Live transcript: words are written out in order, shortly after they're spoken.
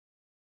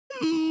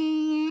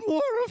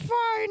What a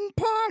fine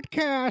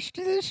podcast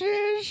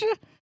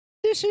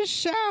this is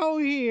Sal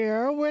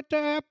here with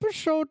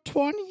episode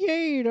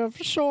 28 of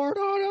Sword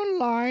Art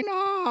Online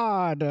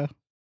Odd.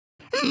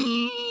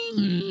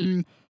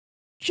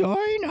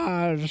 Join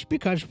us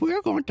because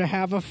we're going to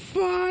have a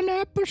fun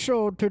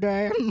episode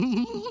today.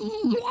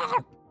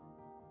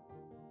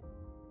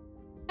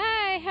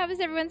 Hi, how was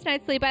everyone's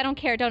night's sleep? I don't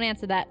care. Don't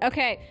answer that.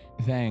 Okay.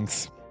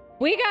 Thanks.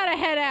 We gotta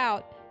head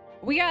out.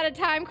 We got a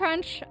time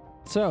crunch.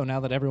 So, now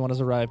that everyone has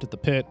arrived at the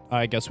pit,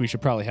 I guess we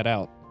should probably head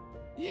out.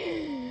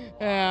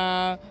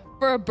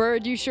 For a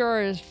bird, you sure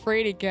are a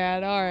fraidy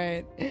cat. All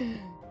right.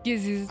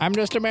 I'm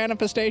just a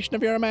manifestation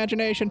of your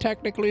imagination,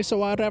 technically, so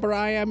whatever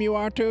I am, you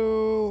are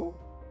too.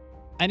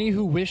 Any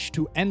who wish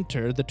to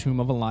enter the Tomb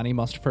of Alani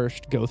must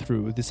first go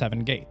through the 7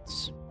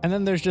 gates. And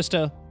then there's just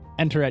a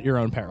enter at your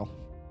own peril.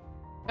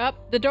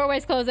 The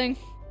doorway's closing.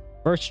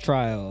 First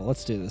trial.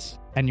 Let's do this.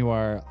 And you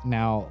are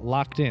now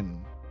locked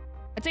in.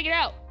 I take it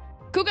out.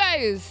 Cool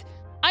guys,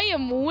 I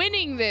am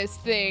winning this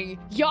thing.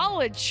 Y'all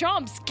are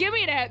chumps. Give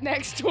me that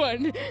next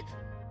one.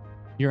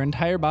 Your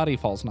entire body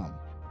falls numb,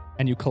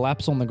 and you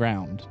collapse on the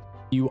ground.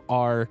 You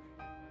are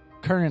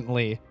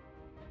currently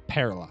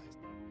paralyzed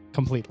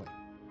completely.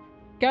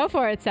 Go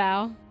for it,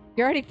 Sal.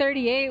 You're already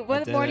 38.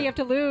 What did more do it. you have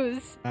to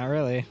lose? Not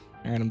really.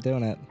 All right, I'm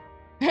doing it.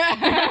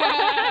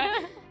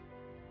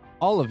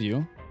 All of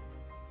you,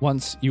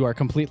 once you are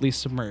completely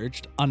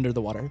submerged under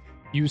the water,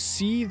 you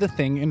see the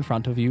thing in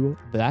front of you,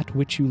 that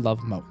which you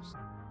love most.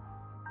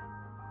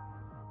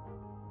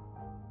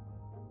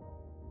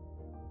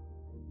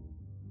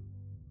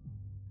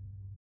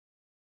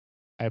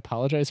 I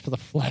apologize for the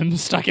phlegm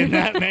stuck in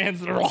that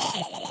man's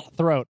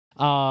throat.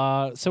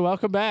 So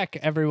welcome back,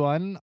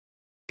 everyone.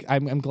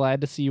 I'm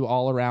glad to see you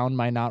all around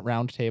my not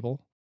round table.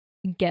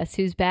 Guess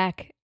who's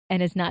back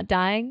and is not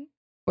dying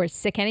or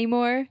sick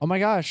anymore? Oh my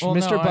gosh, Well,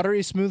 Mr. no,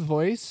 Buttery Smooth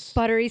Voice.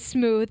 Buttery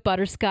smooth,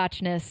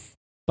 butterscotchness.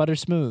 Butter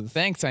Smooth.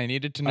 Thanks, I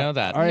needed to know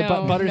that. All right,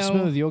 No, Butter no.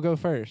 Smooth, you'll go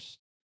first.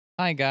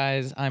 Hi,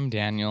 guys. I'm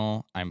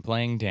Daniel. I'm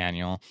playing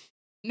Daniel.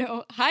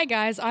 No, hi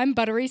guys, I'm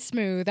Buttery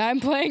Smooth.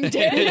 I'm playing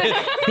Daniel.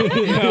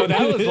 No,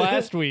 that was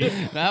last week.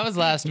 That was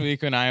last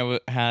week when I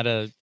had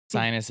a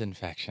sinus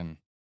infection.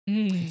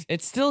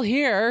 It's still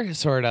here,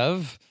 sort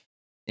of.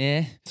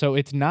 So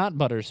it's not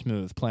Butter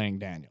Smooth playing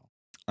Daniel.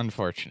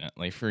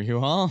 Unfortunately for you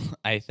all,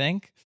 I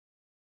think.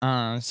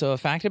 So a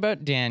fact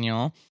about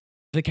Daniel,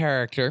 the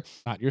character,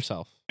 Not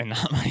yourself. and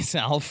not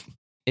myself,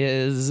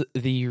 is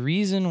the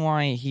reason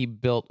why he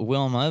built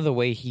Wilma the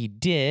way he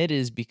did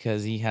is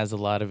because he has a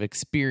lot of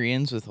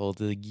experience with all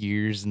the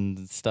gears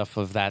and stuff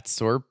of that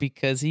sort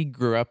because he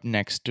grew up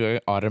next to an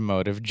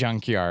automotive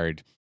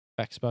junkyard.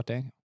 Facts about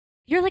Daniel.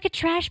 You're like a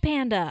trash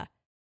panda.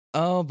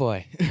 Oh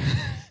boy.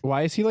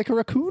 Why is he like a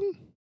raccoon?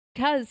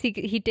 Because he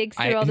digs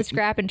through all the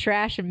scrap and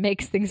trash and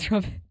makes things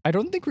from it. I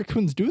don't think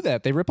raccoons do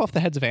that. They rip off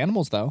the heads of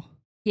animals, though.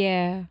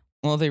 Yeah.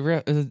 Well,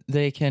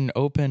 they can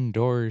open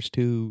doors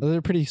too.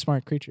 They're pretty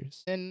smart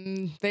creatures.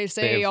 And they They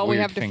say have all we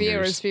weird have to fear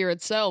fingers. is fear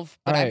itself.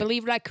 But All I right.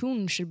 believe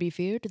raccoons should be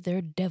feared.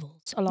 They're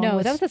devils. Along No,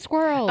 with that was the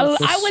squirrels. I The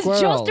was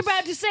squirrels. just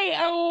about to say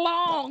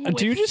along with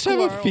Do you just have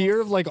a squirrels. fear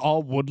of like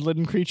all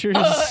woodland creatures?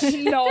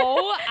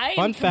 No,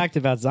 Fun fact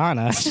about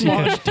Zana.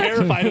 Small,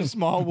 terrified of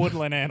small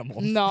woodland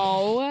animals.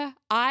 No,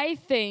 I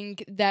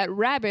think that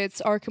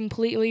rabbits are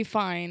completely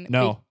fine.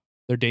 No,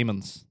 they're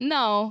demons.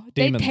 No,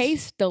 Demons. they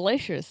taste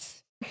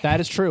delicious.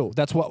 That is true.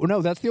 That's what.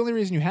 No, that's the only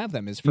reason you have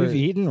them is for. You've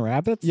eaten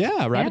rabbits?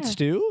 Yeah, rabbit Yeah.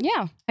 stew.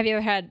 Yeah. Have you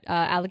ever had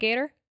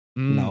alligator?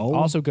 No.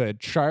 Also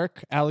good.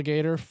 Shark,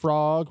 alligator,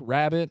 frog,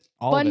 rabbit.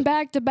 All of Fun it.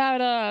 fact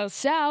about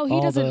Sal, he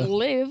All doesn't the-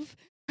 live.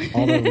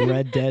 All the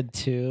Red Dead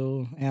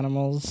 2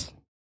 animals.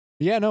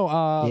 Yeah, no,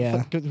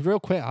 Yeah.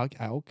 real quick,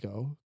 I'll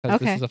go. 'Cause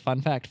Okay. This is a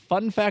fun fact.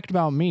 Fun fact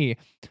about me.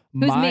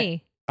 Who's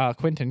me?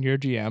 Quentin, your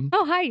GM.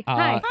 Oh, hi.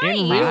 Hi. In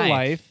Hi. real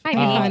life,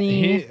 Hi,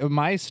 Minnie.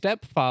 my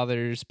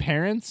stepfather's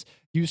parents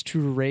used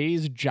to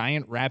raise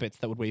giant rabbits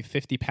that would weigh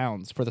 50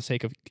 pounds for the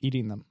sake of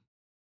eating them.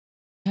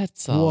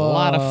 That's a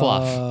lot of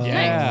fluff.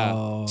 Yeah.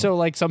 Whoa. So,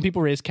 like, some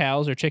people raise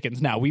cows or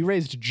chickens. Now, we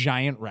raised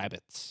giant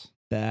rabbits.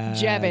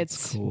 That's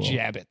Jabbits. Cool.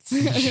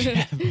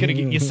 Jabbits. Gonna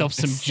get yourself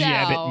some Sal,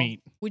 jabbit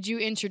meat. Would you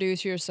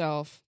introduce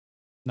yourself?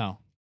 No.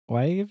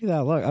 Why do you give you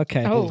that look?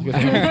 Okay. Oh. Look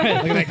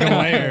at that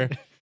glare.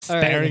 All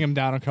right. Staring him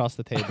down across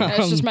the table.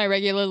 That's just my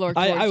regular look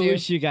towards I you.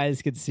 wish you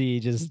guys could see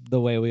just the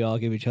way we all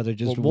give each other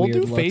just We'll weird do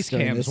looks face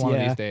during cams this. one yeah.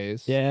 of these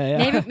days. Yeah,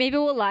 yeah. Maybe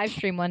we'll live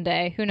stream one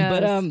day. Who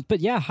knows?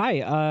 But yeah,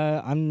 hi.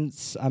 I'm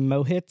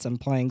Mohit. I'm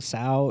playing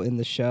Sal in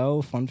the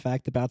show. Fun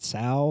fact about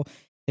Sal: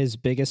 his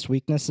biggest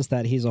weakness is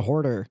that he's a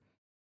hoarder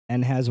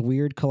and has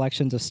weird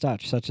collections of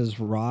stuff, such as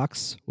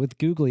rocks with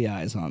googly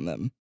eyes on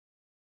them.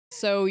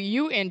 So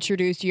you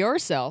introduce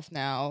yourself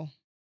now.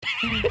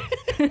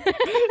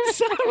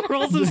 Sal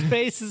Rolls'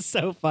 face is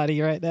so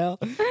funny right now.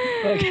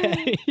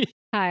 Okay.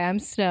 Hi, I'm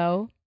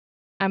Snow.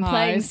 I'm Hi,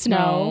 playing Snow.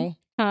 Snow.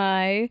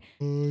 Hi.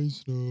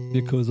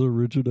 Because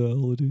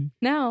originality.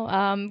 No,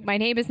 my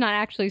name is not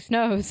actually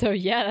Snow, so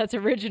yeah, that's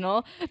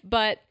original.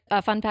 But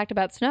a fun fact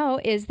about Snow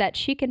is that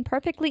she can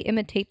perfectly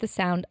imitate the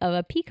sound of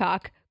a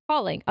peacock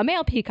calling. A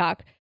male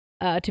peacock,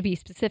 to be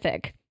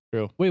specific.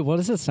 Wait, what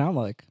does it sound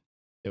like?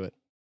 Do it.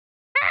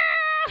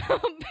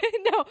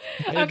 No.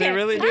 Okay. They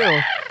really do.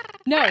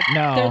 No.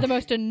 No. They're the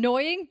most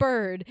annoying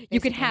bird you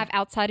can have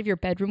outside of your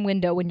bedroom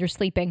window when you're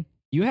sleeping.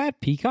 You had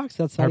peacocks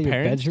outside Our of your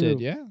parents bedroom?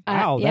 did, yeah.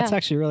 Wow, yeah. that's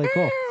actually really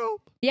cool.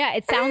 Yeah,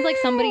 it sounds like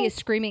somebody is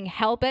screaming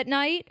help at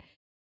night.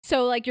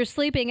 So like you're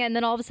sleeping and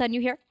then all of a sudden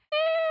you hear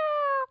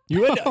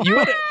You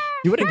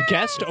had a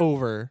guest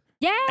over.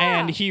 yeah.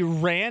 And he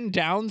ran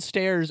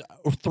downstairs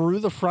through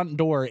the front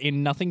door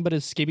in nothing but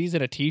his skivvies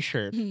and a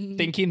t-shirt,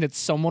 thinking that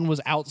someone was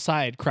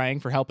outside crying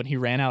for help, and he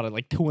ran out at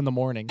like 2 a.m.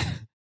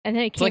 And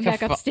then he came like a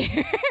back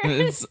upstairs.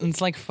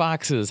 It's like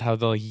foxes, how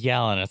they'll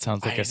yell and it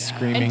sounds like a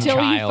screaming Until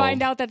child. you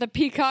find out that the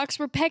peacocks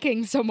were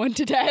pecking someone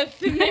to death.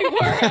 And they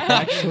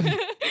were.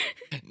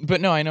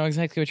 But no, I know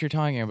exactly what you're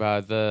talking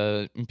about.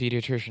 The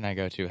pediatrician I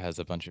go to has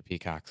a bunch of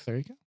peacocks. There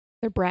you go.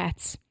 They're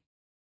brats.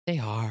 They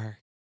are.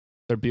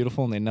 They're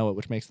beautiful and they know it,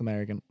 which makes them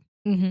arrogant.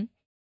 Mm-hmm.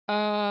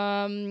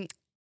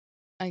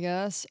 I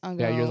guess I'll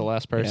go. Yeah, you're the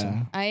last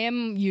person. I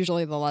am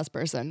usually the last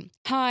person.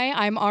 Hi,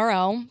 I'm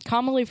RL,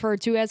 commonly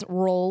referred to as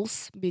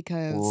Rolls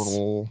because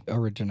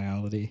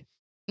Originality.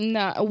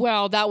 no,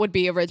 well, that would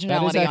be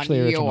originality on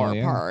actually original, your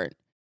yeah. part.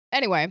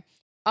 Anyway,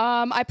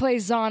 I play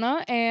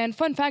Zana, and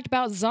fun fact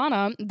about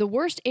Zana, the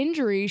worst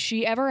injury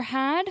she ever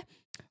had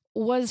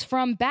was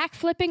from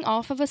backflipping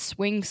off of a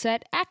swing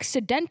set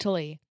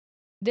accidentally.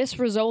 This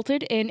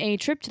resulted in a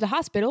trip to the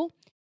hospital,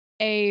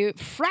 a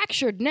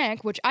fractured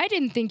neck, which I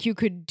didn't think you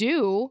could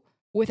do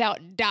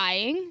without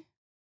dying.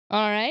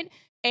 All right.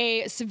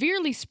 A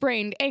severely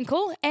sprained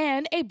ankle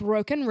and a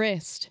broken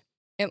wrist.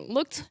 It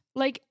looked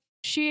like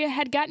she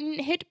had gotten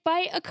hit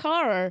by a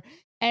car.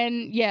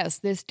 And yes,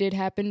 this did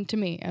happen to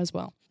me as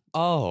well.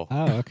 Oh.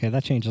 Oh, okay.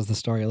 That changes the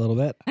story a little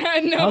bit.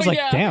 No, I was like,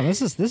 yeah. damn,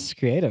 this is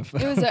creative.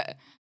 It was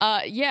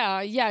a,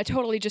 yeah, I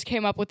totally just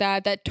came up with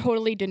that. That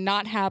totally did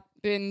not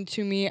happen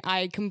to me.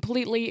 I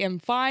completely am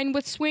fine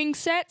with swing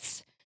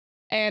sets.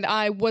 And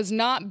I was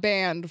not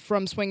banned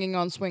from swinging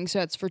on swing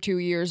sets for 2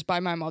 years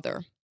by my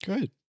mother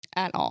Good.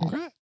 at all.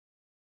 Congrats.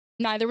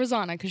 Neither was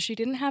Anna because she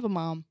didn't have a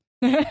mom.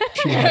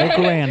 She had a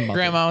grandmother.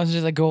 Grandma was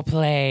just like, go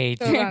play.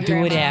 Go on, Do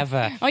Grandma.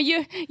 whatever. Oh,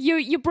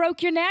 you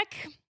broke your neck?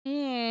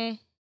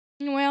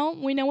 Well,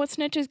 we know what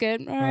snitch is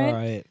good. All right. All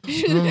right.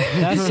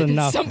 That's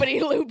enough. Somebody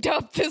looped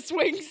up the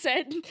swing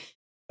set.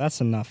 That's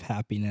enough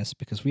happiness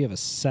because we have a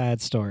sad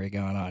story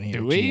going on here.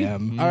 Do we?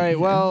 GM. All right,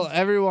 well,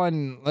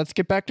 everyone, let's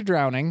get back to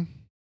drowning.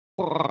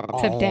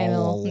 Except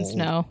Daniel and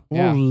Snow.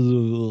 Yeah.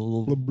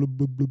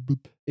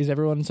 Is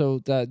everyone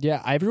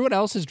yeah, everyone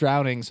else is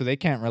drowning, so they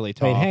can't really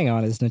talk. Wait, hang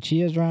on. Is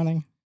Nachia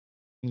drowning?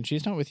 And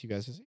she's not with you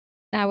guys, is he?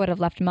 I would have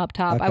left him up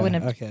top. I Okay,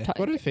 wouldn't have. okay.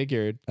 What I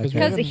figured. Okay.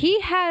 Because he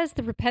has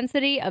the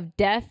propensity of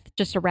death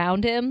just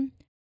around him.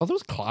 Oh, that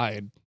was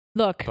Clyde.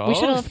 Look, we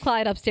should have Both? left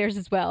Clyde upstairs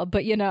as well,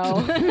 but you know.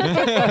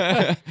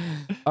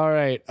 All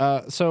right.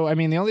 So, I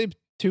mean, the only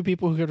two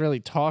people who could really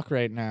talk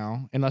right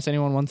now, unless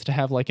anyone wants to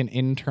have like an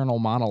internal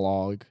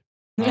monologue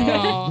No,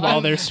 while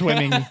they're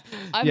swimming.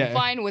 I'm Yeah.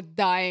 fine with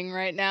dying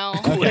right now.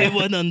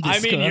 I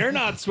mean, you're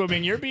not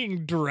swimming. You're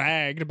being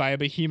dragged by a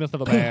behemoth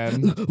of a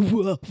man.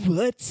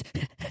 What's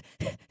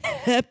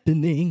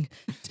happening?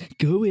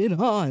 Going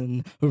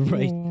on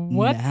right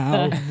What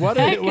now? the What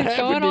heck what is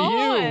happened going to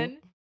you? on?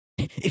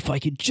 If I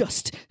could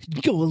just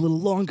go a little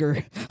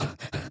longer.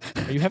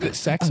 Are you having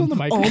sex on the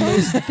microphone?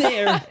 Almost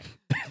there.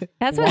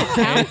 That's what it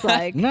sounds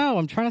like. No,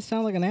 I'm trying to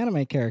sound like an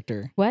anime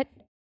character. What?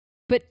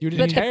 But You did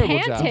but a the terrible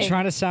job. panting. I'm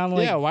trying to sound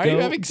like Yeah, why are you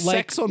having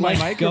sex on my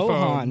microphone?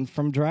 Gohan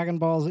from Dragon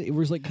Ball Z. It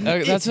was like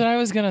That's what I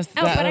was going to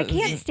Oh, but I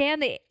can't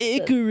stand the.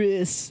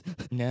 Icarus.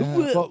 No.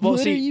 What, Well, what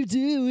see, are you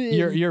doing?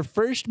 Your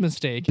first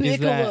mistake is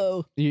that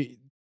Piccolo. your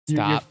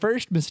Stop.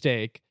 first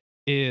mistake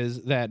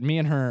is that me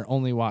and her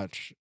only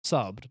watch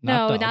subbed.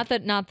 No, not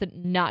dubbed. not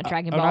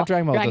Dragon oh, Ball. not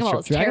Dragon Ball, that's Ball true.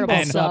 is Dragon terrible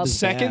Ball And sub. is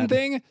second bad.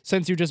 thing,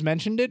 since you just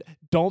mentioned it,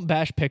 don't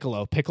bash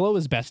Piccolo. Piccolo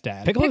is best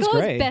dad. Piccolo's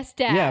Piccolo's great. best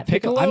dad. Yeah,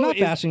 Piccolo. I'm not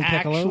is bashing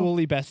Piccolo.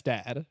 actually best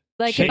dad.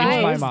 Like Change if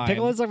my I mind.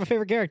 Piccolo's like my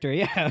favorite character.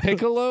 Yeah,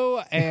 Piccolo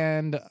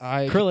and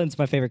Krillin's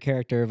my favorite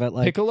character, but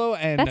like Piccolo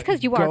and That's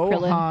 'cause you are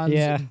Krillin. Gohan's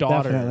yeah,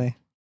 daughter definitely.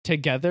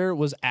 together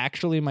was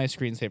actually my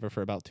screensaver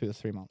for about 2 to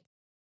 3 months.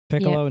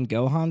 Piccolo and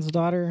Gohan's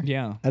daughter,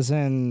 Yeah, as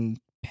in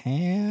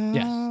Pam.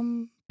 Yes.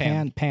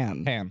 Pan.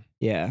 Pan,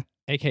 Yeah,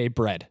 aka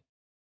bread.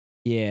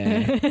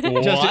 yeah.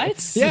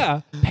 What?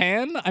 Yeah,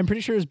 Pan. I'm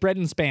pretty sure is bread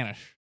in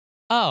Spanish.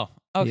 Oh,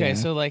 okay. Yeah.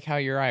 So like how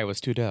Uriah was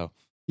Tudo.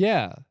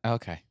 Yeah,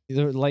 Okay.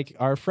 like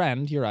our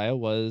friend Uriah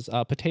was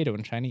potato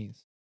in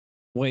Chinese.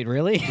 Wait,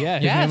 really? Yeah,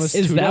 his Yes. name was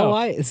Is that Tudo.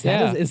 why? Is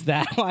Yeah.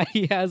 that why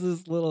he has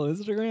his little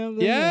Instagram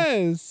thing?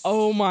 Yes.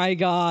 Oh my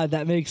god,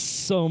 that makes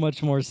so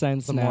much more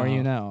sense the now. more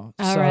you know.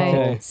 All So, right.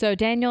 Okay. So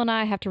Daniel and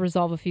I have to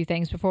resolve a few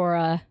things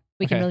before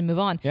we can Okay. really move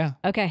on. Yeah,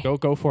 Okay.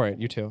 go for it.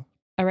 You two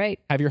All right.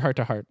 have your heart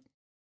to heart.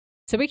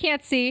 So we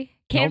can't see,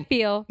 can't Nope.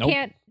 feel, Nope.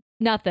 can't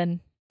nothing.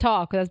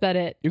 Talk. That's about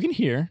it. You can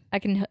hear. I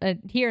can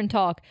hear and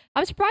talk.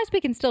 I'm surprised we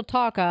can still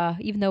talk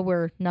even though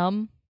we're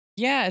numb.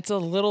 Yeah, it's a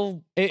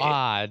little It-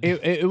 odd.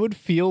 It would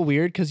feel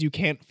weird because you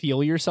can't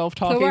feel yourself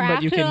talking, so we're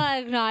but you actually can.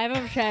 like, no,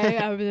 I'm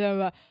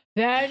saying,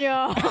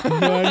 Daniel.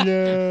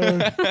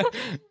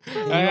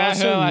 You're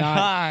also not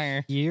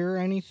Hi. hear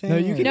anything? No,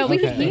 you can. No, we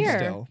can okay, hear.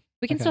 Still.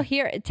 We can Okay. still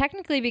hear it.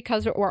 Technically,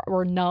 because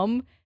we're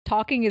numb,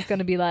 talking is going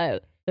to be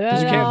like,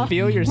 Because you can't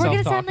feel we're yourself going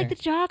to talking. sound like the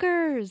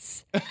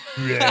joggers.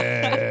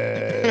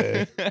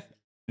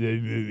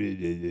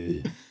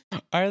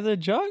 Are the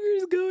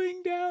joggers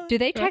going down? Do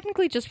they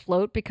technically just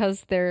float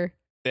because they're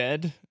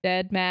Dead?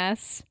 dead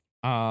mass?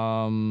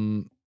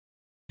 Some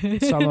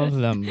of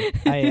them.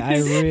 I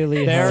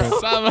really There-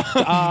 hope. Some of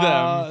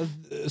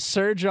them.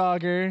 Sir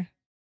Jogger,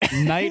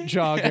 Night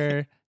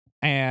Jogger,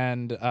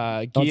 and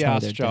tell me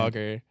Gios they're dead.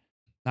 Jogger.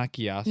 Not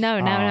Gios.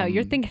 No.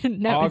 You're thinking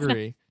no. it's not-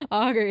 Augury.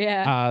 Auger,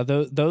 yeah.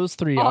 Those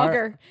three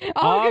are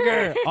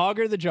Auger.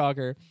 Auger the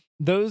Jogger.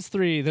 Those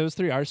three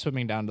are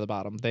swimming down to the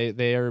bottom.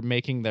 They are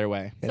making their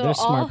way. Yeah, they're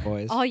smart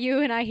boys. All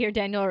you and I hear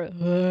Daniel are,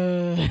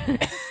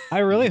 I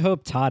really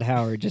hope Todd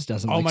Howard just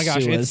doesn't. Oh like, my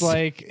gosh, sue it's us.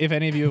 like if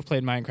any of you have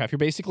played Minecraft, you're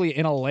basically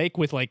in a lake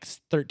with like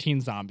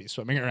 13 zombies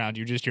swimming around.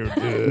 You just hear.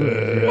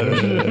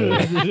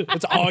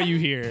 That's all you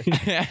hear. I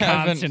haven't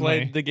Constantly.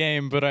 played the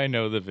game, but I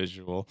know the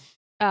visual.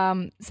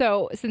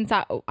 so since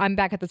I'm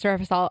back at the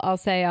surface, I'll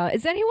say,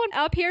 is anyone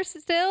up here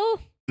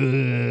still?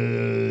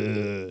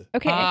 Okay.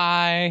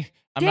 Hi.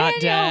 I'm not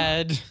Daniel.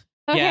 dead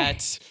Okay.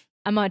 yet.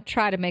 I'm going to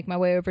try to make my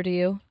way over to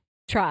you.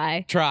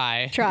 Try.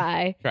 Try.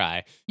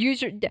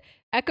 Use your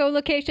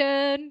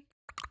echolocation.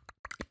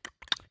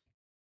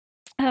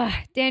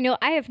 Daniel,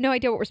 I have no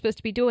idea what we're supposed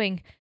to be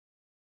doing.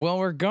 Well,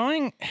 we're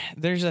going.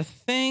 There's a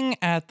thing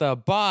at the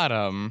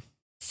bottom.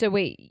 So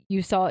wait,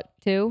 you saw it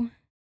too?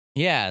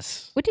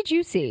 Yes. What did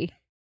you see?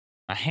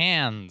 My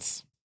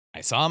hands.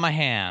 I saw my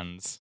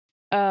hands.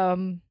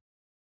 So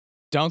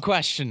Don't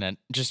question it.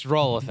 Just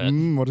roll with it.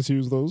 What does he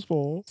use those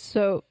for?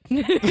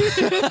 okay.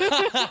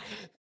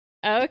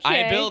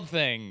 I build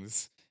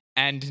things.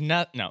 And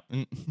no.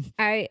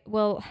 I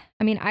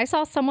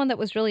saw someone that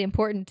was really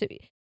important to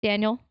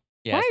Daniel.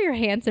 Yes. Why are your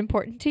hands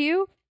important to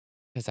you?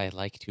 Because I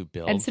like to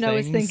build And Snow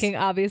is things. thinking,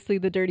 obviously,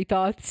 the dirty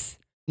thoughts.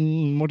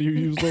 What do you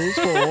use those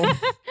for?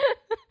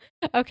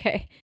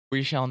 Okay.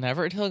 We shall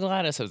never tell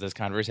Gladys of this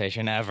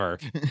conversation ever.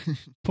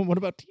 But what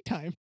about tea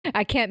time?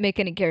 I can't make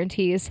any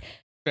guarantees.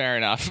 Fair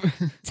enough.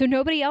 So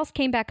nobody else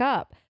came back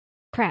up.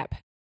 Crap.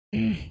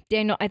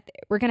 Daniel,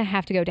 we're going to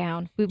have to go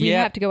down. We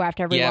Yep. have to go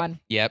after everyone.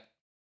 Yep.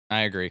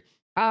 I agree.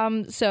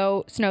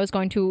 So Snow is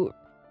going to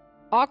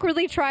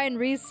awkwardly try and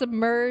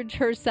resubmerge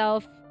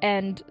herself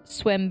and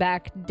swim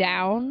back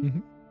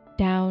down.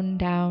 Mhm.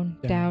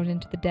 Down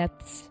into the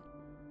depths.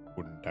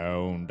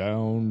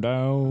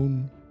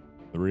 Down.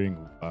 The ring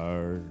of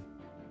fire.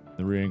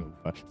 The ring of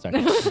fire. Sorry.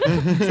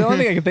 It's the only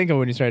thing I could think of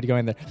when you started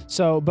going there.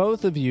 So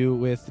both of you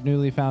with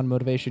newly found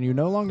motivation, you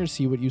no longer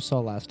see what you saw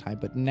last time,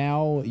 but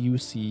now you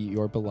see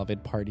your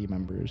beloved party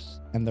members,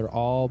 and they're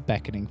all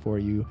beckoning for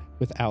you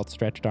with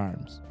outstretched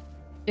arms.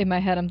 In my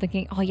head, I'm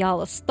thinking, oh, y'all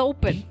are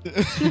stupid.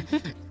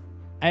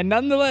 And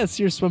nonetheless,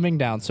 you're swimming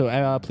down.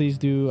 So please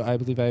do, I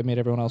believe I made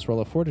everyone else roll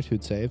a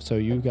fortitude save, so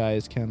you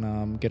guys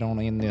can get on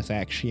in this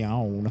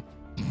action.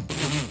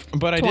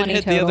 But I did 20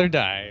 hit the total. other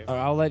die.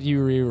 I'll let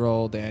you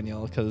re-roll,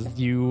 Daniel, because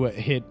you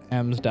hit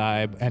M's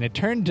die, and it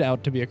turned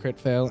out to be a crit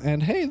fail.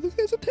 And hey, this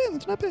guy's a 10.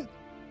 That's not bad.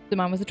 So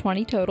mine was a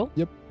 20 total.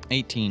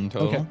 18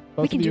 total. Okay. We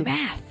Both can of do you.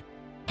 math.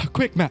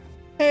 Quick math.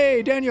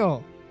 Hey,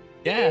 Daniel.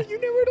 Yeah.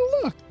 You know where to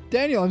look.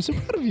 Daniel, I'm so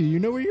proud of you. You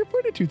know where your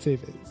fortitude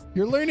save is.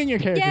 You're learning your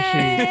character sheet.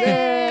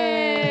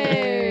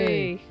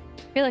 Yay!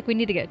 I feel like we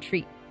need to get a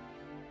treat.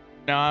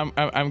 No,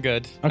 I'm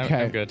good.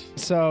 Okay. I'm good.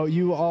 So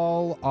you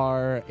all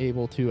are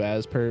able to,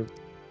 as per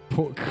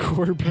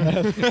core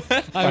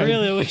path. I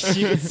really wish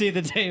you could see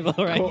the table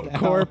right now.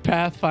 Core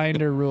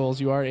Pathfinder rules,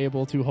 you are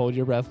able to hold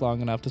your breath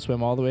long enough to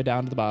swim all the way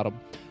down to the bottom,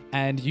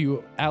 and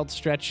you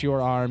outstretch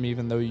your arm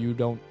even though you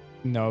don't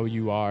know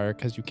you are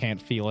because you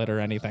can't feel it or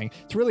anything.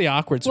 It's really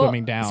awkward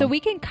swimming down. So we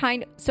can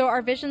so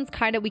our vision's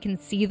we can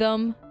see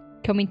them.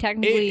 Can we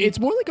technically? It's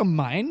more like a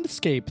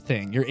mindscape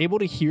thing. You're able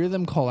to hear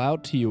them call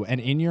out to you, and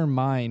in your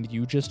mind,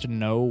 you just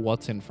know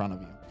what's in front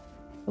of you.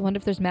 I wonder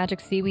if there's magic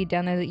seaweed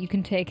down there that you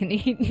can take and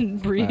eat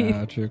and breathe.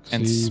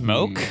 And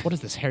smoke? What is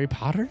this, Harry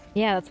Potter?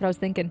 Yeah, that's what I was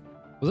thinking.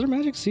 Was there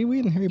magic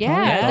seaweed in Harry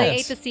Yeah, Potter? they Yes.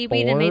 ate the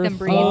seaweed and made them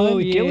breathe. Oh,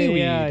 Gillyweed.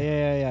 yeah.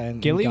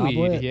 And Gillyweed,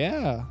 Goblet.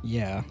 yeah.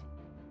 Yeah.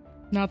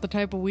 Not the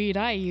type of weed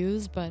I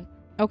use, but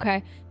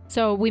Okay,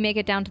 so we make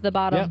it down to the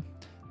bottom.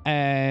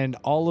 And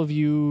all of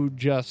you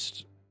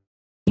just,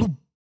 boom,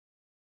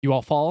 you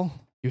all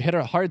fall. You hit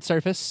a hard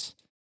surface,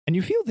 and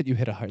you feel that you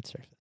hit a hard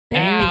surface.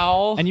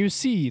 Ow. And you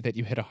see that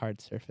you hit a hard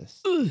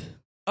surface.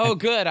 Oh,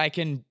 good. I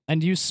can.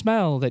 And you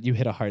smell that you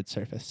hit a hard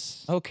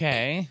surface.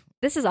 Okay.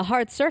 This is a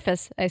hard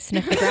surface. I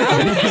sniff the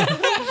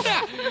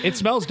ground. It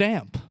smells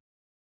damp.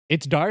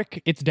 It's dark.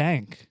 It's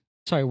dank.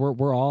 Sorry,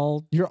 we're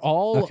all. You're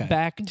all Okay.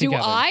 back do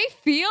together. I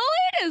feel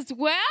it as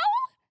well?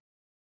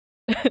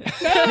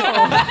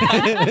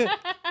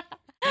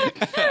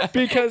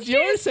 Because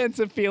your sense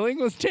of feeling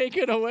was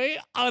taken away,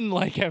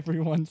 unlike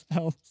everyone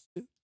else's.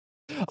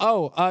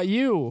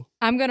 You.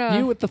 I'm gonna.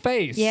 You with the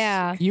face.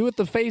 Yeah. You with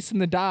the face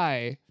and the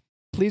die.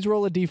 Please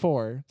roll a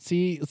d4.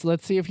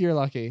 Let's see if you're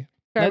lucky.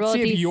 Should I Let's roll a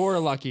see if D- you're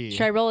lucky.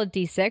 Should I roll a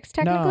d6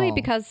 technically? No.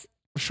 Because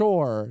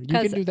Sure. You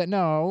 'Cause- can do that.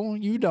 No,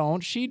 you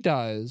don't. She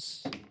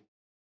does.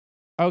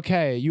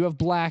 Okay, you have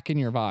black in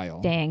your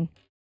vial. dang.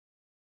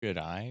 Should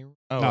I?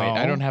 Oh, No. wait,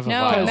 I don't have a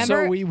No, vial.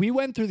 remember- So we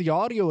went through the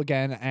audio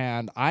again,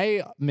 and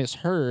I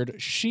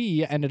misheard.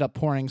 She ended up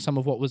pouring some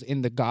of what was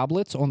in the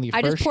goblets on the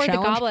I first just poured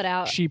challenge. the goblet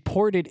out. She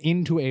poured it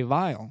into a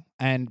vial,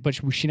 but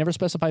she never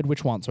specified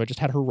which one, so I just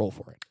had her roll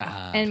for it.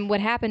 And what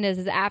happened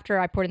is after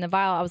I poured in the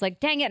vial, I was like,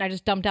 dang it, and I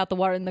just dumped out the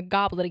water in the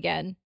goblet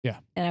again. Yeah.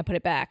 And I put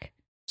it back.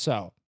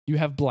 So you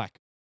have black,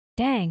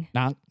 Dang.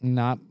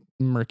 not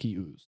murky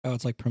ooze. Oh,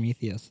 it's like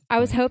Prometheus. I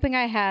was hoping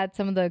I had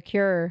some of the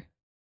cure.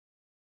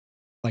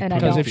 Like and I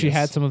Because don't. if she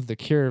had some of the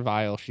cure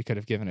vial, she could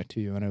have given it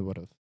to you, and it would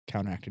have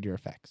counteracted your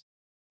effects.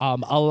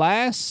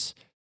 Alas,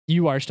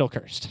 you are still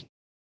cursed.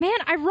 Man,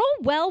 I roll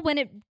well when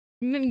it.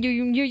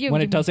 You,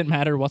 When it doesn't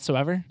matter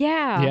whatsoever.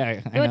 Yeah.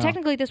 Yeah, I Well, know.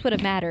 technically, this would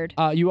have mattered.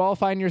 You all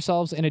find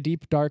yourselves in a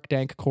deep, dark,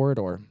 dank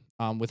corridor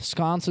with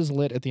sconces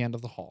lit at the end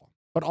of the hall.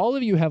 But all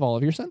of you have all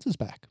of your senses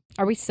back,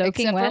 Are we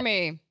soaking Except wet? for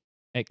me.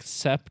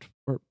 except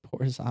for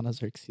poor Zana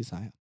Xerxes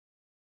Zion.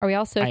 Are we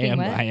all soaking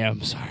wet? I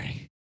am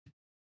sorry.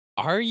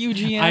 Are you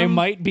GM? I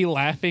might be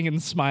laughing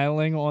and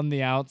smiling on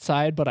the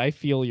outside, but I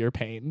feel your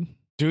pain.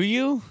 Do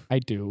you? I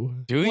do.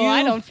 Do you? Well,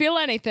 I don't feel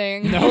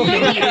anything. No, you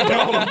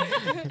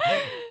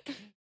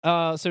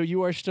don't. So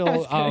you are still That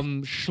was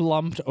good.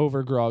 schlumped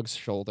over Grog's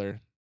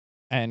shoulder,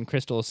 and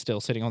Crystal is still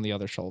sitting on the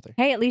other shoulder.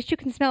 Hey, at least you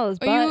can smell his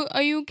butt.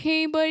 Are you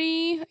okay,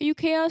 buddy? Are you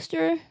okay,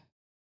 Aster?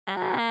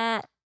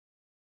 Hop.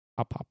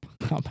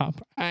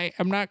 I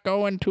am not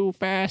going too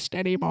fast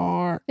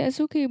anymore. That's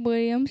okay,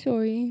 buddy. I'm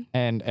sorry.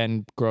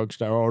 And Grog's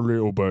like, oh,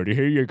 little buddy,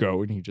 here you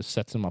go. And he just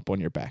sets him up on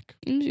your back.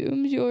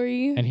 I'm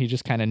sorry. And he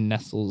just kind of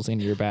nestles in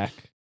your back.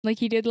 Like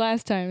he did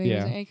last time.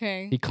 Yeah.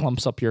 Okay. He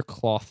clumps up your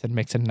cloth and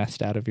makes a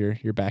nest out of your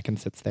back and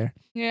sits there.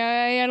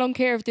 Yeah, I don't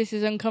care if this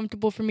is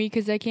uncomfortable for me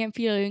because I can't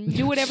feel it.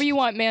 Do whatever you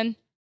want, man.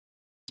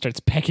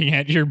 Starts pecking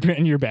at your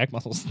back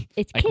muscles.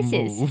 It's Like,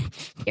 kisses.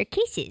 move. They're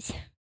kisses.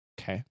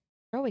 Okay.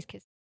 They're always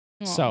kisses.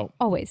 So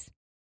Always.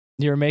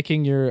 you're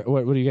making your,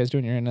 what are you guys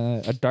doing? You're in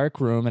a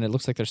dark room and it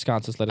looks like there's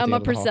sconces lit at I'm the a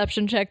end of the hall.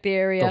 perception check the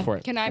area. Go for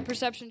it. Can I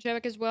perception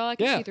check as well? I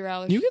can Yeah. see through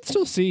Alice. You can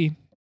still see.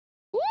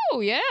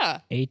 Ooh, yeah.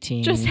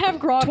 18. Just have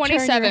Grog turn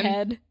 27. your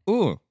head.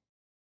 Ooh.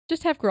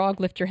 Just have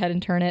Grog lift your head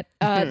and turn it.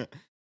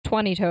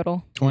 20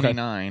 total.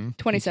 29.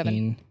 27.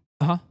 18.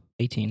 Uh-huh.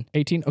 18.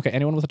 18. Okay,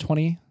 anyone with a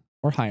 20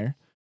 or higher.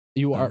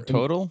 You are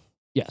Total?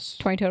 Yes.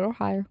 20 total or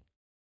higher.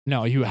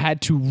 No, you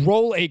had to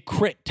roll a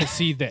crit to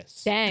see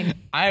this. Dang.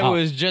 I Oh.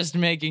 was just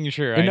making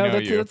sure. I know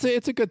you.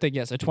 It's a good thing.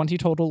 Yes, a 20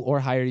 total or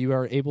higher. You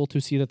are able to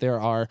see that there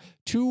are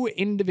two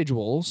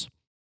individuals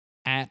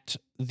at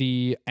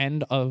the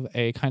end of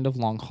a kind of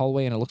long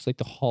hallway, and it looks like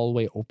the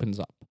hallway opens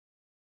up.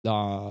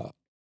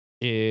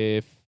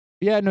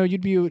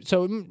 You'd be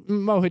so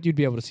Mohit, you'd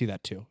be able to see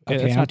that too. Okay,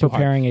 It's I'm not too hard.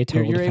 preparing a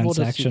total You're able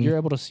defense to action. you're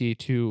able to see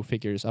two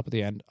figures up at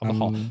the end of the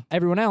hall. Um,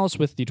 Everyone else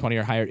with the 20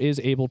 or higher is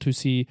able to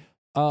see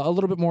a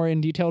little bit more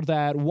in detail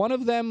that one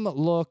of them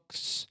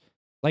looks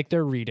like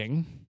they're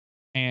reading,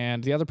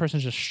 and the other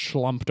person's just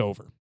slumped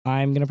over.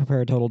 I'm going to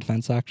prepare a total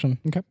defense action.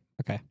 Okay.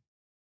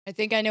 I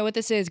think I know what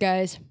this is,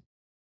 guys.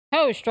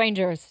 Oh,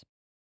 strangers.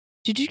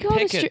 Did you call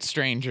this? Picket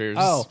strangers.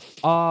 Oh,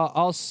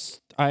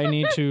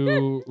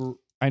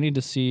 I need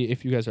to see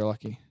if you guys are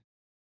lucky.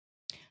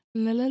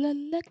 La la la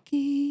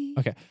lucky.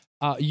 Okay.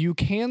 You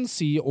can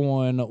see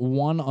on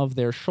one of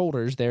their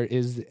shoulders there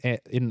is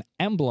an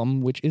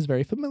emblem which is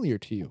very familiar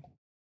to you.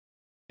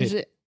 Is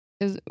it?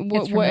 Is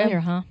It's familiar,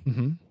 huh?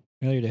 Mm-hmm.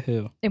 Familiar to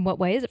who? In what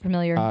way is it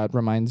familiar? It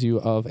reminds you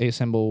of a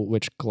symbol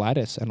which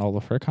Gladys and all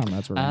of her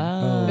comrades were wearing.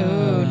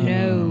 Oh,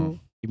 no.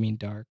 You mean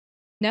dark?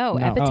 No,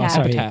 No. epitaph.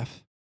 sorry.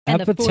 Epitaph. And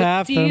the fourth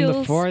Epitaph and the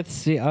seals. fourth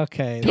seal.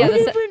 Okay. Yeah, the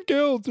se- different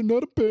guilds and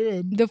not a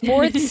band. The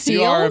fourth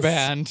seal. You are a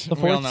band. The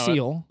We all fourth know it.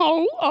 seal.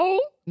 Oh.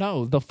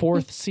 No, the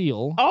fourth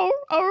seal. Oh.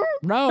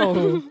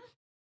 No.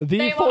 The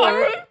They fourth.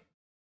 are.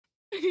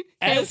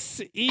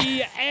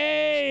 SEAL.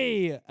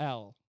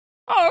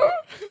 Oh.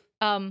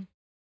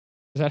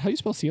 Is that how you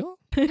spell seal?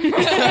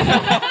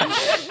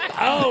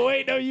 Oh,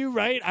 wait, no, you're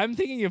right. I'm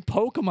thinking if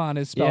Pokemon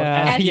is spelled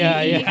Yeah,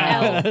 S-E-E-L.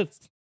 yeah.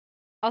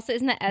 Also,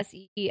 isn't that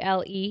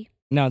SEELE?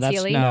 No, that's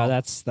Sealy? no,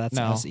 that's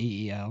No.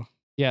 SEEL.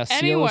 Yeah, seal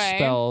is Anyway.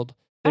 spelled.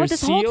 Oh, There's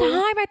this seal. whole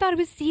time I thought it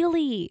was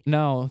Sealy.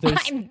 No,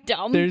 I'm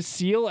dumb. there's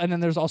seal, and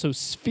then there's also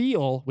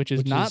Spheal, which is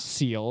Which not is-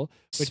 seal.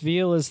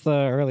 Sveal is the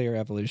earlier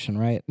evolution,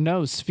 right?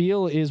 No,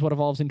 Spheal is what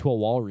evolves into a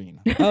Walreen.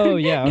 Oh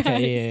yeah, okay,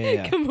 Guys,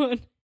 yeah. Come on.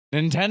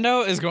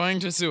 Nintendo is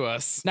going to sue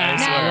us. Nah, I nah,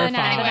 swear. No, they're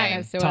not Anyway.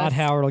 gonna sue Todd us.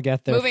 Howard will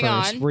get there Moving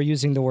first. on. We're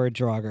using the word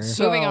jogger.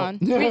 Moving on.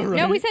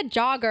 No, we said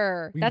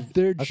jogger. That's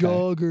They're Okay.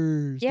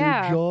 joggers.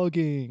 Yeah. They're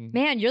jogging.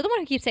 man. You're the one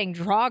who keeps saying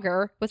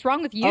jogger. What's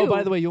wrong with you? Oh,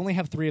 by the way, you only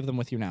have 3 of them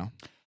with you now.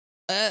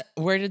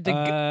 Where did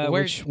the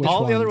Which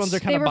All the other ones? ones are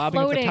kind They of were bobbing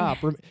at floating. the top.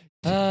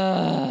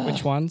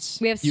 Which ones?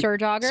 We have Sir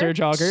Jogger, Sir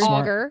Jogger,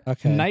 Augur,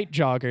 Okay. Night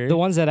Jogger. The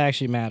ones that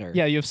actually matter.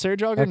 Yeah, you have Sir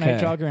Jogger, Night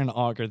Okay. Jogger, and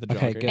Augur the Jogger.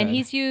 Okay, good. and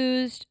he's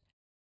used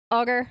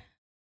Augur.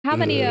 How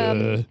many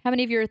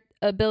of your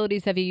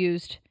abilities have you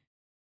used?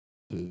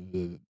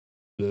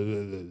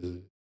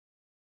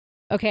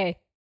 Okay,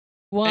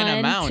 one,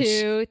 amount.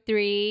 2,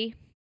 3.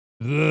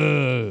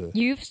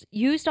 You've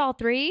used all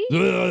 3?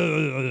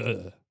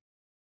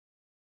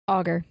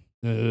 Augur,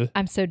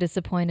 I'm so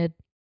disappointed.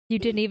 You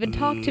didn't even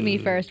talk to me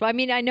first. Well, I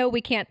mean, I know we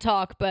can't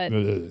talk, but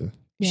yeah.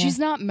 She's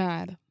not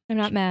mad. I'm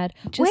not mad.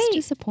 Just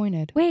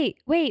disappointed. Wait.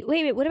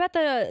 What about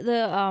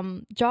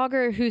the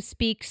jogger who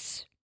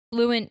speaks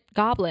fluent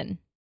Goblin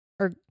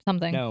or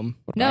something? Gnome.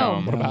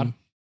 No. What about him?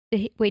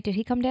 Did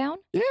he come down?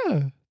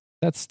 Yeah.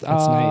 That's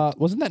Night.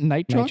 Wasn't that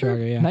Night Jogger? Night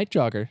Jogger, yeah. Night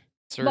Jogger.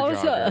 Sir What was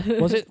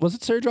Jogger. Was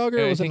it Sir Jogger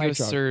or I was it think Night it was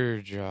Jogger?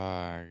 Sir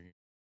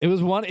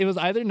Jogger. It was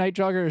either Night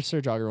Jogger or Sir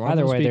Jogger. One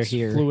Either of them way, they're speaks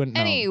here. Fluent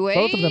gnome. Anyway.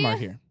 Both of them are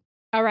here.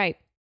 All right.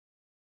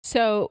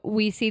 So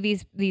we see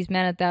these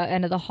men at the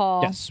end of the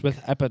hall. Yes,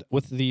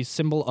 with the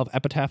symbol of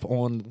epitaph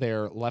on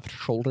their left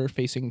shoulder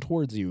facing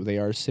towards you. They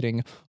are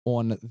sitting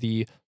on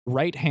the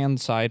right-hand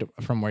side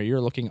from where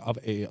you're looking of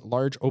a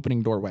large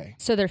opening doorway.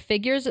 So they're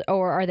figures,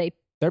 or are they?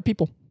 They're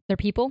people. They're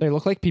people. They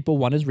look like people.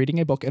 One is reading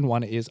a book and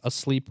one is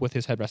asleep with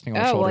his head resting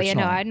on his shoulder. Well, you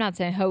know, snoring. I'm not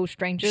saying ho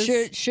strangers.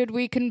 Should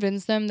we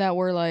convince them that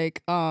we're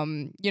like,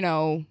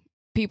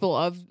 people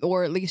of,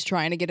 or at least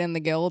trying to get in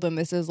the guild, and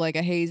this is like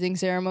a hazing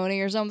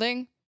ceremony or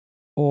something?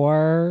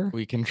 Or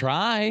We can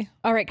try.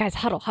 All right, guys,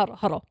 huddle.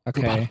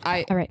 okay.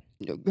 All right,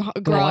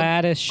 Grog,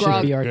 Gladys should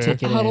Grog, be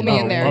articulated. huddle me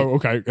in there.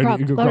 okay.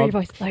 Grog, lower your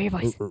voice. Lower your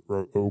voice.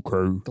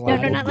 Okay.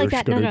 No, not like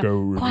that.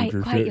 No. Quiet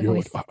your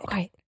voice.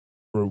 Quiet.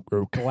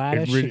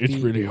 Gladys should It's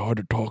be- really hard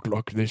to talk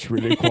like this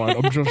really quiet.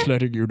 I'm just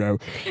letting you know.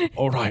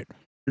 All right,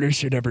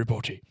 listen,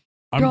 everybody.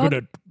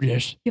 Grog?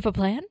 Yes. You have a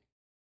plan?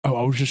 Oh,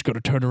 I was just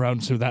gonna turn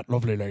around so that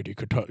lovely lady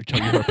could tell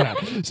you her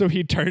plan. So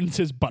he turns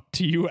his butt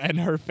to you and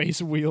her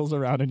face wheels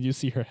around and you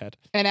see her head.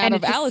 And out And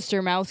of it just-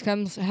 Alistair's mouth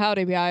comes,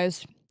 "Howdy,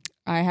 guys.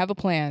 I have a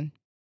plan."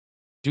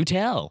 Do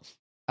tell.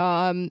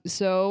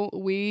 So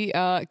we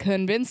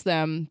convince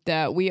them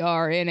that we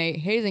are in a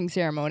hazing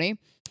ceremony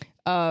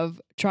of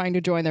trying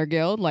to join their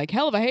guild. Like,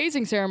 hell of a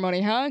hazing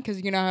ceremony, huh?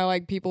 Because you know how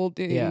like people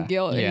do Yeah. in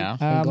guild. Yeah.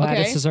 Gladys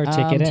okay. is our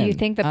ticket in. Do you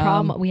think the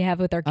problem we have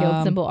with our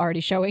guild symbol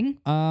already showing?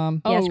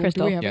 Um, Yes, Oh,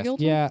 Crystal. Do we have Yes. a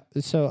guild? yeah.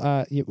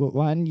 So,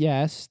 one,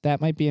 yes,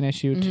 that might be an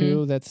issue. Mhm.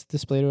 2, that's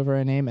displayed over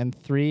our name, and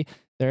 3,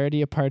 they're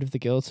already a part of the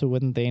guild. So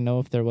wouldn't they know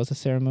if there was a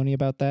ceremony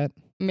about that?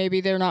 Maybe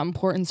they're not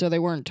important, so they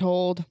weren't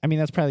told. I mean,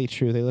 that's probably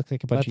true. They look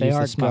like a bunch But of they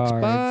are useless smucks.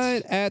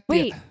 guards. But at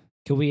Wait,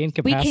 Could we we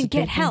incapacitate can get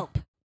them? help.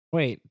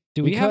 Wait,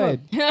 do we we have a...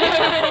 could.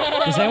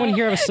 Does anyone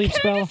here have a sleep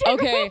spell?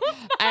 Okay,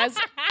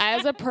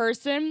 as a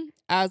person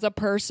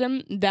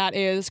that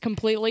is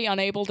completely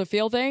unable to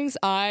feel things,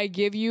 I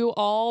give you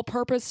all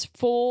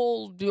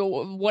purposeful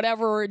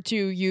whatever to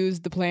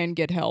use the plan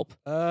get help.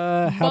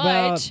 How But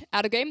about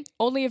out of game,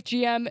 only if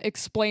GM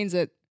explains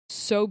it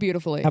so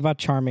beautifully. how about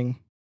charming?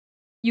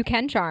 You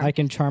can charm. I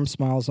can charm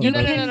smiles on No,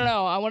 both.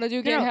 no. I want to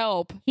do get No.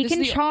 help. He This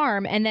can is the-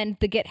 charm, and then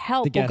the get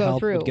help The get will go help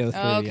through. would go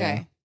through. Okay.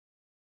 Yeah.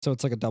 So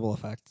it's like a double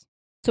effect.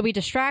 So we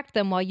distract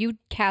them while you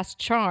cast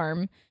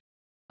charm,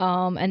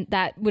 and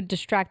that would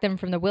distract them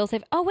from the will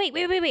save. Oh wait!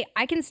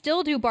 I can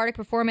still do bardic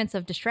performance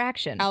of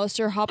distraction.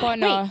 Alistair, hop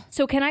on. Wait,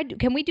 so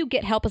can we do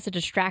get help as a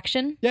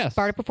distraction? Yes.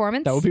 Bardic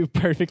performance. That would be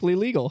perfectly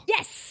legal.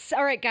 Yes.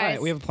 All right, guys. All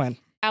right, we have a plan.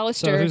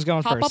 Alistair, So who's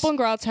going hop first? up on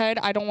Grout's head.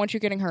 I don't want you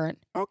getting hurt.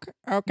 Okay.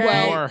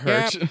 Or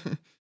hurt.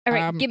 All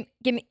right,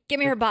 give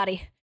me her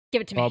body.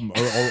 Give it to me.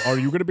 Are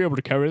you gonna be able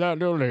to carry that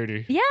little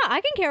lady? Yeah,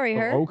 I can carry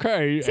her.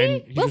 Okay. See, and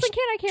you Wilson, just-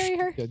 can't I carry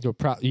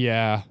her?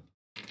 Yeah.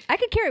 I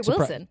could carry Surpri-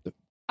 Wilson.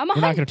 I'm We're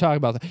not going to talk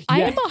about that. I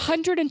Yeah. am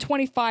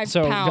 125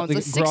 So pounds. the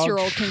A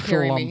 6-year-old can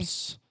carry me.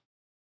 Schlumps.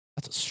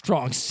 That's a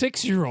strong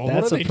 6-year-old.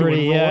 That's what are a they pretty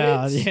doing, yeah,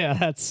 roids? yeah.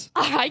 That's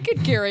I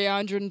could carry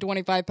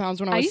 125 pounds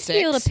when I I was used 6. to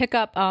be able to pick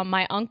up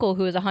my uncle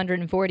who was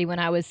 140 when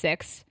I was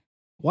 6.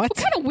 what? What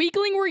kind of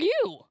weakling were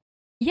you?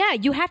 Yeah,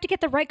 you have to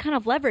get the right kind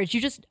of leverage.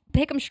 You just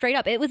pick them straight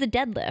up. It was a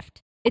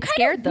deadlift. It What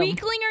scared kind of them.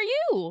 weakling are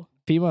you?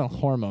 Female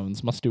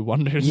hormones must do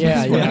wonders.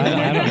 Yeah, That's what yeah.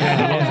 I I don't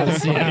know.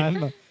 That's Yeah,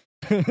 funny. I'm-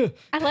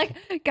 I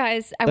like,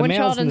 guys, I the want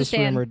y'all males to in this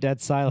room understand. are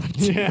dead silent.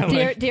 Yeah,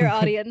 like- Dear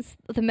audience,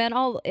 the men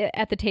all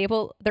at the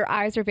table, their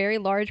eyes are very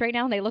large right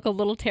now, and they look a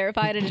little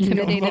terrified and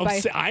intimidated Well,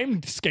 by.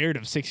 I'm scared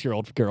of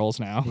 6-year-old girls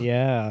now.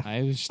 Yeah.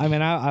 I I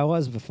mean, I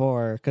was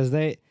before because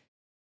they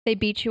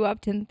beat you up,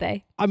 didn't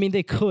they? I mean,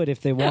 they could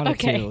if they wanted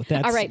Okay. to.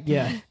 That's, All right.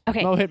 Yeah.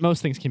 Okay.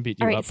 most things can beat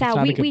you All up. right, It's Sal,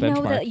 not a we good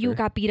know benchmark that you for-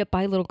 got beat up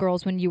by little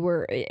girls when you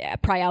were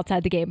probably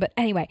outside the game. But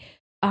anyway,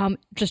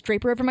 just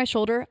drape her over my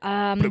shoulder.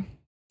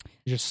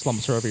 You just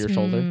slumps her over your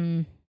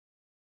shoulder.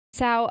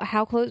 Sal,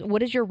 how close?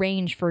 What is your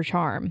range for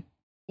charm?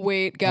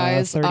 Wait,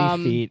 guys.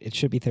 30 feet. It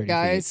should be 30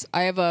 Guys, feet.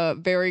 I have a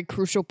very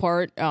crucial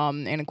part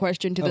and a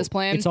question to this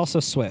plan. It's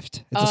also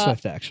swift. It's a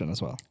swift action as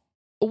well.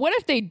 What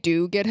if they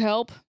do get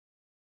help?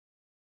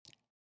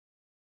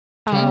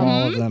 Charm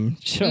all of Mhm. them.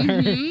 Sure.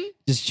 Mhm.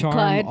 Just charm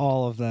Clyde.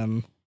 all of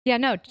them. Yeah,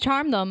 no,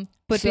 charm them,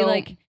 but be So-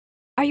 like,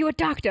 Are you a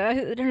doctor?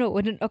 I don't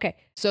know. Okay.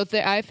 So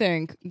I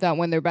think that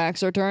when their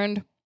backs are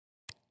turned,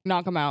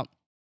 knock them out.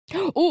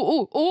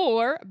 Ooh,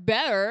 or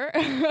better,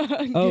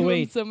 give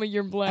wait. them some of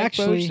your black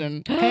Actually,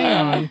 potion.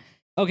 hang on.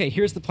 Okay,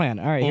 here's the plan.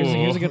 All right,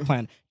 here's a good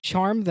plan.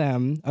 Charm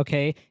them,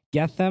 okay?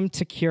 Get them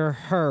to cure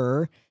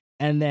her,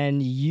 and then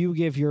you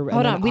give your...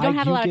 Hold on. We don't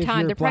have a lot of give time.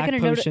 your They're probably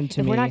black going to potion notice.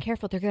 to If we're me. not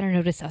careful, they're going to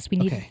notice us. We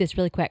need Okay. this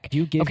really quick.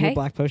 You give okay? your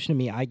black potion to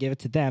me. I give it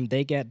to them.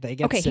 They get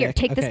Okay, sick. here,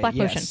 take this Okay, black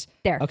potion. yes.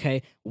 There.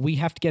 Okay, we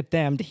have to get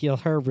them to heal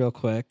her real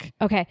quick.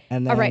 Okay.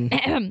 And then, All right.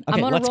 I'm okay,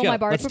 going to let's roll go. my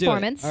bard Let's do it.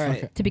 performance All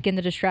right. to begin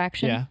the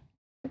distraction. Yeah.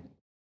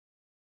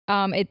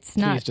 It's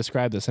Please not.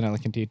 describe this in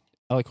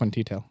eloquent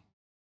detail.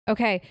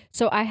 Okay,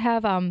 so I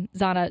have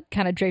Zana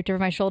kind of draped over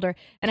my shoulder,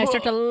 and I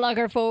start to lug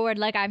her forward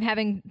like I'm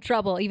having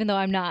trouble, even though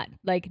I'm not.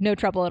 Like, no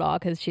trouble at all,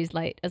 because she's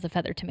light as a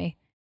feather to me.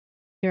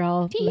 You're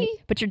all light,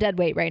 but you're dead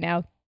weight right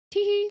now.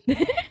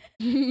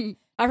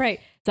 All right,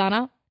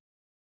 Zana,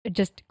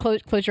 just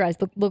close your eyes.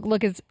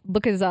 Look as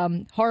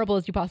horrible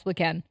as you possibly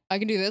can. I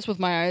can do this with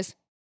my eyes.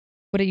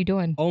 What are you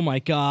doing? Oh my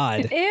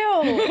god. Ew!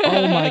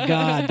 Oh my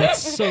god,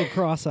 that's so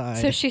cross-eyed.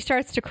 So she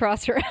starts to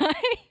cross her eyes.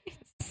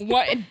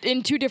 What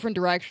in two different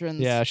directions?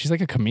 Yeah, she's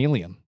like a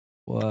chameleon.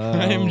 Whoa.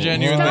 I am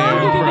genuinely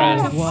Stop.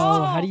 impressed.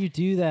 Whoa, how do you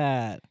do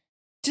that?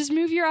 Just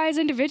move your eyes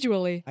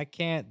individually. I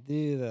can't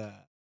do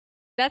that.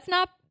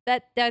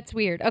 That's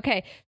weird.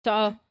 Okay,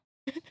 so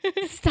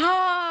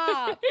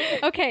stop.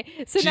 Okay,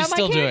 so She's now my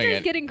still doing character is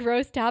it. getting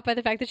grossed out by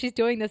the fact that she's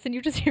doing this, and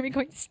you just hear me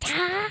going,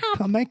 "Stop!"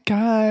 Oh my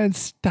god,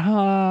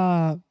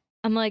 stop.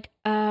 I'm like,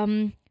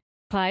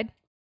 Clyde.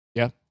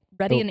 Yeah.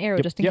 Ready Oh, an arrow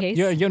yep, just in yep, case.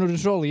 Yeah, no,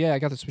 control. Yeah, I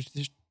got this.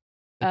 It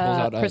pulls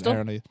out Crystal?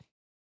 an arrow.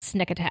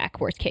 Sneak attack,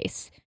 worst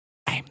case.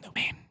 I'm the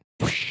man.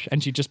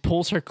 And she just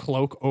pulls her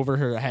cloak over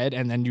her head,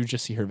 and then you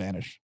just see her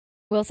vanish.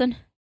 Wilson,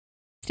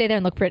 stay there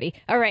and look pretty.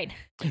 All right.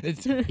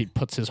 He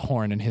puts his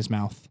horn in his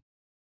mouth,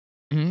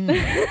 Mm.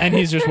 and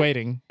he's just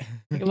waiting.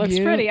 It looks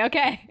pretty.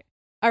 Okay.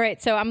 All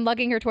right. So I'm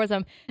lugging her towards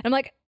them, and I'm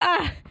like,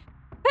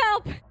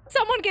 help!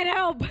 Someone get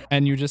help!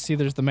 And you just see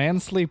there's the man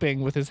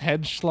sleeping with his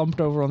head slumped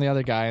over on the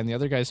other guy, and the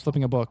other guy's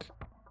flipping a book.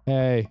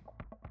 Hey,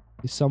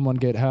 someone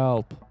get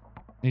help.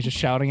 And he's just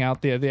shouting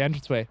out the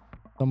entranceway.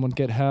 Someone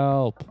get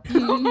help.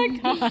 Oh my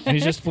god. And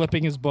he's just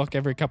flipping his book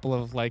every couple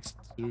of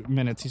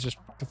minutes. He's just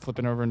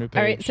flipping over a new page.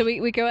 All right. So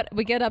we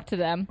get up to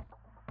them,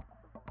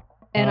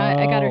 and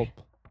I got her. Help.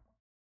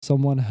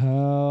 Someone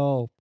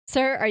help.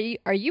 Sir, are you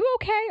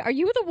okay? Are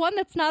you the one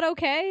that's not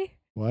okay?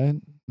 What?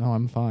 No,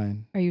 I'm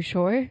fine. Are you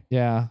sure?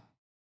 Yeah.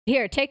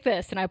 Here, take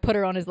this, and I put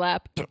her on his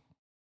lap,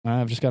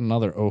 I've just got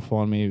another oaf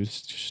on me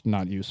who's just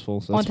not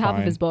useful. So on that's top fine.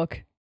 of his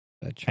book.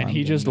 And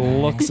he just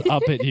looks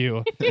up at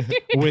you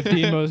with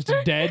the most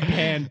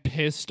deadpan,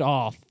 pissed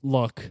off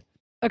look.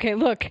 Okay,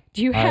 look.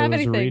 Do you I have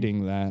was anything?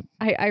 reading that.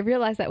 I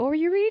realized that. What were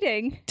you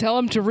reading? Tell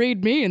him to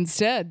read me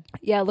instead.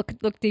 Yeah, look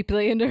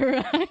deeply into her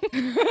eyes.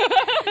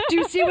 Do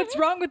you see what's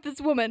wrong with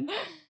this woman?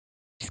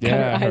 Just cut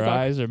Yeah, her off.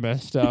 eyes are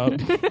messed up.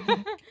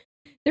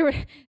 There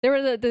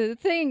were the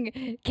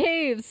thing,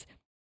 caves,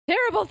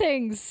 terrible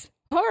things,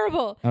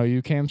 horrible. Oh,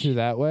 you came through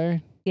that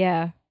way?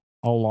 Yeah.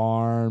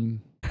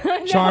 Alarm.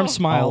 No. Charm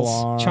smiles.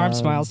 Alarm. Charm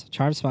smiles.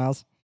 Charm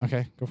smiles.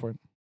 Okay, go for it.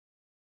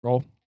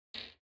 Roll.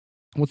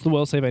 What's the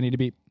will save I need to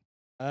beat?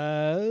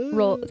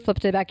 Roll, flip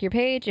to the back of your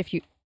page if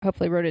you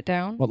hopefully wrote it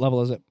down. What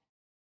level is it?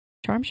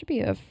 Charm should be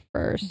a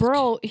first.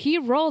 Bro, he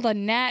rolled a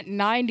nat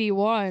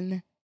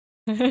 91.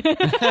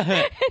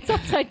 It's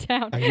upside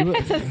down. Are you-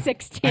 It's a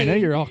 16. I know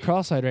you're all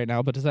cross-eyed right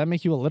now, but does that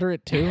make you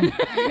illiterate too?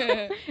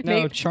 No,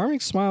 Maybe- charming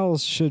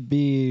smiles should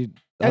be.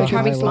 Oh, a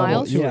Charming high level.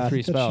 Smiles? You were Yeah, free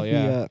that should spell, be,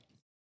 yeah.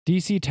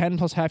 DC 10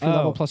 plus half your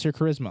level Oh. plus your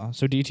charisma.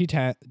 So DC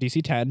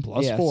 10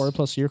 plus Yes. 4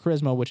 plus your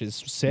charisma, which is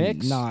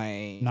 6.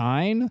 9.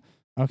 9?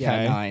 Okay.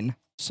 Yeah, 9.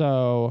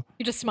 So,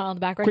 You just smile in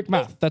the background. quick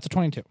math. That's a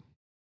 22.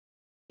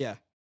 Yeah.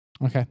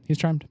 Okay, he's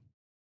charmed.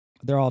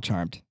 They're all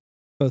charmed.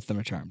 Both of them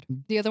are charmed.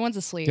 The other one's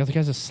asleep. The other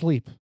guy's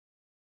asleep.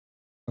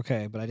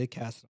 Okay, but I did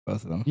cast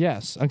both of them.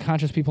 Yes,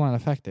 unconscious people aren't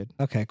affected.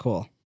 Okay,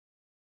 cool.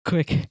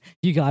 Quick,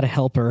 you gotta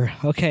help her.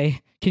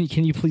 Okay, can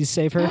you please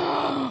save her?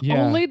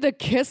 Yeah. Only the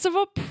kiss of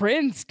a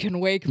prince can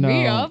wake No,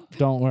 me up.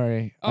 don't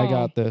worry. I Oh.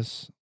 got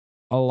this.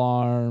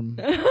 Alarm.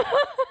 No,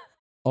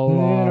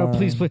 Alarm.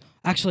 please, please.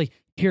 Actually,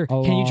 here,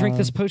 can you drink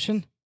this Alarm.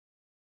 potion?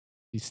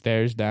 He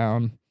stares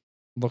down,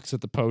 looks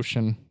at the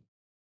potion.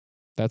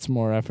 That's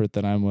more effort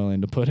than I'm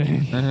willing to put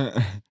in.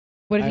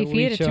 What if I you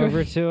feed it reach to her?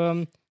 over to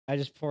him. I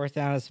just pour it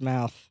down his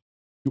mouth.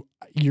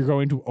 You're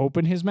going to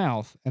open his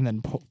mouth and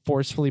then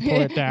forcefully pull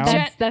it down.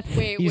 That's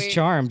Wait, He's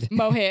charmed.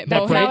 Mohit,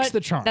 That Mohit. breaks what- the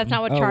charm. That's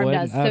not what Oh, charm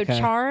wouldn't? does. So Okay.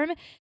 charm,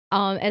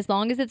 as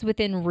long as it's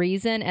within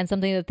reason and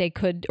something that they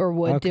could or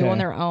would do Okay. on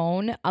their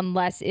own,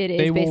 unless it is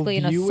they basically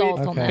will an view assault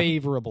it on them.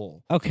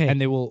 favorable, Okay,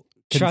 and they will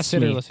trust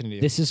consider me. listening to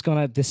you. This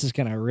is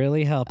gonna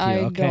really help you. I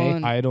Okay,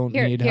 don't- I don't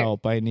Here, need here.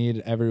 help. I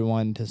need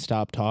everyone to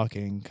stop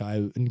talking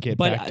and get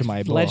but back to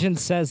my book. legend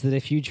says that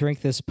if you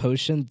drink this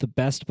potion, the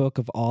best book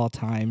of all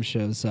time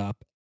shows up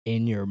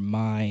in your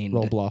mind.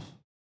 Roll bluff.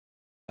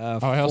 Uh,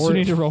 Oh, I also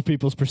need to roll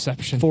people's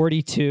perception.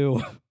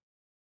 42.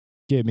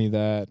 Give me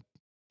that.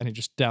 And he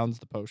just downs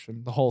the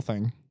potion, the whole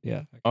thing.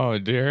 Yeah. Oh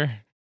dear.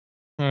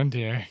 Oh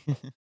dear.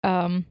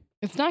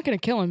 It's not going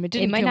to kill him. It It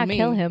didn't might kill not me.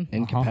 kill him.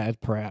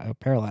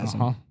 Paralyze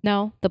him.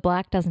 No, the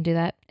black doesn't do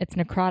that. It's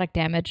necrotic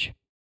damage.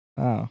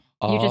 Oh.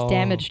 You just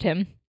damaged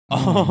him.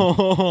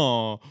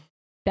 Oh.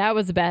 That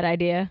was a bad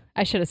idea.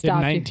 I should have Did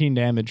stopped you. 19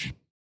 damage.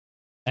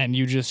 And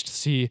you just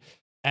see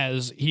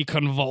as he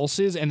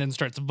convulses and then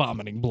starts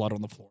vomiting blood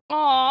on the floor.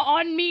 Aw,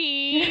 on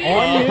me.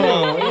 On you.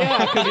 Yeah,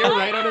 because you're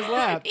right on his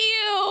lap.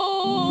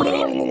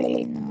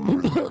 Ew.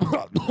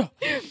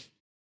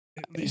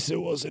 At least it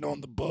wasn't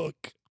on the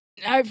book.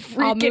 I move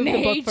freaking the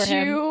book hate for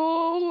him.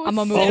 you. I'm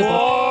gonna move the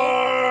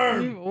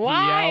book. He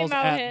Why, yells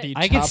at Mohit? the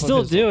I top could of still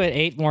his do it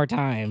 8 more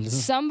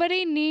times.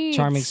 Somebody needs.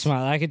 Charming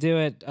smile. I could do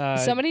it.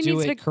 Somebody do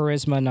needs it to-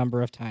 charisma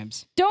number of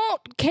times.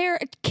 Don't care.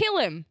 Kill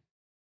him.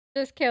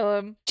 Just kill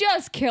him.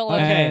 Just kill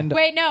him. Okay. And,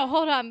 Wait, no,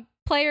 hold on.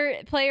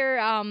 Player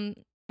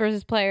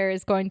versus player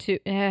is going to.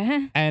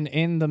 and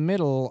in the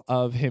middle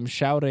of him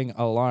shouting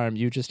alarm,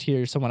 you just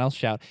hear someone else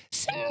shout,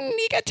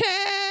 "Sneak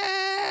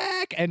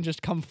attack!" and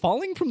just come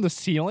falling from the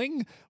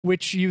ceiling,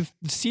 which you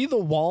see the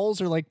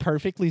walls are like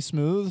perfectly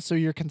smooth, so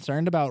you're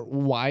concerned about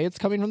why it's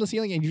coming from the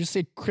ceiling, and you just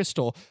see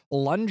Crystal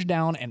lunge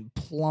down and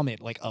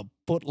plummet like a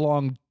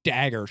foot-long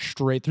dagger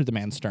straight through the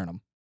man's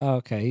sternum.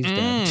 Okay, he's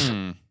dead.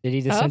 Mm. Did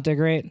he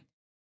disintegrate?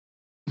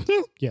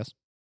 Yes.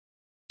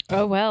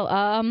 Oh well.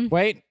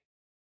 Wait.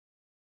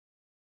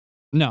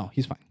 No,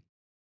 he's fine.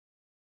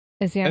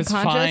 Is he It's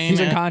unconscious? fine. He's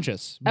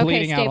unconscious, Okay,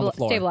 bleeding out on the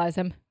floor. stabilize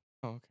him.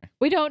 Oh, okay.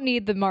 We don't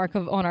need the mark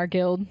on our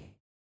guild.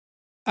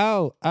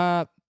 Oh,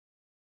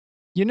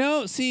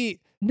 see,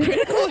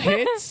 critical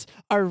hits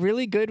are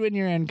really good when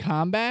you're in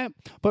combat,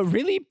 but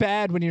really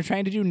bad when you're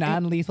trying to do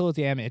non-lethal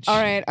damage. All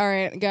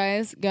right,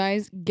 guys,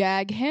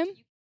 gag him.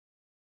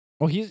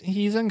 Well,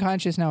 he's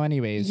unconscious now,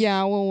 anyways.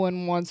 Yeah, well,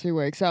 when once he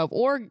wakes up,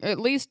 or at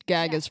least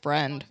gag his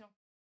friend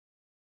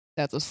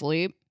that's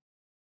asleep.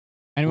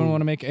 Anyone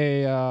want to make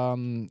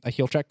a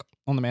heal check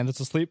on the man that's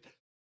asleep?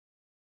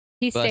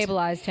 He Bless you.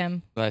 stabilized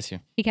him. Bless you.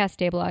 He cast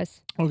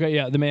stabilize. Okay,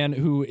 yeah, the man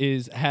who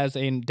has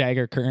a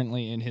dagger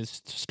currently in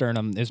his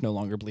sternum is no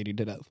longer bleeding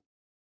to death.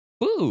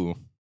 Ooh.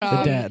 The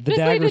just leave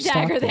dagger the dagger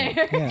stopped it.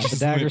 there. Yeah, the Just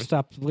dagger leave it.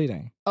 stopped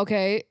bleeding.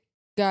 Okay,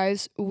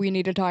 guys, we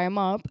need to tie him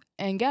up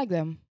and gag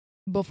them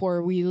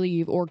before we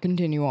leave or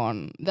continue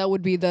on. That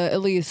would be the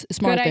at least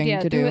smart Good thing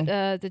idea. to do.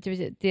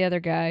 It, the other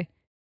guy.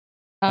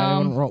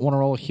 Anyone want to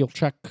roll a heal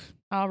check?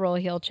 I'll roll a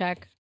heal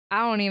check.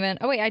 I don't even.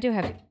 Oh wait, I do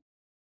have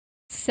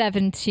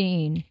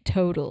 17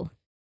 total.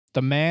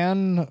 The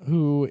man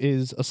who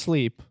is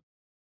asleep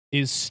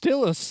is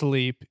still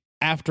asleep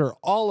after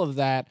all of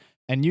that,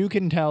 and you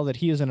can tell that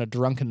he is in a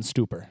drunken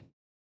stupor.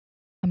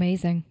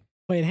 Amazing.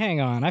 Wait, hang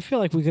on. I feel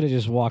like we could have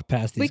just walked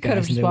past these We guys. could have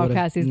and just they walked would've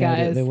past these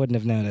noti- guys. They wouldn't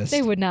have noticed.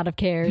 They would not have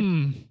cared.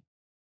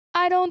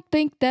 I don't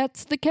think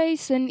that's the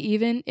case, and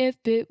even if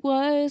it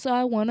was,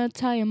 I want to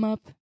tie him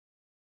up.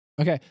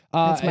 Okay.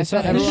 That's my so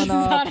fetish.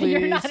 everyone, You're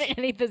please. not in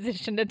any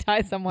position to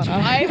tie someone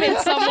up. I'm in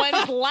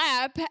someone's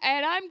lap,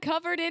 and I'm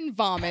covered in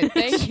vomit.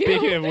 Thank you.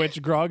 Speaking of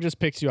which, Grog just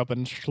picks you up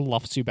and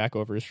sloughs you back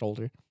over his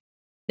shoulder.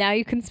 Now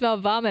you can smell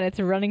vomit. It's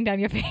running down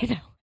your face.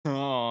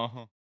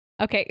 Oh.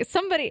 Okay,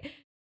 somebody.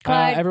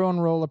 Clyde. Everyone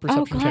roll a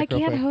perception Clyde check real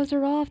can't quick. hose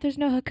her off. There's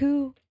no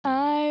haku.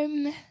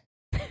 I'm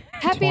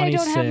happy I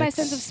don't have my 26.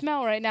 sense of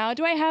smell right now.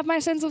 Do I have my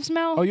sense of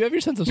smell? Oh, you have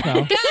your sense of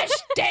smell. Gosh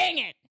dang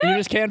it! You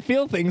just can't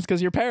feel things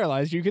because you're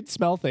paralyzed. You can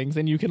smell things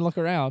and you can look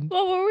around.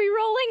 What were we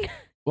rolling?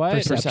 What?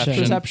 Perception.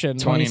 Perception.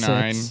 29.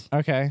 26.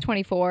 Okay.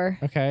 24.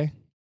 Okay.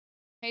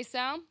 Hey,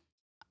 Sal,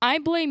 I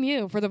blame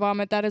you for the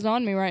vomit that is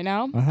on me right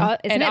now. Uh-huh.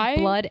 Isn't And it I-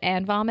 blood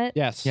and vomit?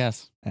 Yes.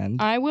 Yes. And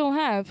I will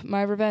have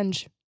my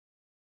revenge,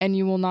 and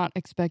you will not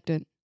expect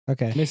it.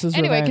 okay. Mrs.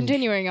 Anyway, Revenge.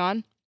 continuing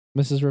on.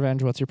 Mrs.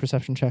 Revenge, what's your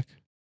perception check?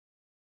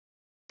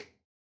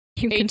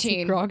 You can see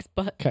 18. Grog's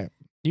butt.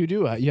 You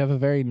do. You have a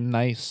very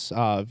nice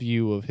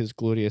view of his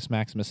gluteus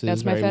maximus. It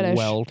That's is my very fetish.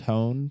 well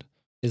toned.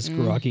 Is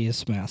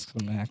groggiest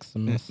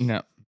Maximus.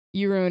 No.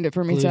 You ruined it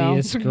for me, Sal.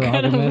 Gluteus We're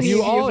gonna Grogimus. leave You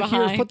you all hear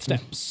behind.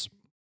 footsteps.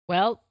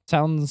 Well,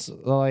 Sounds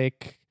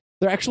like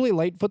they're actually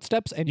light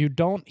footsteps, and you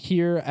don't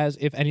hear as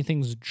if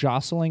anything's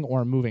jostling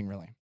or moving.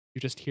 Really,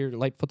 you just hear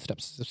light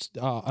footsteps. Just,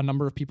 a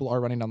number of people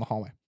are running down the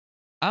hallway.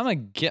 I'm going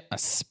to get a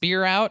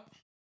spear out.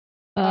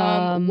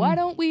 Why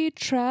don't we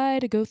try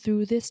to go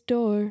through this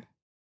door?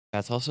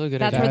 That's also a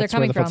good That's idea. where they're That's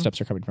coming the from. footsteps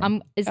are coming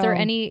from. Is there Oh.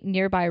 any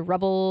nearby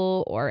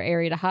rubble or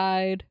area to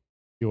hide?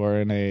 You are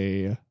in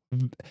a.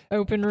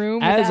 Open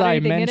room? As without I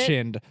anything in it?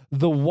 mentioned,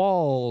 the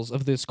walls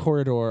of this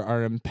corridor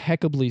are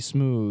impeccably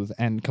smooth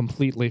and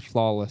completely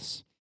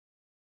flawless.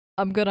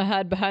 I'm gonna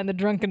hide behind the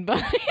drunken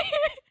body.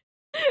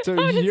 So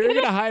I'm just you're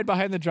gonna- gonna hide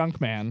behind the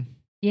drunk man.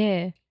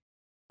 Yeah.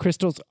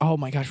 Crystal's. Oh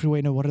my gosh!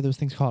 Wait, no. What are those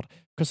things called?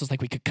 Crystal's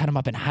like we could cut him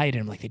up and hide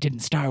him like they did in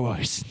Star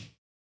Wars.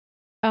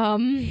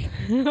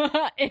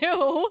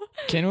 Ew.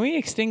 Can we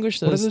extinguish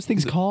those? What are those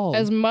things called?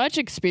 As much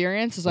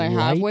experience as I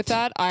have with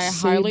that, I Light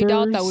highly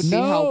doubt that would be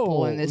sabers?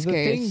 helpful in this the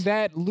case. thing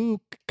that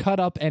Luke cut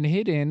up and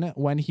hid in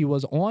when he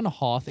was on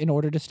Hoth in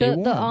order to stay The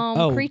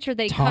warm. creature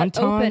they cut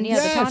open. Tauntauns? Yeah,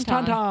 yes, the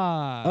tauntaun.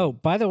 Tauntaun. Oh,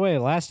 by the way,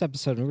 last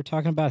episode we were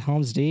talking about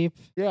Helm's Deep.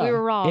 yeah. We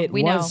were wrong. It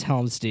we was know.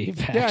 Helm's Deep.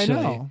 Yeah, I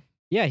Actually. know.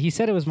 Yeah, he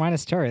said it was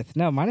Minas Tirith.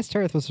 No, Minas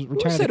Tirith was Return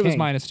Who of said the it was King.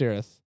 Minas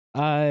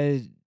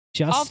Tirith?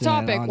 Justin Off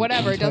topic, on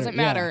whatever, it Twitter, doesn't yeah.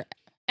 matter.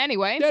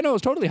 Anyway, Yeah, no, it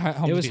was totally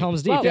Helm's It was Deep.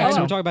 Helm's Deep. Whoa, yeah, whoa, so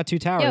whoa. we're talking about two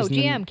towers. Yo, and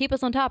then- GM, keep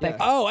us on topic.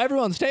 Yeah. Oh,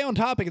 everyone, stay on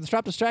topic and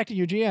stop distracting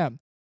your GM.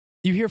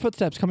 You hear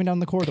footsteps coming down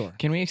the corridor.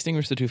 Can we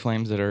extinguish the two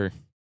flames that are?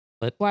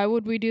 why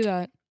would we do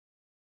that?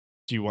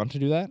 Do you want to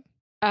do that?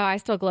 Oh, I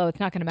still glow.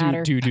 It's not going to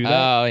matter. Do you do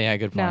that? Oh yeah,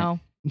 good point. No.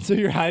 So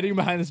you're hiding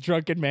behind this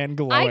drunken man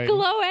glowing. I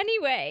glow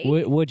anyway.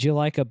 Would you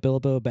like a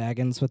Bilbo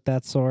Baggins with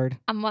that sword?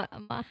 I'm a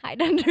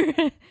hide under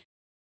it.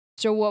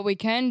 So what we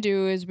can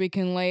do is we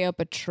can lay up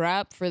a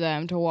trap for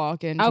them to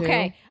walk into.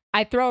 Okay.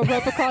 I throw a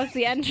rope across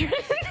the entrance.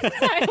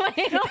 I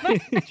lay it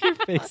on the Your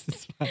face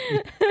is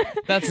funny.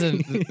 That's a.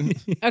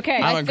 Okay.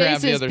 I'm My gonna grab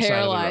face the is other side of the rope.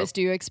 paralyzed.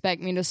 Do you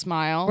expect me to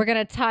smile? We're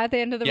going to tie the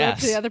end of the rope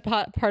to the Yes. other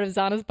part of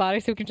Zana's body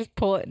so we can just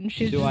pull it and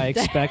she's Do just I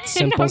expect No,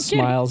 simple I'm kidding.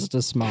 smiles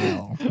to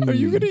smile? Are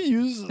you going to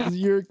use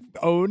your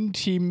own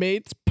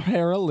teammate's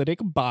paralytic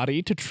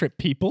body to trip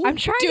people? I'm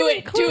trying do to it,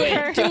 include do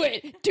her. it, do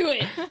it, do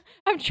it.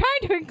 I'm trying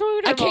to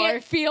include her I can't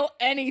more. feel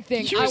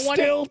anything. You I want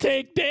still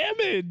take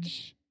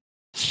damage.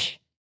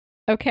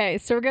 Okay,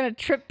 so we're going to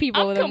trip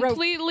people I'm with a rope.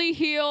 completely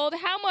healed.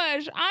 How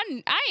much?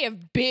 I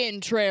have been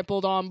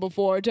trampled on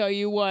before, tell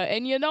you what.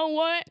 And you know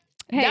what?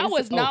 Hey, that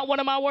was so- not one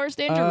of my worst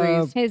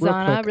injuries. Hey, Real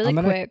Zana, quick, really I'm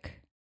gonna- quick.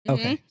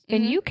 Okay.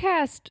 Can Mhm. you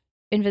cast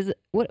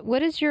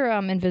what is your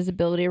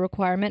invisibility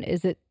requirement?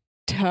 Is it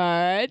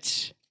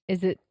touch?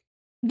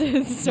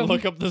 so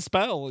Look up the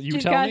spell. You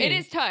She's tell got- me. It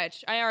is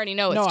touch. I already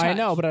know it's No, touch. I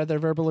know, but are there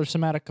verbal or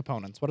somatic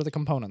components? What are the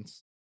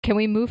components? Can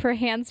we move her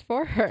hands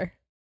for her?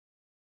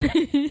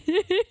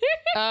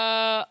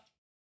 Oh.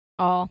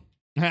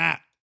 Nah.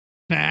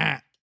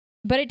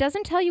 But it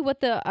doesn't tell you what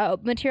the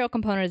material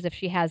component is if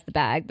she has the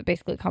bag that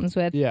basically comes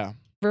with. Yeah.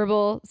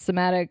 Verbal,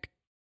 somatic,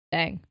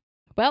 dang.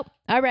 Well,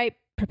 all right.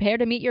 Prepare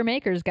to meet your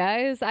makers,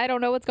 guys. I don't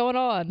know what's going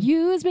on.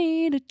 Use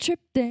me to trip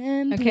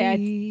them, Okay,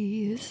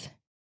 please.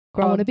 I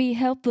Grog, want to be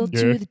helpful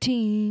Yeah. to the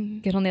team.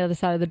 get on the other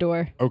side of the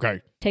door.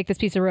 Okay. Take this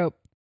piece of rope.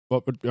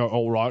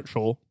 All right,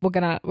 sure. We're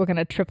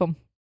gonna trip them.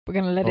 We're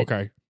gonna let it.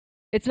 Okay.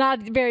 It's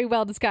not a very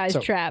well disguised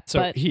So- trap, So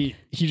but he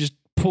just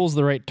pulls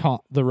the rope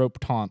taunt.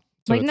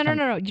 So like it's no.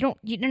 kind of- You don't.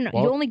 You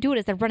What? only do it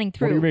as they're running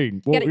through. What do you mean?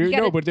 You Well, gotta- you no,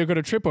 gotta- but they're going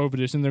to trip over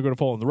this and they're going to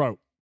fall on the rope.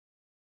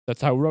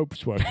 That's how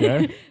ropes work,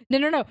 yeah? No.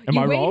 Am you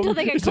I wait wrong? until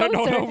they get Is closer. that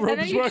not how and then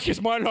ropes you work?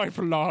 Is my life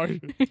a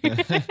lie?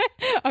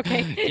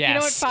 Okay. You know what?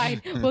 Yes.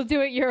 Fine. We'll do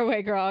it your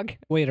way, Grog.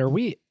 Wait,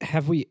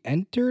 have we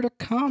entered a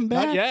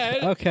combat? Not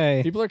yet.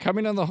 Okay. People are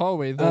coming down the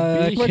hallway.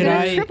 They'll be We're Can gonna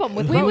I- trip them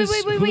with Wait, ropes.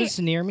 wait. Who's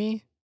near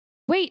me?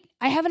 Wait,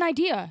 I have an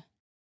idea.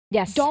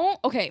 Yes.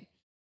 Okay.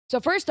 So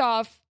first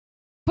off,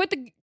 put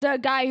the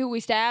guy who we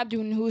stabbed,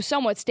 who's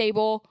somewhat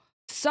stable,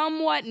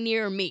 somewhat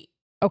near me.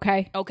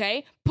 Okay.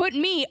 Okay? Put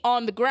me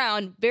on the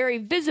ground, very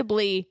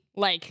visibly,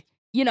 like,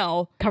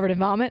 Covered in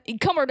vomit.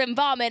 covered in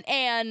vomit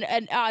and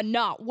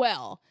not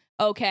well.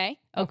 Okay?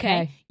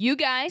 Okay. You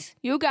guys.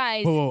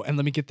 Oh, and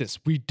let me get this.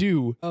 We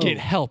do Oh. get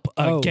help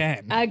Oh.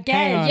 again.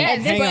 Again. on, Yes,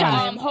 and hang this but on.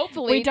 time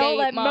hopefully we don't they,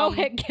 let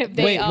Mohit give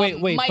they,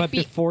 Wait, might but be,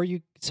 before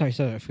you... Sorry,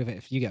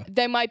 if you go.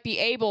 they might be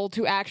able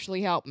to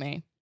actually help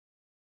me.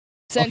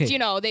 Since,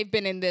 Okay. they've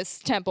been in this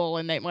temple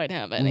and they might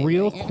have anything.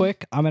 Real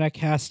quick, I'm going to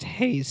cast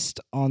haste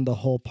on the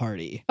whole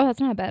party. Oh, that's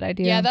not a bad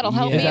idea. Yeah, that'll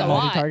help Yeah. Is me a that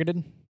lot.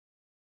 multi-targeted?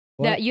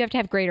 What? That you have to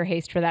have greater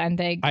haste for that, and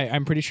they.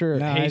 I'm pretty sure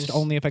No, I haste just-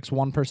 only affects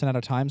one person at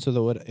a time, so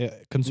that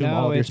would consume No,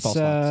 all of your it's, spell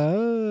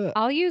slots.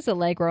 I'll use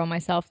Allegro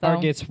myself though.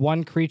 Targets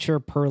one creature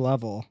per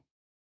level.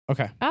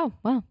 Okay. Oh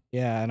wow.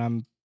 Yeah, and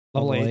I'm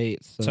Level level 8.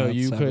 8. So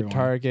you that's could everyone.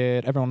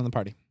 target everyone in the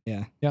party.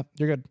 Yeah. Yeah,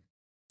 you're good.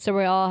 So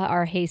we all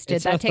are hasted.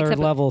 It's that a takes third up.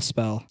 level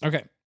spell.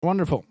 Okay.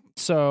 Wonderful.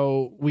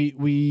 So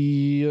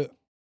we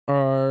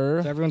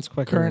are So everyone's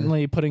quicker.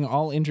 currently putting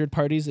all injured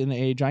parties in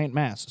a giant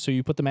mass. So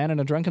you put the man in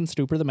a drunken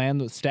stupor, the man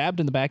that's stabbed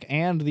in the back,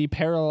 and the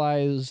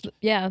paralyzed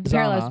Yeah, the Zana,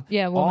 paralyzed.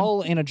 Yeah, woman.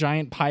 all in a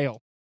giant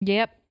pile.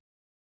 Yep.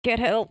 Get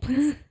help.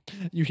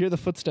 You hear the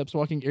footsteps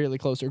walking eerily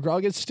closer.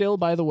 Grog is still,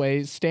 by the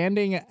way,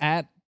 standing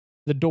at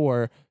the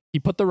door. He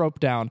put the rope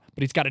down,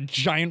 but he's got a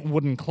giant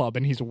wooden club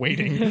and he's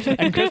waiting.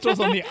 And Crystal's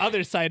on the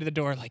other side of the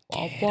door, like,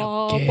 get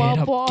up, get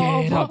up,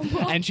 get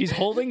up. And she's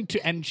holding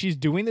to, and she's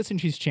doing this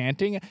and she's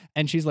chanting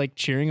and she's like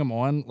cheering him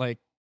on, like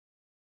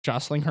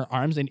jostling her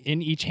arms. And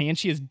in each hand,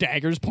 she has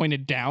daggers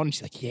pointed down. And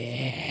she's like,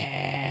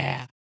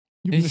 yeah.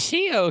 Is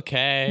she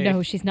okay?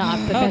 No, she's not,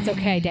 but that's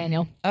okay,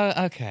 Daniel.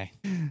 Okay.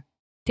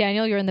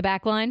 Daniel, you're in the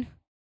back line.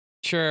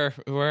 Sure.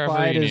 Wherever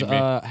Clyde you is, need me.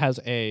 has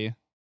a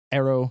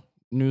arrow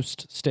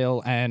noosed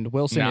still, and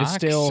Wilson Knox, is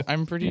still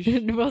I'm pretty sure.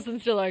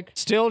 Wilson's still like.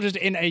 still just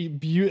in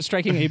a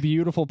striking a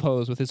beautiful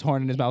pose with his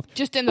horn in his mouth.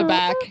 Just in the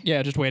back.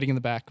 Yeah, just waiting in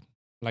the back.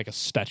 like a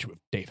statue of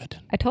David.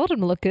 I told him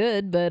to look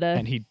good, but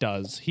And he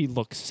does. He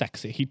looks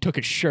sexy. He took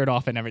his shirt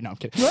off and everything. No, I'm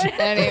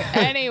kidding.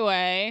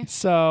 Anyway.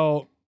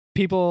 So,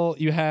 people,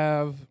 you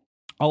have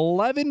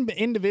 11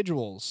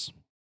 individuals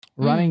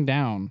running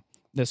down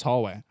this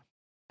hallway.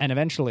 And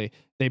eventually,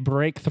 they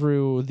break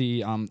through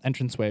the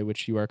entranceway,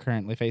 which you are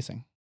currently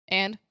facing.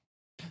 And?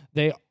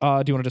 They do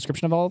you want a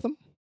description of all of them?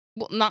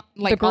 Well, not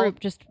like the group,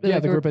 just Yeah,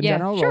 the group in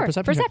general. Sure, Roll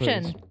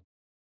perception. check,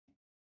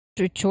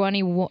 please.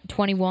 21.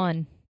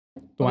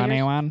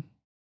 21.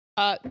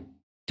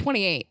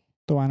 28.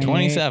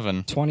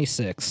 27.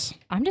 26.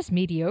 I'm just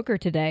mediocre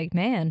today,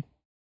 man.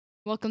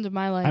 Welcome to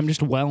my life. I'm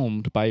just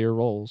whelmed by your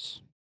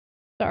rolls.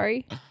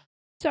 Sorry.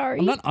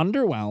 I'm not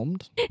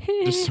underwhelmed.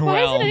 Just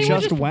Why whelmed. isn't anyone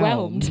Just just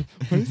whelmed.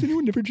 Why is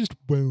anyone never just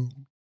whelmed?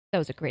 That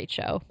was a great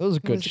show. That was a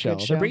good was a show. good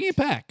They're show. bringing it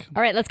back.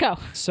 All right, let's go.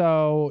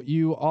 So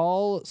you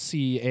all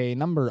see a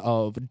number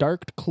of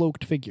dark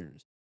cloaked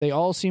figures. They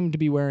all seem to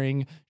be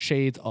wearing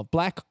shades of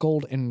black,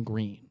 gold, and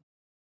green.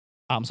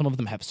 Some of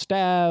them have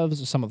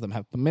staves. Some of them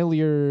have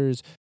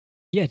familiars.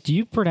 Yeah, do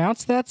you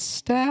pronounce that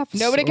staffs?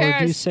 Nobody Or do you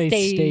cares. say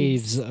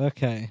Staves. staves?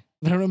 Okay.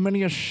 There are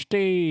many a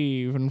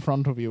stave in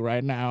front of you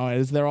right now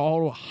as they're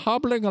all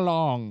hobbling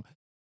along.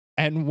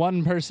 And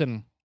one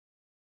person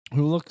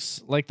who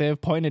looks like they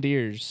have pointed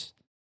ears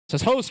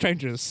says, "Ho,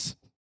 strangers!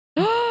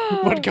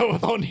 What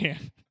goeth on here?"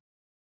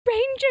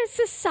 Ranger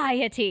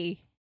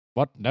Society.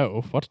 What?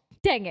 No. What?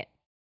 Dang it.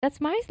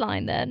 That's my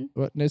line then.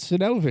 What? It's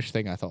an elvish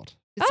thing, I thought.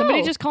 Did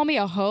somebody Oh. just call me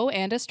a hoe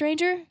and a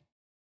stranger?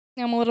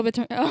 I'm a little bit...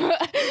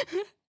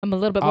 I'm a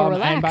little bit more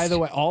relaxed. And by the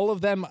way, all of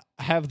them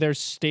have their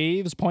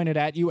staves pointed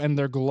at you, and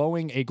they're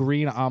glowing a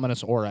green,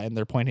 ominous aura, and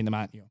they're pointing them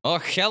at you. Oh,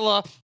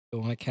 hello. I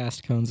want to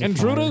cast cones of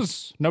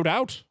Intruders, no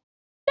doubt.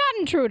 Not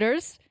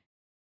intruders.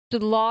 The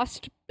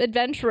lost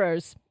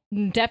adventurers.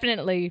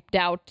 Definitely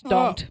don't.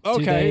 fire.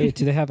 Okay.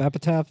 Do they have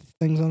epitaph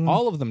things on them?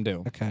 All of them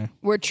do. Okay.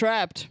 We're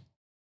trapped.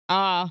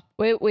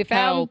 We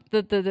found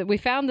we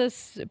found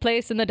this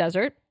place in the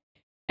desert,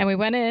 and we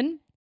went in,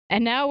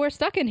 and now we're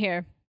stuck in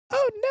here.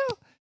 Oh no!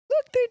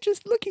 Look, they're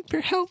just looking for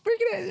help. We're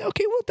gonna.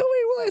 Okay, well, don't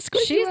worry. We'll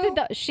escort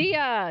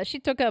She's she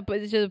took up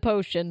the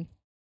potion,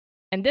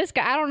 and this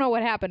guy, I don't know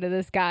what happened to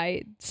this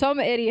guy. Some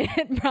idiot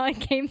probably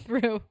came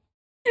through.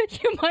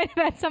 You might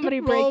have had somebody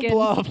break in.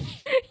 Bluff.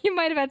 You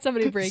might have had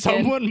somebody break in.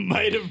 Someone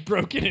might have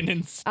broken in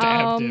and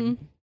stabbed him.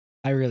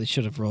 I really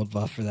should have rolled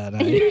buff for that.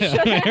 You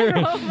should have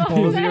rolled What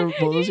was your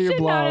You your should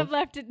bluff? not have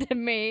left it to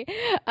me.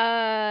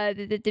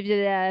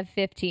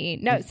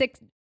 15. No, 6.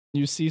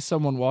 You see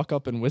someone walk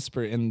up and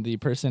whisper in the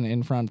person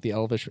in front, the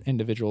elvish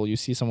individual. You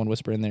see someone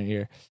whisper in their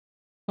ear.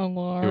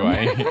 Alarm.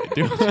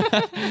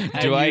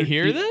 Do I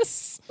hear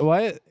this?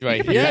 What? Do I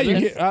You can hear Yeah, you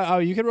this?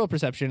 can, you can roll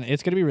perception.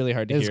 It's going to be really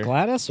hard to Is hear.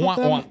 Gladys with Wah,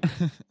 them? wah.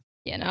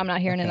 Yeah, no, I'm not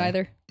hearing it Okay.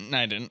 either.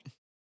 I didn't.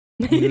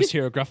 You just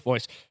hear a gruff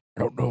voice.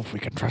 I don't know if we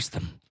can trust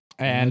them.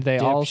 And they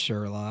Dip all.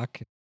 Sherlock.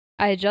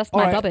 I adjust All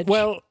my right, bubbage.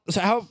 well, so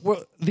how?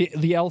 Well,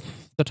 the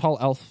elf, the tall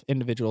elf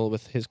individual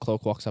with his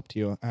cloak walks up to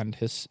you and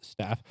his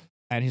staff,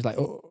 and he's like,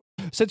 "Oh,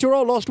 since you're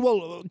all lost,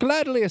 we'll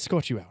gladly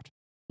escort you out."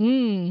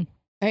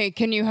 Hey,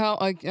 can you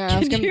help? Ask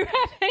Can him. you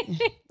have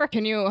anything for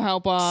Can you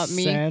help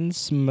me?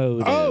 Sense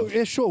motive. Oh,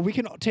 yeah, sure. We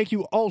can take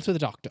you all to the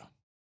doctor.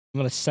 I'm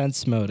going to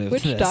sense motive.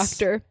 which this.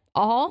 doctor?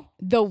 All?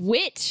 The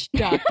witch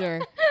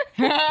doctor.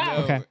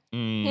 Okay.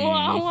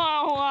 Wah,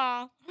 wah,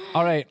 wah.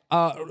 All right.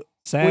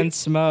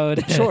 Sense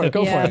motive. Sure,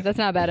 go yeah, for it. that's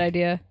not a bad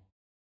idea.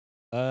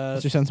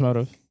 What's your sense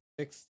motive?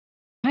 My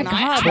And God,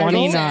 I- my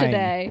rolls 29.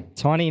 today.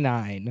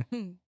 29.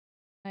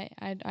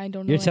 I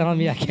don't know. You're telling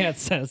me I anything. can't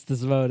sense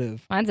this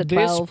motive. Mine's a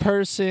This 12.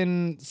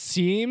 person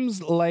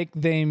seems like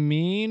they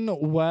mean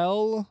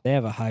well, They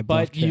have a high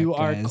buff but you check,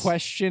 are guys.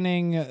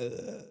 questioning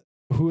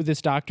who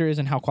this doctor is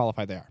and how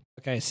qualified they are.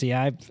 Okay, see,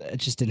 I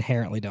just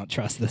inherently don't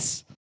trust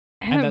this.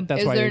 And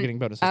that's Is why you're there- getting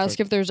bonuses. Ask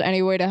if there's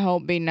any way to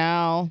help me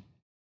now.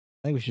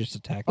 I think we should just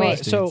attack All the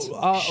right, so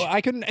students.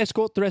 I can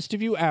escort the rest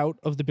of you out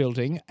of the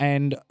building,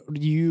 and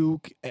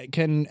you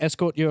can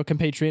escort your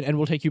compatriot, and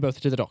we'll take you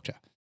both to the doctor.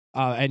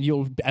 And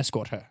you'll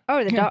escort her.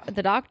 Oh,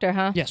 the doctor,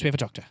 huh? Yes, we have a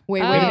doctor.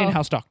 Wait, Oh. We have an wait.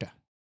 in-house doctor.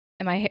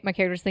 And my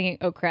character's thinking,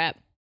 oh crap.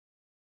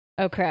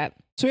 Oh crap.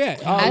 So yeah,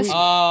 Ask-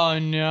 Oh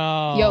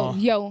no.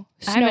 Yo,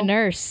 I'm a Snow,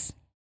 nurse.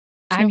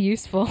 I'm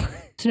useful.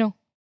 Snow.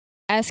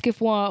 Ask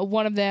if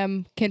one of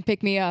them can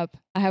pick me up.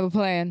 I have a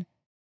plan.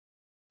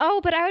 Oh,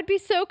 but I would be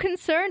so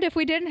concerned if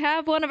we didn't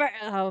have one of our...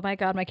 Oh, my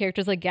God, my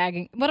character's like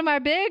gagging. One of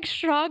our big,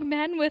 strong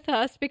men with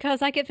us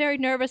because I get very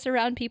nervous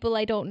around people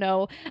I don't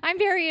know. I'm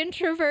very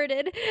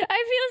introverted.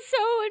 I feel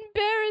so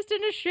embarrassed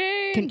and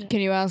ashamed. Can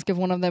you ask if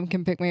one of them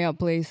can pick me up,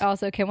 please?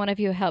 Also, can one of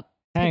you help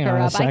Hang pick her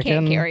on a up? I can't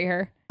second. carry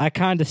her. I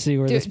kind of see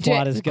where this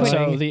plot is going.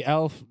 so the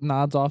elf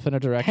nods off in a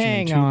direction, and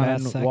Hang two on a men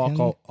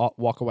second.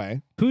 walk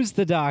away. Who's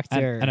the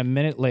doctor? And a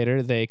minute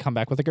later, they come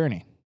back with a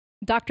gurney,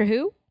 Doctor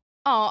Who?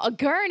 Oh, a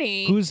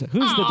gurney. Who's the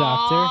doctor?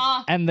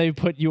 Aw. and they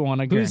put you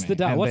on a gurney. Who's the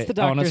doctor? and What's they-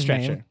 the on a doctor's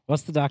stretcher. name?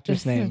 What's the doctor's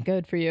This isn't name?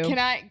 good for you. Can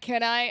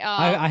I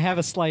I have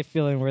a slight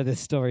feeling where this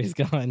story's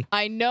going.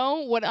 I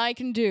know what I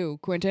can do,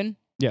 Quentin.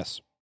 Yes.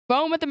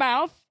 Foam at the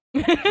mouth,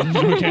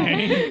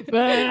 Okay.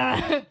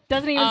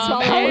 Doesn't even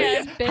swallow How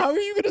his spit. are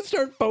you going to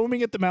start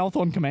foaming at the mouth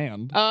on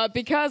command?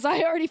 Because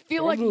I already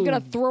feel like I'm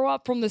gonna throw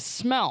up from the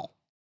smell.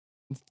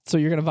 So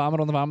you're going to vomit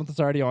on the vomit that's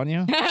already on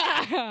you?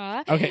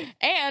 Okay.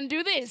 And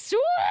do this.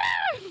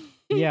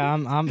 Yeah,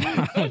 I'm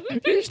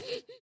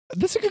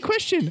That's a good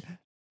question.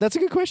 That's a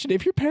good question.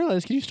 If you're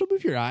paralyzed, can you still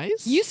move your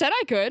eyes? You said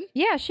I could.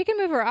 Yeah, she can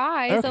move her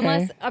eyes Okay.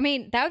 unless, I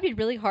mean, that would be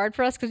really hard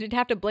for us because we'd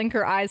have to blink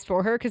her eyes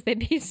for her because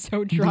they'd be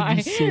so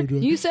dry.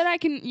 You said I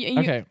can.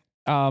 Okay.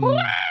 Oh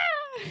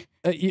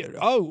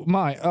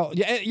my! Oh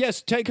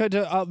yes. Take her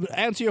to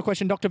answer your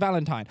question, Dr.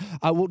 Valentine.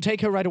 We'll take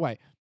her right away.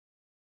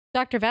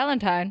 Dr.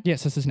 Valentine.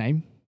 Yes, that's his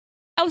name.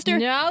 Alistair.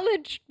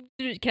 Knowledge.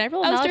 Can I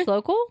roll Alistair? knowledge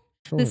local?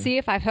 To see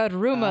if I've heard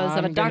rumors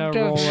of a I'm gonna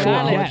Dr. roll a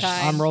Valentine. knowledge.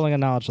 I'm rolling a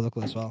knowledge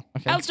local as well.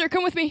 Okay. Alistair,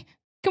 come with me.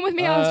 Come with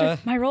me, Alistair.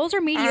 My rolls are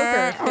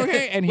mediocre.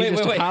 Okay, and he Wait,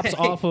 just wait, wait. hops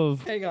off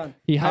of. Hang on.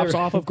 He hops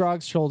off of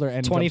Grog's shoulder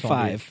and jumps on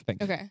 25. your thing.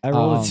 Okay. I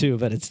rolled Um, a 2,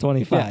 but it's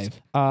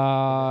 25.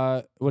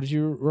 Yes. What did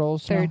you roll?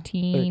 Sal?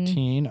 13.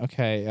 13.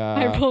 Okay.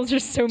 My rolls are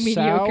so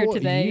mediocre Sal,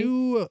 today.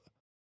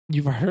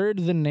 You've heard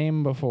the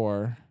name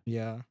before,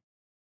 Yeah.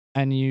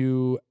 and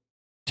you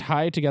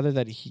tie together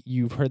that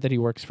you've heard that he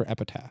works for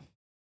Epitaph.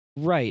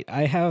 Right.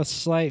 I have a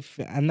slight,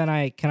 and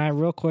then can I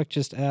real quick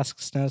just ask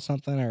Snow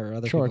something or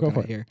other Sure, people go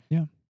can for it. hear?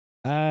 Yeah.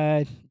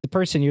 The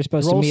person you're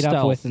supposed Roll to meet up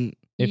stealth. with, and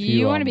If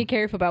you want to um, be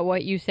careful about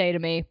what you say to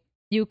me.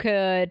 You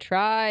could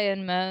try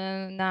and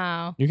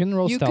no. You can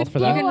roll You stealth could for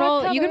You that. can Blow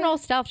roll. our You can cover. roll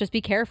stealth. Just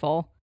be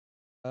careful.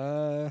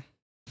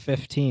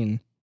 15.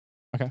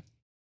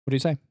 What do you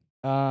say?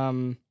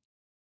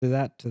 Did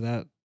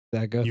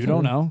that go? You through?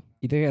 don't know.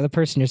 You think the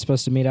person you're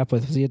supposed to meet up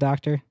with, was he a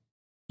doctor?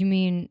 You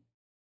mean,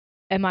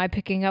 am I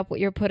picking up what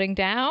you're putting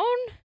down?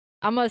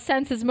 I'm a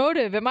sense his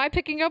motive. Am I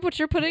picking up what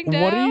you're putting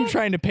down? What are you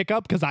trying to pick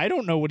up? Because I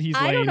don't know what he's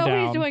I laying don't know down.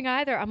 what he's doing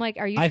either. I'm like,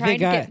 are you I trying think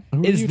to get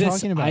Who are is you this,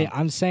 talking about?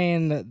 I'm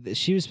saying that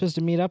she was supposed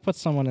to meet up with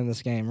someone in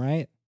this game,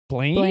 right?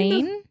 Blaine?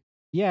 Blaine?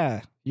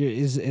 Yeah.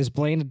 Is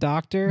Blaine a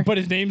doctor? But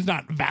his name's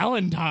not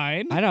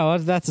Valentine. I know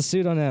that's a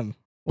pseudonym.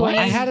 Blaine.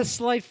 I had a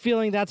slight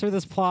feeling that's where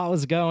this plot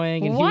was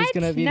going, and he was What?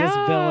 going to be no, this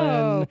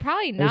villain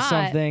probably or not.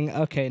 something.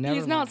 Okay, never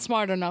He's not mind.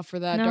 smart enough for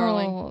that, no,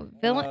 darling.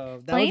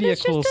 villain. That Blaine would be a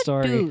is cool just a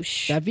story.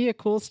 douche. That'd be a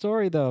cool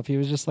story, though, if he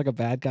was just like a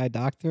bad guy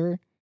doctor.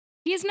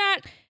 He's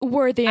not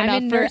worthy I'm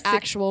enough in for nursing,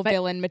 actual but-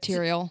 villain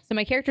material. So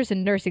my character's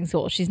in nursing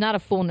school. She's not a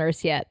full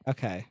nurse yet.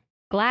 Okay,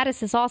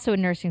 Gladys is also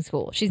in nursing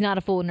school. She's not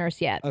a full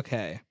nurse yet.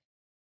 okay.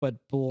 But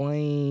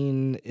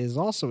Blaine is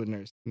also a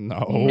nurse. No.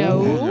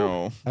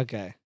 No.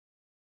 Okay.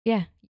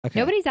 Yeah. Okay.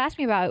 Nobody's asked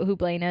me about who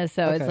Blaine is,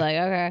 so it's Okay. like,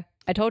 okay.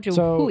 I told you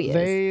So who he is.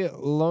 they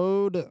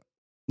load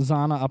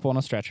Zana up on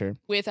a stretcher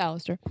With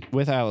Alistair.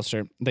 with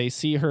Alistair. They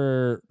see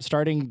her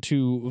starting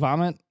to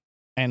vomit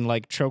and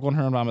like choke on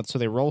her own vomit, so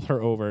they roll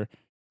her over.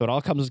 So it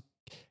all comes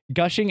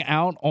gushing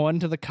out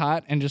onto the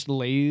cot and just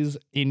lays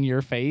in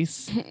your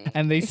face.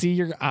 And they see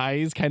your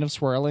eyes kind of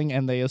swirling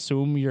and they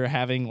assume you're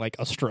having like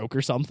a stroke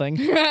or something.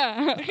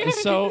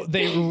 So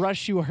they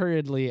rush you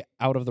hurriedly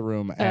out of the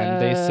room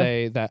and they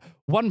say that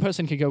one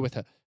person can go with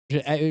her.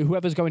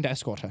 Whoever's going to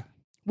escort her.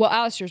 Well,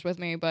 Alistair's with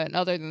me, but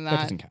other than That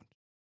that, doesn't count.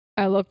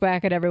 I look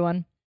back at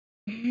everyone.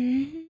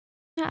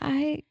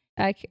 I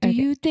do okay.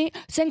 you think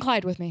send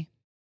Clyde with me?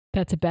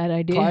 That's a bad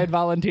idea. Clyde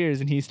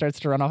volunteers and he starts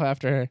to run off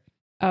after her.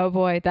 Oh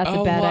boy, that's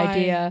Oh, a bad why?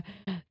 idea.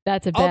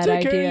 That's a I'll bad take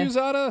idea. care of you,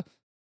 Zana.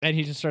 And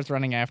he just starts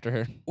running after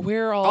her.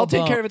 We're all I'll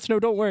take care of it, Snow.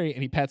 Don't worry.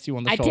 And he pats you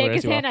on the I shoulder take as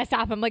his you hand, walk. I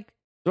stop him like,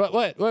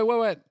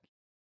 What?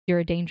 you're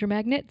a danger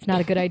magnet? It's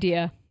not a good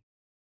idea.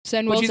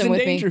 Send But she's Wilson in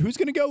with danger. me. Who's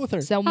going to go with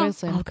her? Send I'll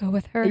Wilson. go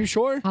with Are you her.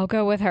 sure? I'll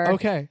go with her.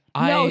 Okay.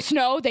 No,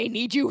 Snow, they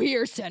need you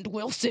here. Send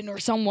Wilson or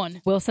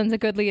someone. Wilson's a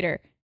good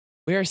leader.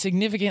 We are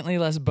significantly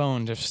less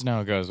boned if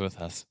Snow goes with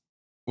us.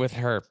 With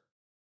her.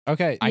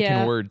 Okay. I Yeah.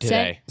 can word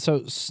today.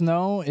 So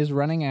Snow is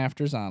running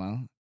after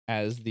Zana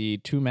as the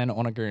two men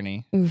on a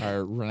gurney Oof.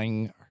 are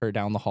running her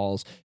down the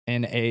halls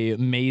in a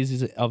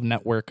maze of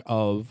network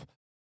of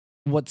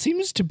what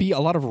seems to be a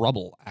lot of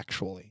rubble,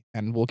 actually.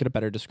 And we'll get a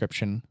better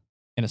description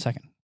in a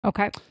second.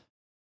 Okay.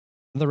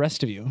 The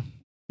rest of you,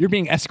 you're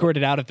being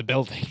escorted out of the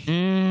building.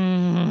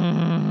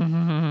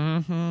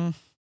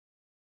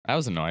 That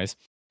was a noise.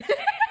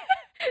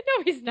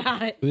 No, he's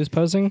not. Who's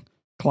posing?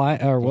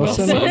 Clyde or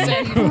Wilson?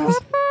 Wilson.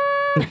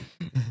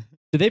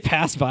 Did they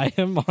pass by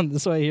him on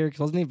this way here?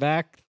 Wasn't he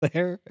back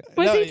there?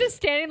 Was No, he just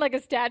standing like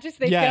a statue so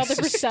they yes, failed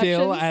the perceptions?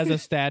 still as a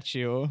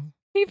statue.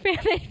 They failed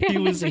He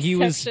was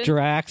perception.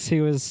 Drax.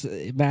 He was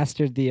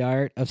mastered the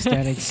art of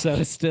standing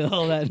so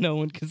still that no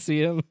one could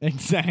see him.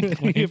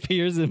 Exactly. He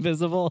appears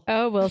invisible.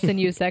 Oh, Wilson,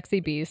 you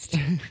sexy beast.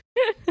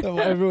 So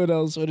everyone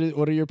else,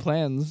 what are your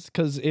plans?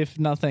 Because if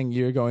nothing,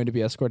 you're going to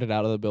be escorted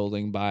out of the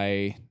building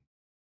by,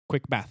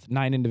 quick math,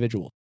 9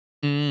 individuals.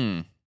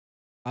 Mm.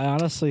 I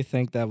honestly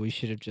think that we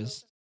should have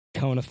just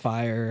cone of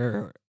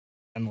fire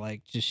and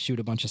like just shoot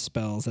a bunch of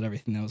spells at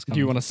everything that was coming. Do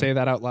you want to say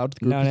that out loud to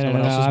the group? No, so no, no,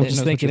 one no. else I'm knows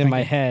just what thinking you're in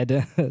my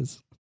head.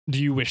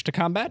 Do you wish to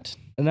combat?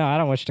 No, I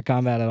don't wish to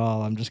combat at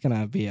all. I'm just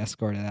gonna be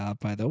escorted out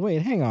by the.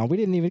 Wait, hang on. We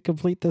didn't even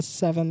complete the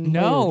 7.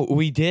 No,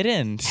 we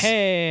didn't.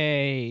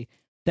 Hey,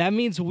 that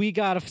means we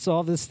gotta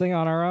solve this thing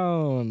on our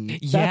own.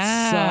 Yeah.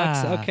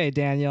 That sucks. Okay,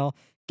 Daniel.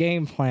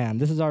 Game plan.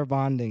 This is our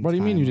bonding. What do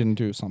you mean time. you didn't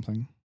do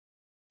something?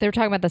 They were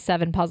talking about the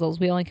 7 puzzles.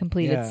 We only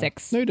completed Yeah.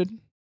 6. No, you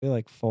didn't. We're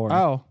like 4.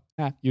 Oh,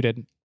 yeah, you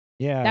didn't.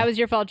 Yeah. That was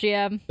your fault,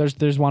 GM.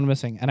 There's one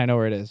missing, and I know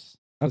where it is.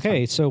 That's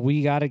okay. So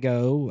we gotta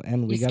go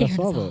and we You gotta scared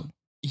us solve all. it.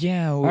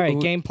 Yeah. All right,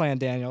 game plan,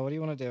 Daniel. What do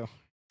you want to do?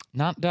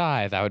 Not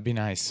die. That would be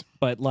nice.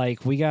 But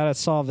like, we gotta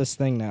solve this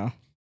thing now.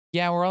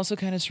 Yeah, we're also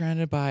kind of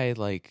surrounded by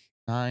like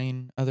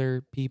 9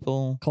 other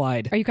people.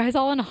 Clyde. Are you guys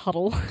all in a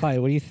huddle? Clyde,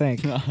 what do you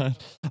think? I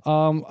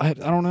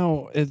don't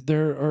know.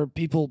 There are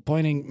people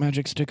pointing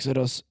magic sticks at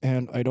us,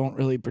 and I don't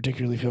really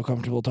particularly feel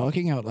comfortable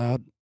talking out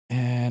loud.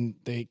 And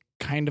they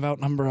kind of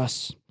outnumber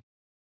us.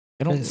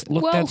 They don't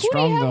look well, that who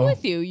strong, do you have though.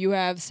 with you? You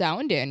have Sal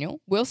and Daniel,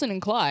 Wilson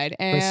and Clyde,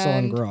 and Crystal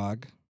and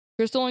Grog.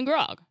 Crystal and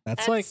Grog.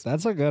 That's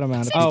That's a good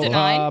amount of 6 to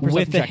 9. with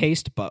perception the check.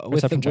 haste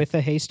Perception check. with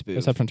the haste boost.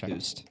 Perception check.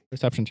 Boost.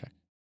 Perception check.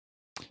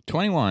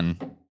 21.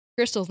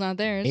 Crystal's not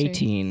there, is she?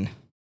 18.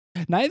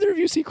 Neither of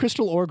you see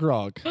Crystal or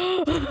Grog.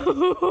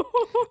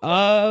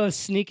 Oh,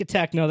 sneak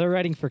attack. No, they're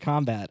ready for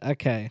combat.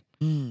 Okay.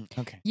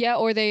 Okay. Yeah,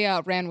 or they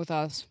ran with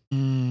us.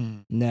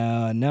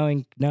 No,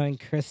 knowing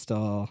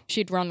Crystal.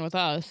 She'd run with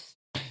us.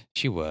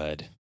 She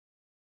would.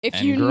 If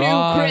And you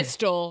Grog- knew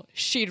Crystal,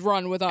 she'd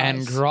run with us.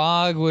 And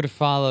Grog would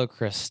follow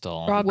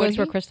Crystal. Grog Would goes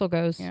where he? Crystal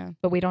goes. Yeah.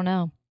 But we don't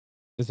know.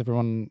 Is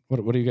everyone?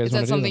 What do you guys Is want that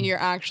to do? something then? you're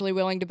actually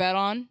willing to bet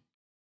on?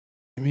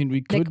 I mean,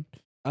 we could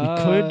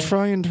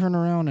try and turn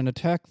around and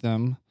attack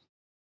them.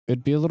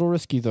 It'd be a little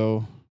risky,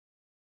 though.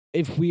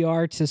 If we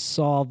are to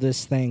solve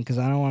this thing, because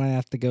I don't want to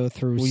have to go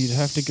through. We'd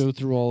have to go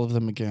through all of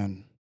them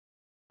again.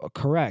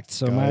 Correct.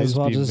 So Guys, might as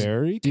well be just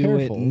very do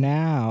careful. it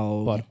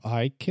now. But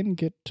I can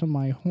get to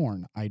my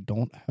horn. I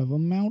don't have a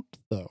mount,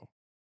 though.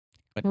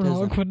 But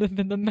Grog would have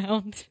been the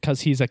mount.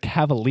 Because he's a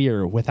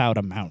cavalier without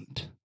a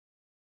mount.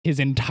 His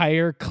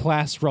entire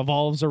class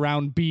revolves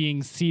around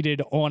being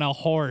seated on a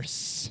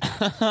horse.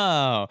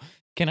 Oh,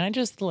 can I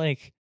just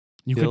like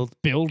You Build- could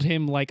build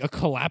him like a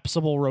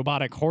collapsible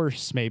robotic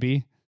horse,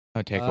 maybe.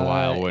 Oh, take a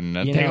while, wouldn't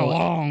it? you Take a know,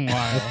 long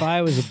while. if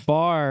I was a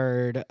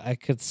bard, I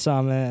could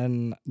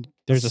summon.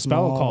 There's a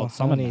spell small called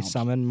Summon honey, Mount.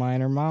 summon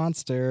minor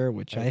monster,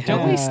 which I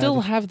Don't we had.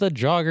 still have the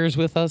joggers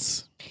with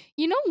us?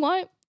 You know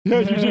what? Yeah,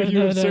 you do. You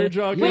have Sir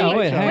Jogger. Yeah, Wait,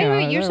 wait, hang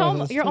on, you're, there so,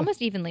 was you're a-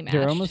 almost evenly matched.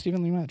 You're almost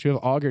evenly matched. You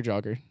have Augur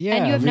Jogger. Yeah,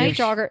 and you have we Night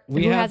Jogger,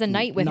 we who have has a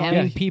knight with 9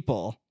 him.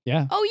 people.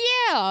 Yeah.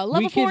 Oh yeah,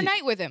 level We 4 could-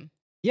 knight with him.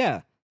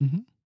 Yeah.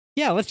 Mhm.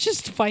 Yeah, let's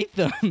just fight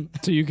them.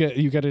 So you get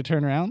to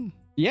turn around.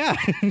 yeah.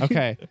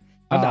 Okay.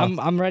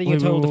 I'm ready a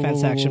total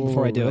defense action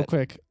before I do Real it.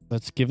 quick,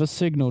 let's give a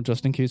signal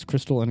just in case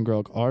Crystal and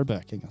Grog are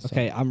backing us.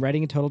 Okay, I'm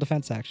ready a total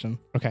defense action.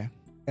 Okay.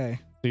 Okay.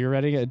 So you're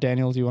ready,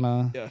 Daniel? Do you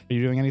wanna? Yeah. Are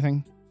you doing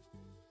anything?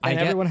 And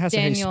get- everyone has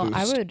Daniel, a haste I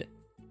boost. would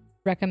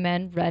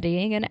recommend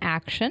readying an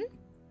action,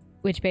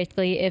 which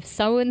basically, if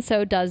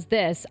so-and-so does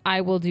this, I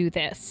will do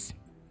this.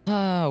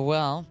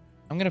 Well,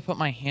 I'm gonna put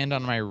my hand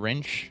on my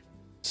wrench.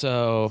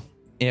 So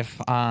if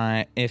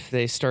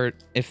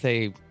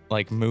they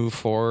like move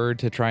forward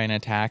to try and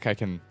attack, I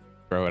can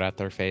throw it at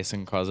their face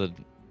and cause a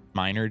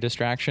minor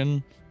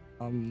distraction.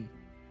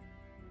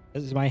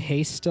 Is my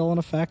haste still in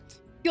effect?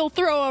 You'll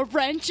throw a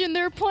wrench in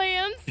their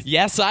plans.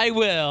 Yes, I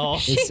will.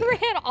 She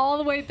ran all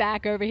the way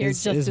back over here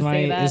just to my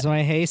say that. is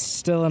my haste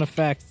still in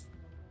effect?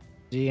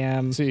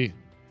 GM. See,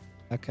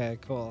 Okay,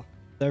 cool.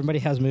 Everybody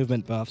has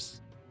movement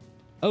buffs.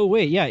 Oh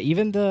wait, yeah,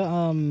 even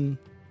the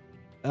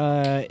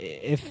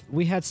if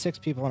we had 6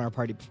 people in our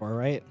party before,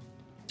 right?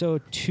 So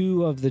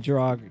two of the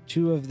joggers.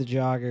 You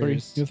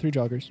have 3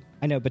 joggers.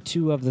 I know, but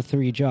 2 of the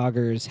 3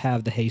 joggers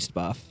have the haste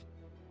buff.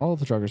 All of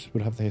the joggers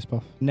would have the haste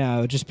buff. No,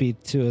 it'd just be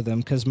 2 of them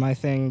because my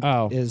thing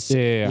Oh, is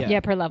yeah. yeah,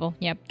 per level.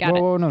 Yep, got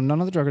Whoa, no, none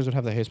of the joggers would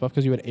have the haste buff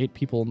because you had 8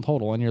 people in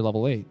total and you're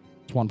level 8.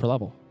 It's 1 per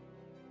level.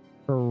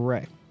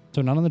 correct.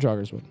 So none of the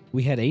joggers would.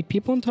 We had 8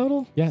 people in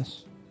total.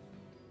 Yes.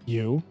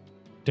 You,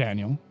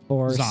 Daniel,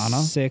 4,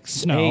 Zana, 6,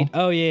 Snow, 8.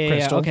 Oh yeah,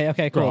 Crystal,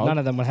 Okay, cool. Grog, None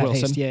of them would have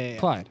Wilson, haste. Yeah.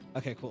 Clyde.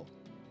 Okay, cool.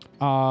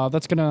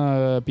 That's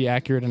gonna be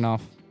accurate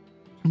enough.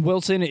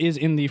 Wilson is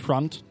in the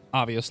front,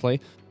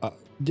 obviously.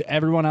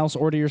 Everyone else,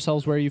 order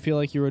yourselves where you feel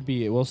like you would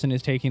be. Wilson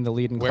is taking the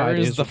lead, and Where Clyde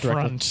is the directly-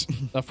 front?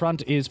 The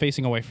front is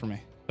facing away from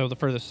me, so the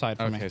furthest side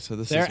from me. Okay, so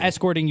this They're is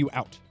escorting you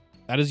out.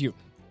 That is you.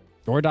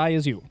 Your die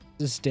is you.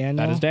 This is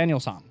Daniel. That is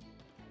Daniel-san.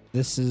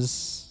 This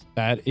is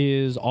That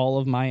is all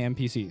of my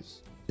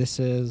NPCs. this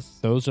is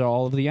Those are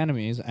all of the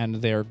enemies, and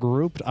they're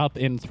grouped up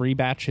in 3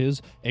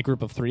 batches, a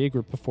group of 3, a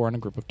group of 4, and a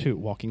group of 2,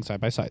 walking side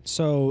by side.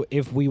 So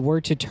if we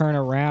were to turn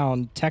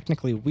around,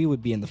 technically we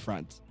would be in the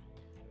front.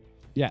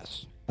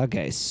 Yes.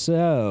 Okay,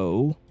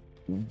 so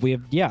I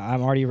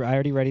already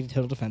ready to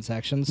total defense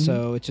action.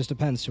 So it just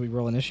depends. Should we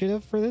roll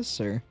initiative for this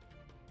or?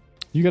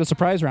 You get a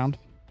surprise round.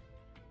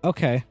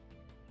 Okay,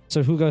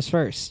 so who goes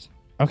first?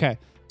 Okay,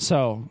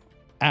 so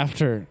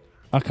after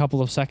a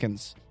couple of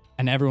seconds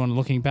and everyone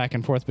looking back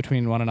and forth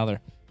between one another,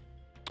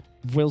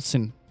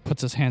 Wilson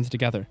puts his hands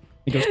together.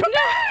 He goes,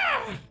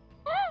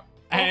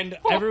 and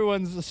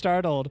everyone's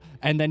startled.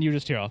 And then you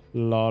just hear a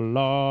la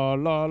la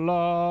la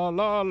la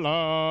la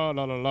la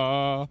la la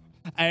la.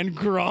 And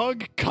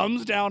Grog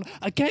comes down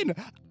again.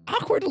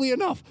 Awkwardly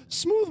enough,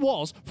 smooth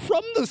walls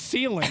from the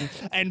ceiling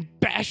and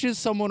bashes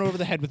someone over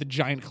the head with a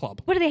giant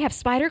club. What do they have?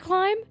 Spider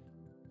climb?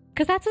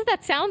 Because that's what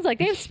that sounds like.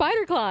 They have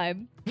spider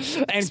climb. And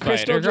Spider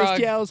Crystal just Grog.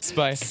 yells,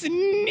 Spy.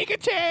 "Sneak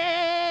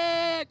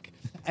attack!"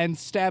 and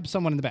stabs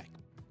someone in the back.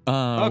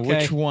 Okay.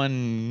 Which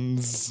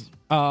ones?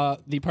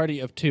 The party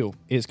of 2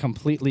 is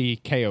completely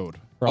KO'd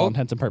for all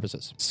intents and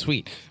purposes.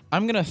 Sweet.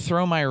 I'm going to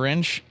throw my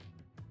wrench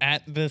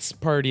at this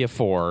party of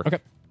 4. Okay.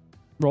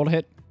 Roll to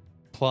hit.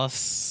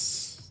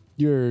 Plus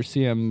Your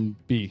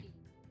CMB.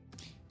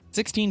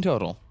 16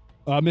 total.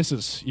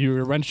 Misses.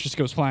 Your wrench just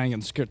goes flying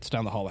and skirts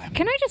down the hallway.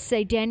 Can I just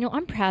say, Daniel,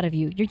 I'm proud of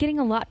you. You're getting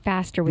a lot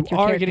faster with You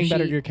your are character getting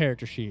better at sheet. your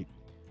character sheet.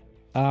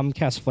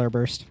 Cast Flare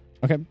Burst.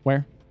 Okay,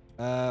 where?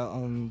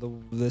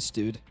 On this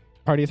dude.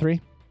 Party of 3?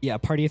 Yeah,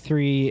 party of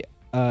 3.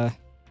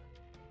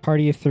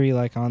 Party of 3,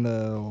 like on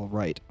the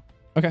right.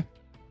 Okay.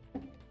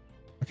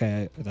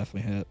 Okay, I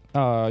definitely hit.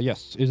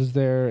 Yes. Is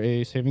there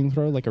a saving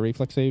throw, like a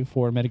reflex save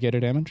for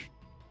mitigated damage?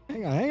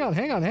 Hang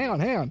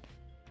on.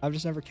 I've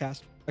just never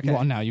cast. Okay.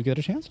 Well, now you get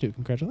a chance to.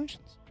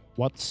 Congratulations.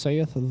 What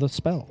saith the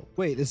spell?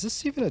 Wait, is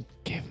this even a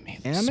Give me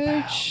the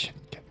damage?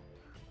 spell.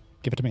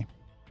 Give it to me.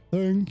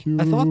 Thank you.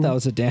 I thought that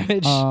was a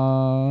damage.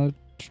 Or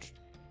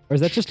Or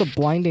is that just a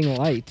blinding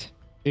light?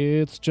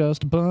 it's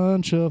just a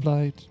bunch of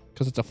light.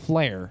 Because it's a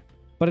flare.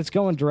 But it's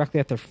going directly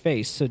at their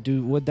face. So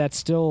would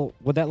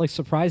that like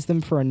surprise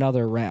them for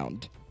another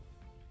round?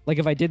 Like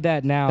if I did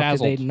that now,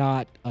 Dazzled. could they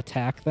not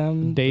attack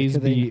them?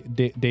 Dazed Could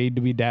they- to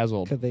be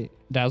dazzled. Could they?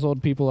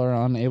 Dazzled people are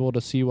unable to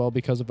see well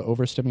because of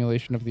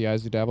overstimulation of the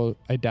eyes.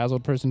 A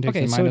dazzled person takes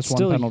Okay, a so minus it's 1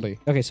 still penalty.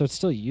 Okay, so it's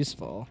still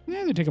useful,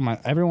 Yeah, they take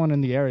everyone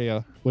in the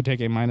area would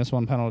take a minus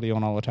 1 penalty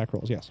on all attack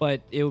rolls. Yes.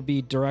 but it would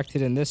be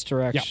directed in this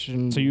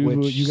direction. So you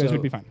guys so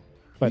would be fine.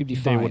 But you'd be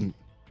they fine. wouldn't.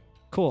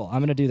 Cool.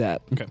 I'm gonna do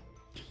that. Okay.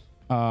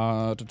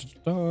 I'm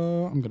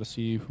gonna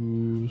see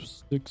who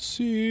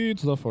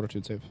succeeds the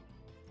fortitude save.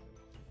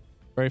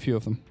 Very few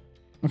of them.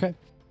 Okay.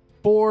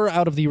 4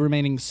 out of the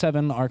remaining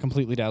 7 are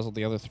completely dazzled.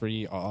 The other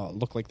 3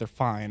 look like they're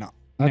fine. Now,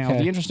 Okay.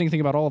 the interesting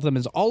thing about all of them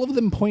is all of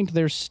them point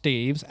their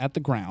staves at the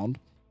ground.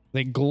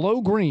 They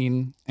glow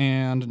green,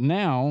 and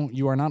now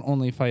you are not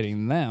only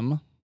fighting them,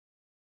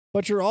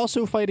 but you're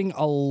also fighting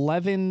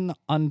 11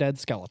 undead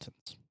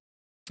skeletons.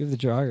 Give the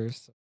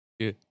joggers.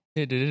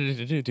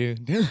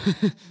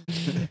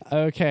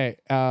 Okay.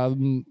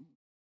 Clyde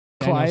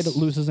Daniel's-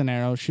 loses an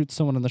arrow, shoots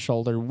someone in the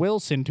shoulder.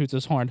 Wilson toots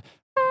his horn.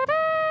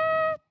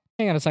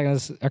 Hang on a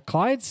second. Are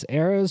Clyde's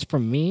arrows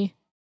from me?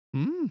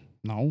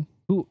 No.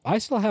 Who? I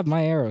still have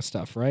my arrow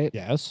stuff, right?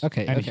 Yes.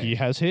 Okay, And okay. he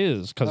has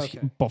his, because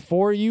Okay.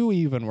 before you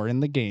even were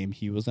in the game,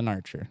 he was an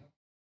archer.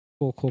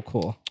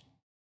 Cool.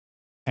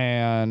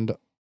 And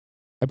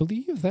I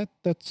believe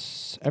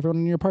that's everyone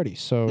in your party.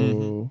 So,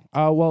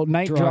 Mhm. well,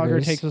 Night Jogger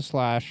Joggers. takes a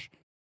slash,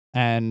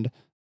 and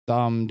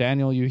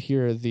Daniel, you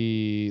hear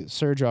the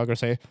Sir Jogger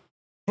say,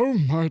 "Oh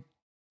my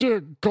dear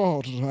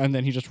God!" And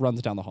then he just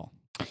runs down the hall.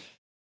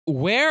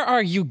 Where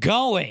are you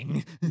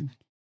going?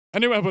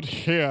 Anywhere but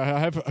here, I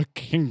have a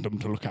kingdom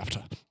to look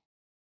after.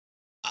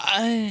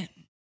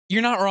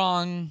 You're not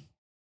wrong,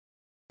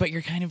 but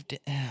you're kind of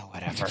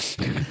whatever.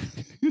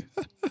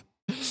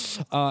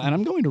 And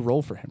I'm going to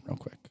roll for him real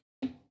quick.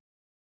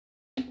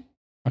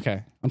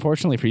 Okay.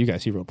 Unfortunately for you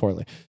guys, he rolled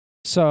poorly.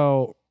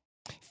 So,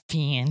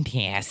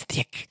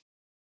 Fantastic.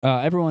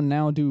 everyone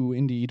now do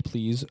indeed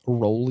please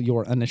roll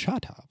your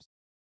initiatives.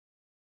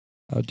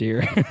 Oh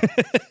dear.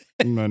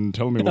 And then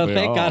tell me Oh,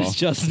 thank God it's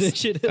just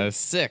initiative. A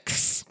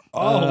 6.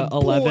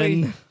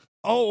 11. Boy.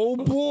 Oh,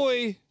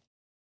 boy.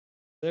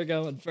 They're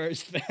going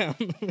first, fam.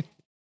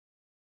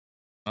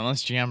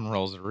 Unless GM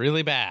rolls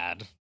really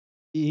bad.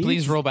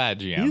 Please roll bad,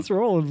 GM. He's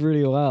rolling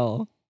pretty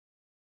well.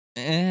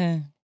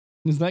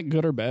 Is that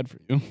good or bad for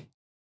you?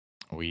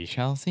 We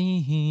shall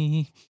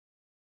see.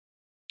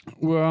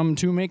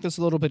 To make this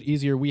a little bit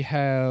easier, we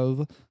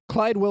have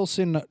Clyde,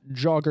 Wilson,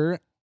 Jogger,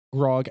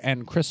 Grog,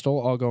 and Crystal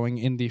all going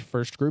in the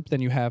first group. Then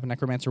you have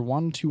Necromancer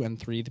 1, 2, and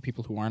 3, the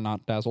people who are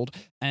not dazzled.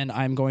 And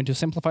I'm going to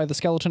simplify the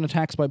skeleton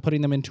attacks by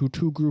putting them into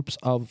 2 groups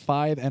of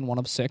 5 and 1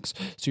 of 6.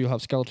 So you'll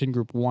have skeleton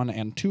group 1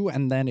 and 2,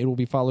 and then it will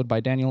be followed by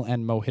Daniel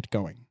and Mohit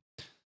going.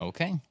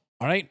 Okay.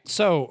 All right,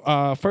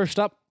 so first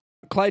up,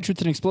 Clyde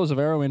shoots an explosive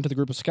arrow into the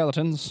group of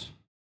skeletons,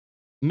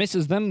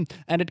 misses them,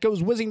 and it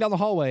goes whizzing down the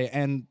hallway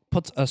and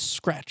puts a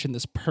scratch in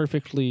this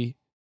perfectly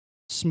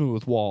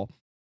smooth wall.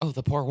 Oh,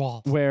 the poor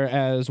wall.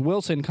 Whereas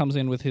Wilson comes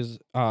in with his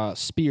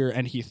spear,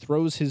 and he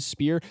throws his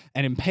spear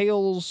and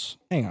impales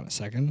Hang on a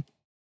second.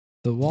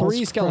 The wall's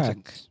 3 skeletons.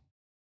 cracked.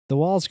 The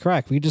wall's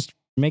cracked. We just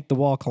make the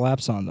wall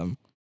collapse on them.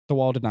 The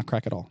wall did not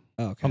crack at all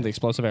Oh, okay. from the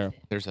explosive arrow.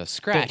 There's a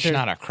scratch, There-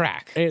 not a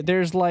crack.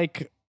 There's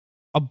like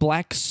a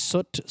black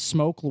soot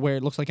smoke where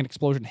it looks like an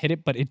explosion hit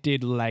it, but it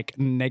did like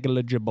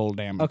negligible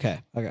damage. Okay.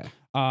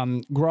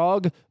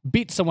 Grog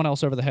beats someone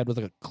else over the head with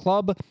a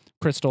club.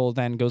 Crystal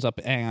then goes up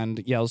and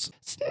yells,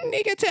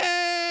 "Sneak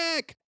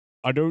attack!"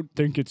 I don't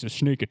think it's a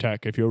sneak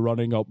attack if you're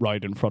running up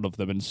right in front of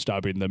them and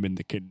stabbing them in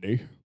the kidney.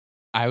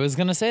 I was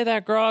going to say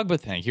that, Grog, but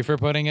thank you for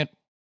putting it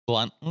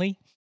bluntly.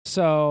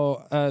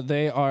 So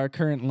they are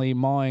currently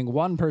mauling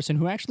one person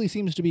who actually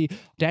seems to be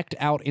decked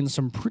out in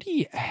some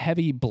pretty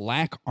heavy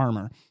black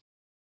armor.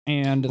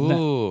 And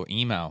Ooh,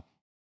 emo.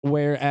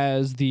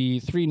 whereas the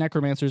 3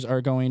 necromancers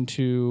are going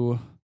to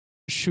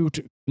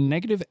shoot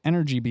negative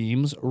energy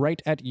beams right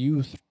at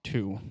you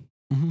two.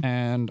 Mhm.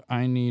 And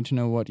I need to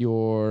know what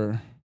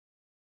your...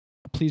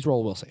 Please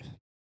roll will save.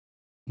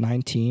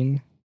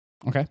 19.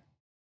 Okay.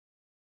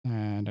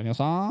 And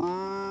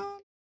Daniel-san?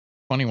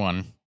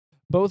 21.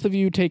 Both of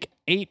you take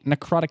 8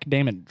 necrotic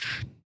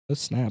damage. Oh,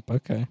 snap.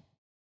 Okay.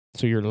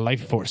 So your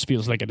life force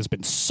feels like it has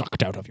been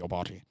sucked out of your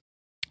body.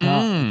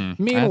 That's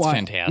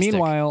fantastic.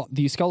 Meanwhile,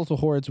 the skeletal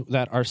hordes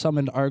that are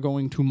summoned are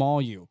going to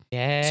maul you.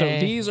 Yay. So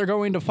these are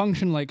going to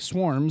function like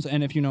swarms,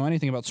 and if you know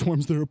anything about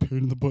swarms, they're a pain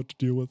in the butt to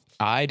deal with.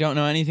 I don't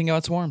know anything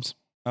about swarms.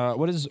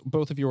 What is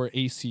both of your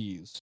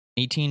ACs?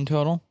 18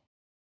 total.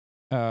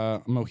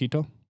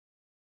 Mojito?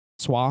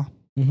 Swa?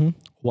 Mm-hmm.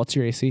 What's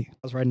your AC? I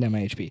was writing down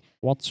my HP.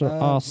 What's your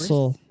where's-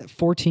 AC?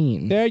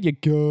 14. There you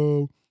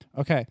go.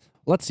 Okay,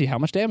 let's see how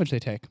much damage they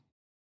take.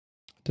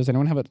 Does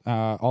anyone have it?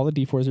 All the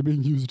D4s are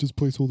being used as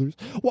placeholders.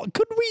 What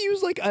couldn't we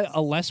use like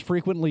a less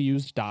frequently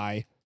used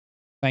die?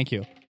 Thank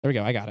you. There we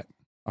go. I got it.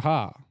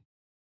 Aha.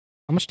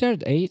 How much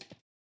damage? 8?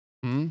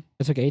 Hmm?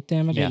 I took 8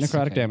 damage? Yeah,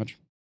 necrotic Okay. damage.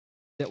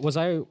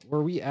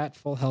 Were we at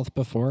full health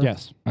before?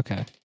 Yes.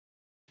 Okay.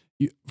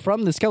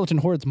 From the skeleton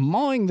hordes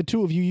mauling the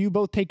two of you, you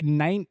both take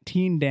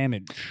 19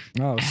 damage.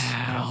 Oh,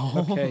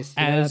 Ow. okay. So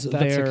As that's a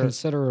they're-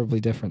 considerably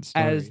different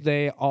story. As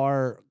they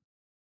are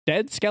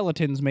dead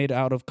skeletons made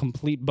out of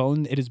complete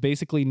bone, it is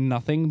basically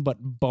nothing but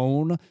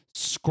bone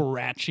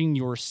scratching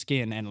your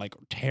skin and like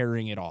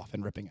tearing it off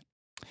and ripping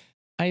it.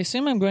 I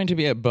assume I'm going to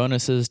be at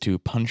bonuses to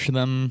punch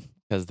them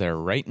because they're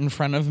right in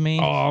front of me.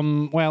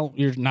 Well,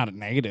 you're not at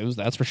negatives,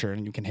 that's for sure,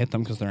 and you can hit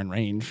them because they're in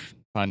range.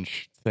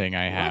 Punch thing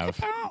I have.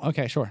 So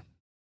Okay, sure.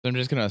 I'm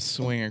just going to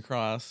swing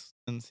across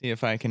and see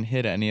if I can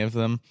hit any of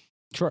them.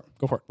 Sure,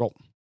 go for it. Roll.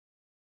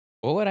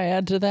 What would I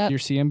add to that? Your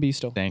CMB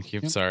still. Thank you.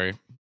 Yep. Sorry.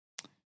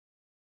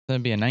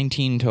 That'd be a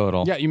 19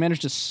 total. Yeah, you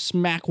managed to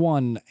smack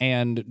one,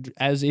 and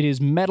as it is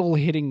metal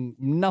hitting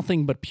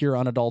nothing but pure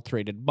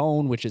unadulterated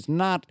bone, which is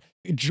not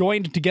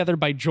joined together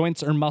by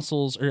joints or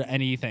muscles or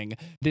anything,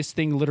 this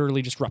thing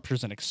literally just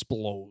ruptures and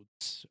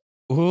explodes.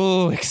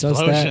 Ooh, that-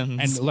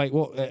 explosions.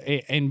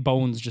 And and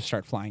bones just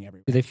start flying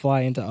everywhere. Do they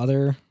fly into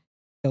other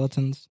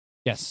skeletons?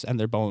 Yes, and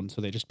they're bones,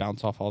 so they just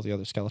bounce off all the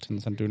other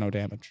skeletons and do no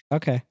damage.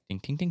 Okay. Ding,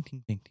 ding, ding,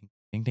 ding, ding, ding,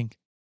 ding, ding.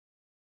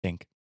 Ding.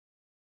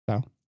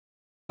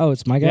 Oh,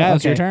 it's my guy? Yeah, okay.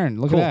 it's your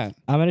turn. Look Cool. at that.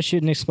 I'm going to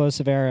shoot an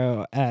explosive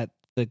arrow at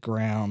the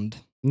ground.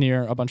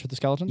 Near a bunch of the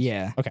skeletons?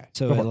 Yeah. Okay.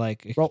 So go it for it.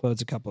 like Roll.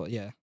 explodes a couple.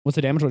 Yeah. What's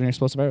the damage on your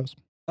explosive arrows?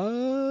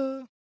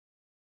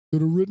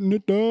 Could have written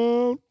it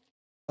down.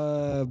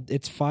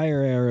 It's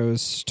fire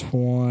arrows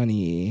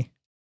 20. You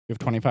have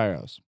 20 fire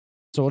arrows.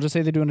 So we'll just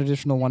say they do an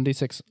additional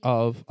 1d6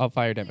 of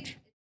fire damage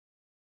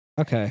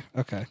Okay.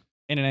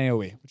 in an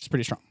AoE, which is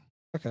pretty strong.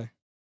 Okay.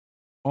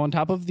 On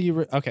top of the...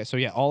 Okay, so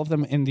yeah, all of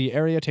them in the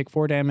area take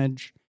 4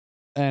 damage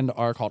and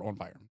are called on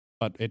fire.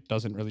 But it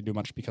doesn't really do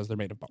much because they're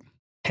made of bone.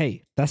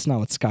 Hey, that's not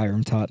what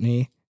Skyrim taught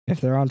me.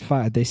 If they're on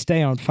fire, they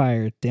stay on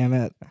fire. Damn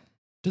it.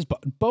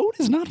 Bone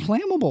is not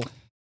flammable.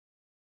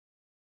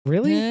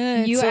 Really?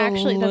 You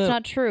actually, that's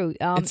not true.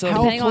 it's a-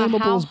 How Depending on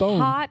flammable is bone?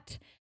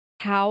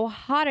 how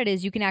hot it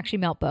is, you can actually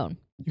melt bone.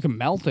 You can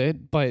melt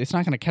it, but it's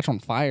not going to catch on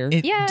fire.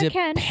 Yeah, it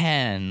can.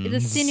 depends.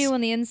 The sinew on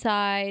the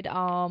inside,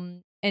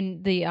 and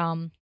the All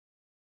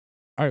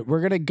right, we're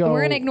going to go...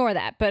 we're gonna ignore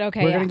that. But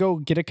okay, We're yeah. going to go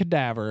get a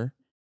cadaver,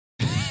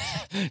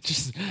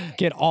 Just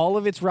get all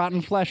of its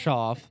rotten flesh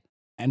off,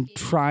 and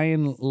try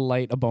and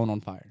light a bone on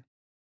fire.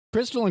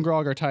 Crystal and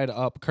Grog are tied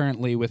up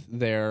currently with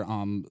their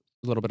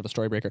little bit of a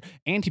storybreaker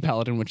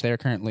anti-paladin, which they are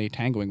currently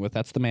tangling with.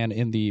 That's the man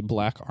in the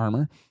black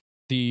armor.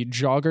 The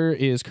jogger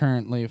is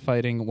currently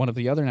fighting one of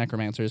the other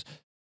necromancers,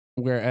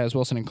 whereas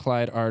Wilson and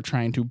Clyde are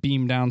trying to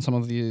beam down some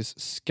of these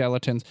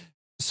skeletons.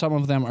 Some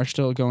of them are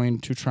still going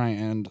to try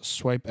and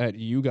swipe at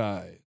you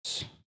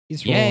guys.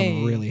 He's Yay.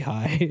 rolling really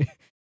high.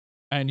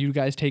 And you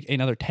guys take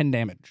another 10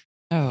 damage.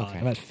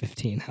 I'm at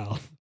 15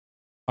 health.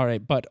 All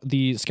right, but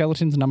the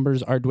skeletons'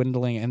 numbers are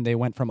dwindling, and they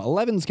went from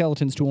 11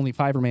 skeletons to only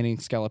 5 remaining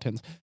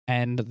skeletons,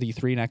 and the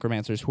 3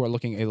 necromancers who are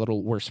looking a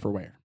little worse for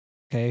wear.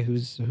 Okay,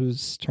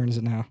 whose turn is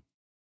it now?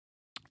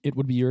 It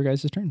would be your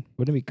guys' turn.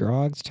 Wouldn't it be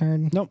Grog's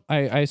turn? No,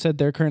 I said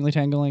they're currently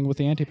tangling with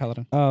the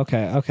anti-paladin. Oh,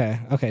 okay.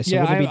 So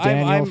yeah, would it be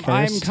Daniel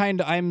first?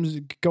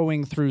 I'm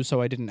going through,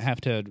 so I didn't have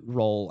to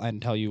roll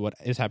and tell you what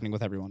is happening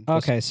with everyone.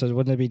 Just- Okay, so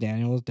wouldn't it be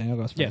Daniel? Daniel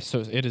goes first. Yes,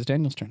 so it is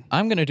Daniel's turn.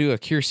 I'm gonna do a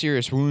cure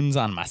serious wounds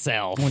on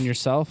myself. On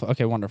yourself?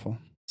 Okay, wonderful.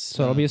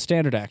 So it'll be a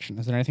standard action.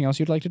 Is there anything else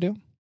you'd like to do?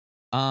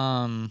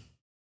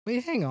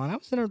 Wait, hang on. I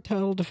was in a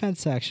total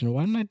defense action.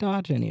 Why didn't I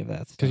dodge any of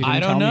that? 'Cause you Stuff? I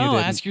didn't don't tell me you know.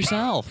 didn't. Ask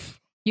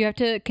yourself. You have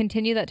to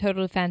continue that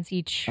total defense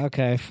each.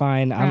 Okay,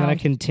 fine. I'm gonna Round.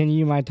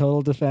 continue my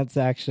total defense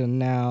action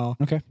now.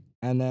 Okay.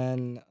 And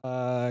then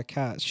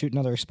shoot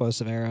another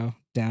explosive arrow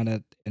down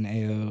at an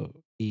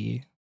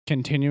AOD.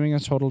 Continuing a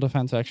total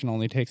defense action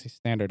only takes a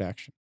standard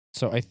action.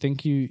 So I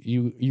think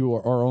you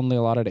are only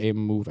allotted a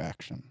move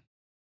action.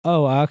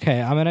 Oh,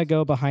 okay. I'm gonna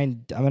go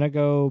behind. I'm gonna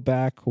go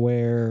back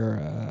where.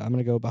 I'm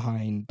gonna go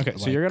behind. Okay,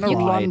 so like, you're gonna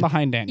run Clyde.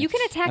 behind Daniel. You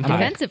can attack And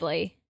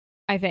defensively,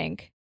 I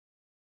think.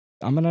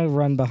 I'm gonna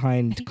run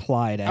behind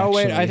Clyde. Actually. Oh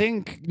wait, I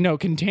think no.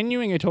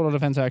 Continuing a total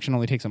defense action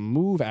only takes a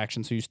move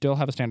action, so you still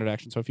have a standard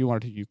action. So if you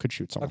wanted to, you could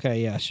shoot someone.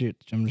 Okay, yeah, shoot.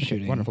 I'm Okay,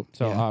 shooting. wonderful.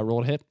 So yeah.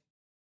 roll a hit,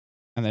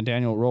 and then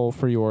Daniel, roll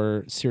for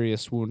your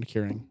serious wound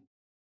curing.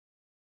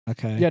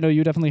 Okay. Yeah, no,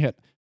 you definitely hit.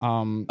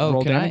 Roll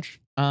can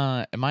damage.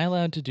 Am I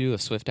allowed to do a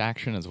swift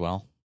action as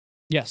well?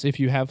 Yes, if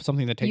you have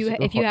something that takes.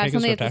 If you have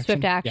something that's a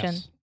swift action.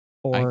 Yes.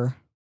 Or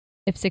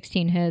If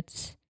 16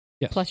 hits,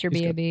 Yes, plus your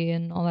he's good. BAB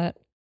and all that.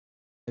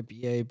 a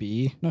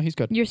BAB. No, he's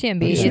good. Your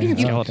CMB. Okay. Shooting You-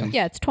 skeletons.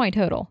 yeah, it's 20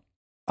 total.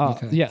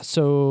 Okay. Yeah.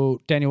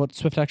 So Daniel, what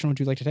swift action would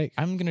you like to take?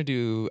 I'm gonna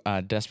do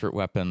desperate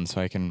weapon so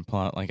I can pull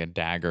out like a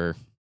dagger.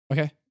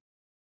 Okay.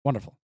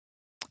 Wonderful.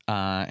 You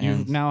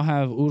And now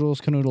have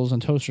oodles, canoodles,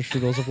 and toaster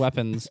strudels of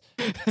weapons,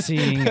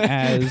 seeing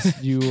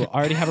as you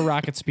already have a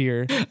rocket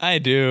spear. I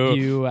do.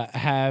 You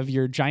have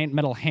your giant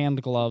metal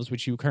hand gloves,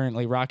 which you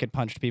currently rocket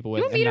punched people with.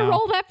 You want me and to now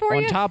roll that for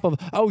on you? top of,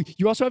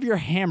 you also have your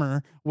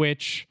hammer,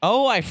 which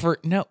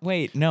no,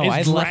 wait, no, is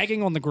I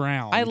dragging on the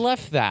ground. I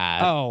left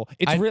that. Oh,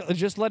 it's I-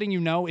 just letting you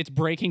know it's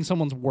breaking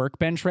someone's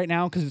workbench right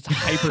now because it's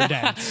hyper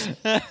dense.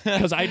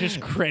 Because I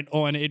just crit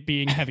on it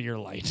being heavier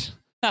light.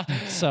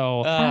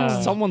 So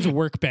someone's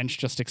workbench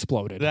just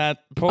exploded.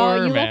 that poor Oh,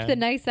 you man. left the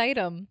nice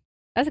item.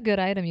 That's a good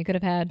item you could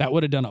have had. That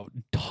would have done a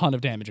ton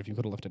of damage if you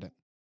could have lifted it.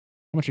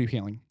 How much are you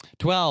healing?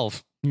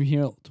 12. You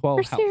heal 12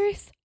 You're health.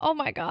 serious? Oh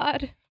my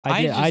god.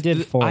 I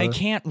did 4. I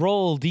can't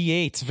roll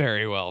d8s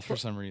very well for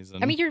some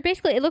reason. I mean, you're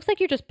basically. It looks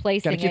like you're just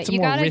placing Gotta get it. some You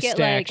more gotta wrist get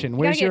like. action. You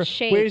Where's gotta your get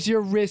shape. Where's your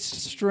wrist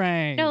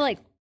strength? No, like.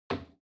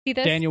 See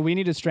this? Daniel, we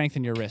need to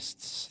strengthen your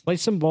wrists. Play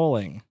some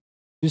bowling.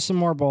 Do some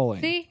more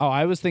bowling. See? Oh,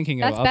 I was thinking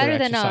That's of other better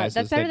than exercises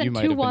that's better that you than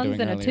might two have been ones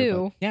doing and a earlier,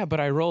 two. yeah, but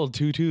I rolled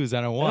 2 2s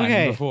and a 1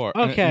 Okay, before.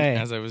 okay.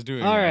 As I was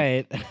doing All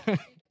that. right.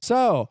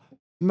 So,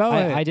 Moe,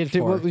 I did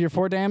 4. What, your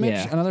 4 damage?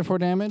 Yeah. Another 4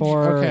 damage?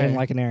 4 Okay. in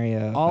like an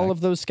area. All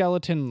of those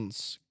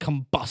skeletons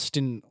combust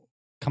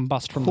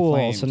from the cool.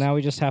 flames. So now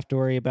we just have to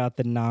worry about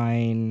the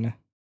 9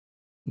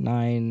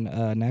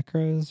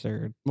 necros,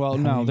 or Well, how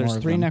no, many there's more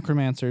of 3 them?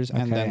 necromancers,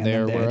 and Okay, then and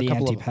there then were the a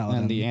couple anti-paladin.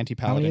 and the How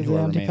anti-paladin many of who the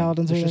are remaining.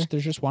 anti-paladins are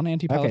There's just 1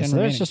 anti-paladin Okay, so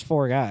remaining. there's just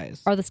 4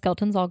 guys. Are the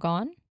skeletons all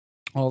gone?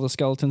 All the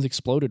skeletons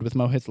exploded with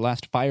Mohit's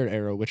last fire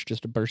arrow, which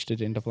just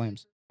bursted into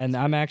flames. And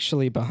I'm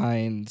actually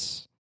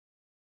behind.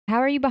 How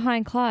are you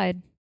behind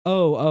Clyde?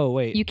 Oh,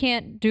 wait. You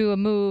can't do a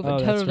move, Oh, a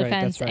that's total right,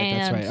 defense, that's right, and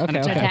that's right. an Okay,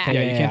 okay, attack. okay.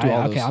 Yeah, you can't do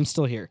all Okay, those. I'm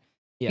still here.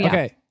 Yeah. Yeah.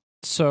 Okay,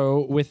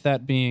 so with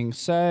that being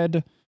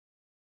said,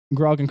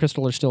 Grog and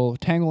Crystal are still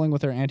tangling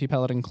with their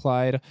anti-paladin.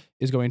 Clyde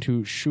is going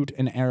to shoot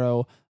an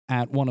arrow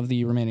at one of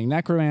the remaining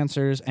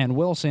necromancers, and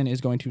Wilson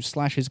is going to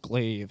slash his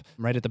glaive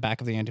right at the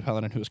back of the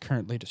anti-paladin, who is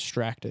currently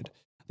distracted.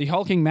 The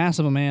hulking mass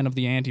of a man of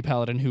the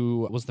anti-paladin,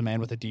 who was the man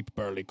with a deep,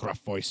 burly, gruff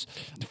voice,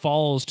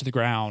 falls to the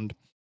ground,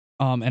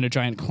 and a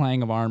giant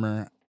clang of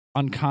armor,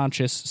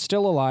 unconscious,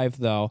 still alive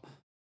though,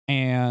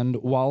 and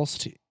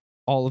whilst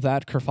all of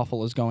that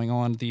kerfuffle is going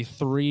on, the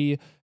 3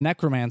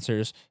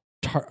 necromancers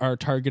are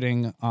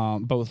targeting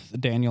both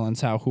Daniel and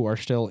Sao, who are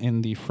still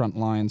in the front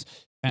lines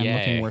and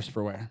looking Yay. worse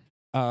for wear.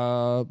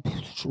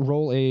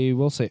 Roll a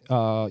will save.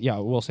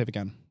 Will save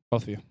again,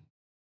 both of you.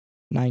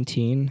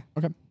 19.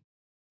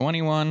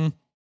 21.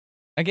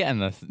 Again,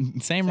 the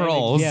same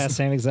rolls. Yeah,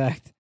 same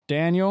exact.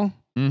 Daniel,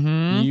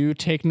 Mm-hmm. you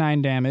take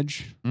 9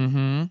 damage.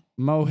 Mm-hmm.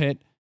 Mohit,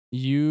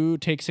 you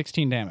take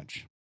 16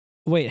 damage.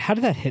 Wait, how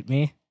did that hit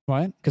me?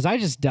 What? Because I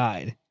just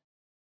died.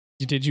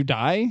 Did you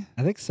die?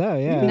 I think so,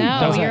 yeah.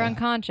 No, Does you're it?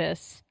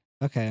 unconscious.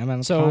 Okay,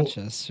 I'm So-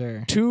 unconscious,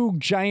 sure. 2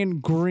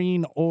 giant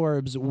green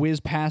orbs whiz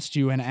past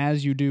you, and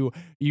as you do,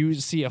 you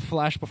see a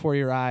flash before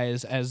your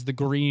eyes as the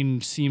green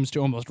seems to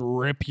almost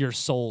rip your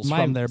souls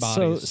from their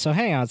bodies. So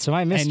hang on. So my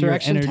your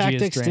misdirection energy is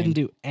tactics drained. didn't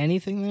do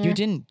anything there? You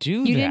didn't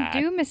do You that.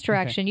 didn't do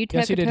misdirection. You took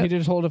Yes, he did. He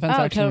did a total defense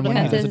Oh, action. total and when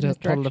he defense does is a total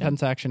misdirection.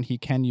 defense action, he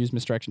can use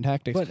misdirection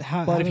tactics. But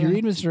how But if did you I-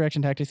 read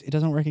misdirection tactics, it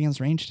doesn't work against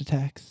ranged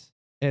attacks.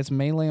 It's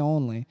melee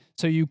only.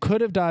 So you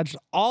could have dodged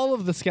all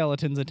of the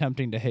skeletons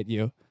attempting to hit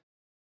you,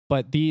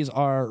 but these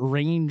are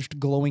ranged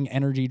glowing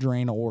energy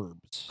drain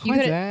orbs. You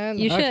could Dan?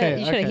 you should Okay,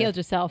 you should have okay. healed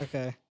yourself.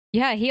 Okay.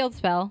 Yeah, healed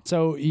spell.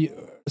 So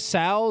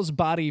Sal's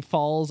body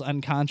falls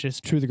unconscious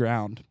to the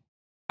ground.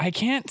 I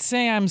can't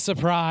say I'm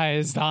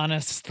surprised,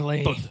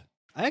 honestly.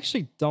 I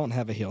actually don't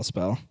have a heal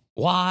spell.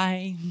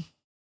 Why?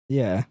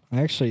 Yeah,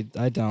 I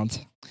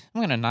don't. I'm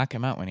gonna knock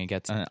him out when he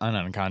gets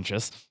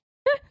unconscious.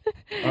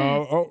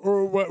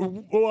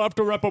 We'll have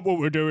to wrap up what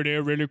we're doing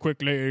here really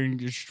quickly and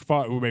just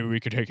maybe we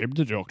could take him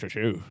to the doctor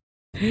too.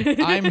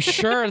 I'm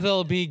sure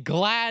they'll be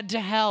glad to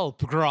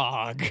help,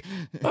 Grog.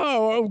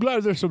 Oh, I'm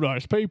glad there's some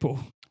nice people.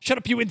 Shut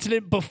up, you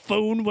insolent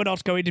buffoon. We're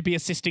not going to be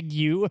assisting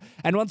you.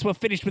 And once we're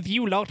finished with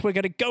you lot, we're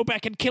going to go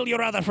back and kill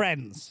your other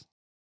friends.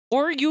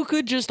 Or you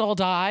could just all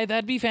die.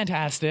 That'd be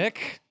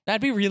fantastic.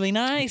 That'd be really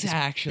nice,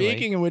 actually.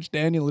 Speaking of which,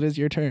 Daniel, it is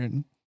your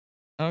turn.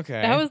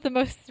 Okay. That was the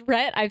most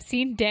threat I've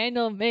seen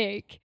Daniel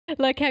make.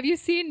 Like, have you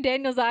seen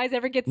Daniel's eyes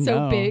ever get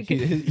so big?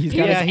 He's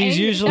Yeah, got he's his,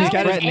 usually he's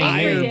got his threatening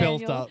ire me.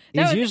 built up.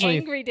 That He's was usually-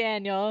 angry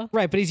Daniel.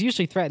 Right, but he's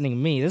usually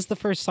threatening me. This is the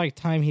first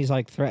time he's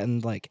like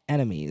threatened like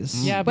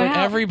enemies. Yeah, but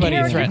Wow, everybody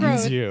character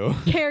threatens growth. you.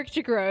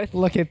 Character growth.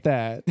 Look at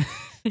that.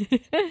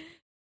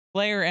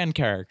 Player and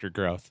character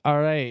growth. All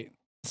right.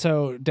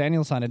 So,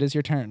 Daniel-san, it is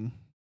your turn.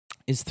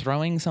 Is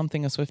throwing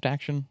something a swift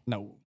action?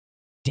 No.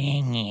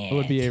 Dang it. It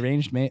would be a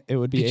ranged it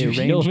would be Did a you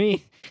heal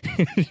ranged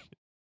me?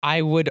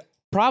 I would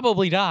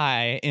probably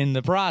die in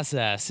the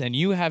process, and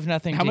you have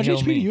nothing How to much heal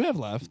HP me. do you have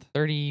left?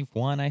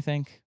 31, I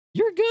think.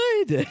 You're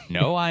good.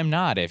 No, I'm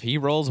not. If he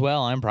rolls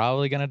well, I'm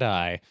probably going to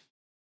die.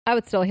 I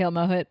would still heal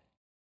Mohit.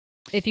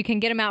 If you can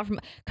get him out from...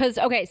 Because,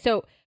 okay,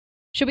 so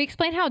should we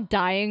explain how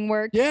dying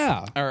works?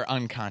 Yeah. Or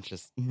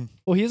unconscious.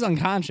 Well, he's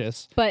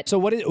unconscious. But So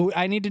what is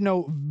I need to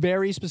know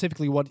very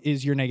specifically what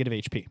is your negative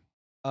HP?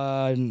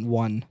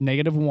 1.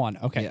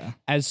 -1. Okay. Yeah.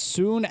 As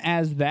soon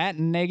as that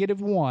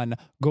 -1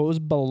 goes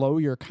below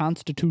your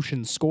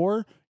constitution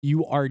score,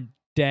 you are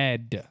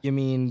dead. You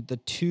mean the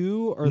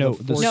 2 or No,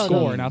 the the 14?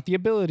 score, not the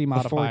ability The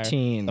modifier.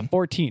 14. The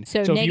 14.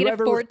 So if you negative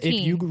ever, 14.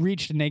 If you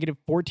reached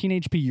 -14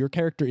 HP, your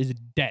character is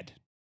dead.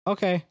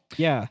 Okay.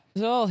 Yeah.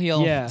 So I'll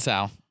heal Yeah.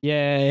 Sal.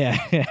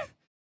 Yeah.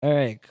 All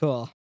right,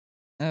 cool.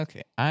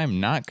 Okay. I'm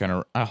not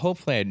going to...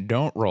 hopefully I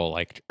don't roll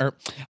like...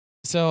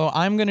 So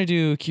I'm going to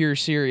do Cure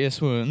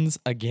Serious Wounds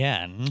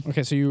again.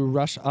 Okay, so you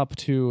rush up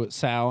to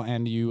Sao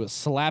and you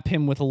slap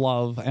him with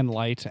love and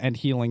light and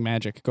healing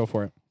magic. Go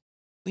for it.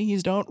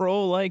 Please don't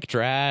roll like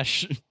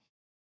trash.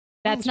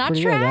 that's not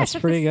pretty good. trash.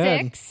 That's pretty a good.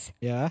 6.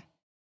 Yeah.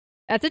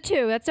 That's a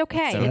 2. That's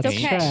okay. So It's that's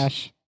okay.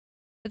 Trash.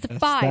 It's a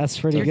That's- 5. that's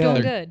pretty You're good.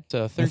 doing good.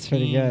 So That's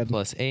pretty 13 good.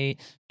 plus 8,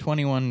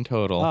 21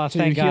 total. Oh, So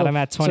thank you God heal- I'm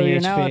at 20 so you're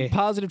HP. now at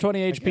positive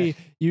 20 HP. Okay.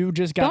 You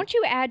just got... Don't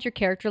you add your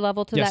character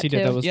level to yes, that he too?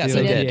 did. That was Yes, the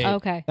I other did. D8.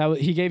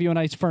 Okay. He gave you a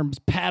nice firm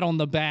pat on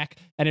the back,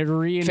 and it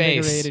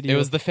reinvigorated Face. you. It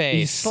was the He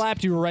face.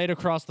 slapped you right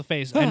across the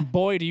face, and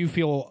boy, do you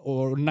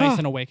feel nice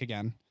and awake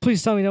again.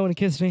 Please tell me no one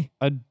kiss me.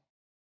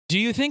 Do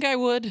you think I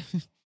would?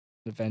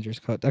 Avengers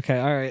Code. Okay,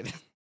 all right.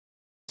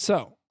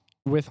 So,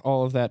 with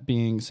all of that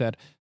being said,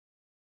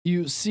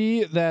 you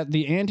see that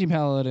the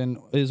anti-paladin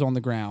is on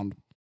the ground.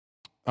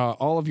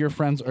 All of your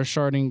friends are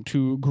starting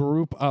to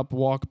group up,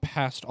 walk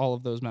past all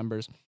of those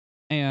members,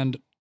 and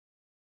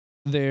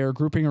they're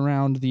grouping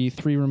around the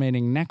 3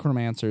 remaining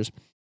necromancers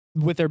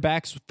with their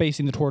backs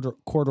facing the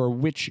corridor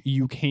which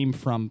you came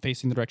from,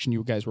 facing the direction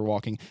you guys were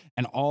walking,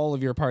 and all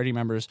of your party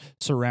members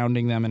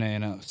surrounding them in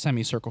a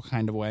semicircle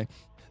kind of way.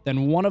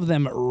 Then one of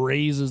them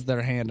raises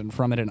their hand, and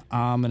from it an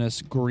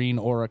ominous green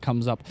aura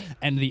comes up,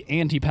 and the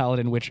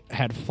anti-paladin, which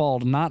had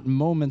fallen not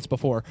moments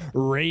before,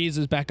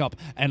 raises back up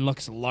and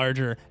looks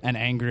larger and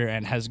angrier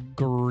and has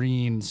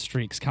green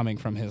streaks coming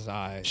from his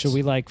eyes. Should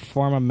we like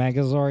form a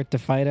Megazord to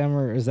fight him,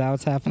 or is that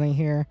what's happening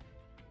here?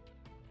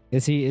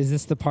 Is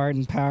this the part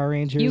in Power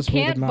Rangers? You where the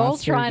can't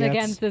monster Voltron gets-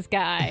 against this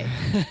guy.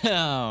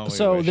 Oh, we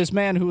So wish. this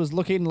man who was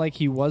looking like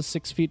he was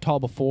 6 feet tall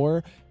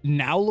before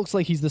now looks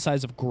like he's the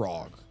size of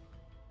Grog.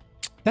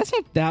 That's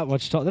not that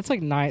much tall. That's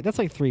like 9. That's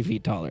like 3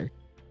 feet taller.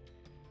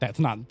 That's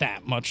not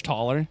that much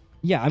taller.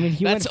 Yeah, I mean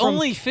he That's went from,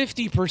 only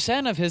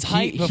 50% of his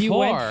height before. he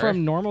went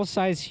from normal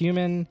size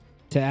human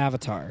to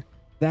Avatar.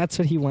 That's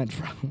what he went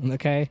from.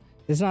 Okay,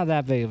 it's not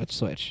that big of a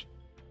switch.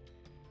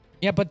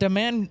 Yeah, but the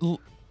man,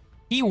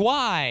 he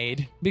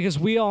wide. Because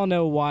we all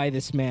know why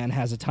this man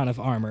has a ton of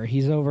armor.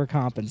 He's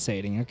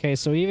overcompensating. Okay,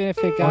 so even if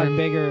it got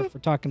bigger, if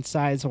we're talking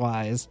size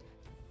wise,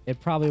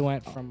 it probably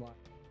went from like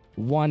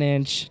 1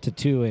 inch to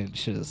 2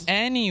 inches.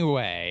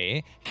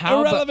 Anyway,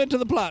 how about... Irrelevant to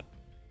the plot.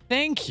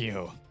 Thank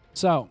you.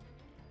 So,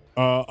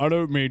 I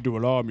don't mean to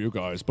alarm you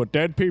guys, but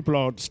dead people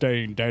aren't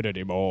staying dead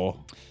anymore.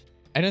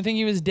 I don't think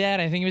he was dead.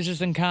 I think he was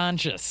just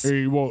unconscious.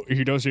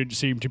 He doesn't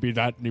seem to be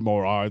that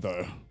anymore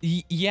either.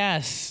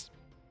 Yes,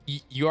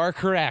 you are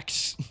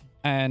correct.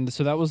 and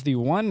so that was the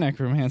one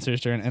necromancer's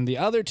turn, and the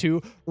other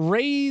 2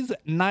 raise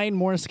 9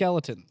 more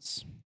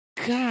skeletons.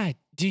 God,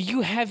 do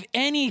you have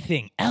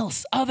anything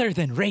else other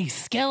than race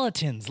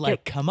skeletons?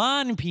 Like, come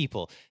on,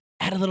 people.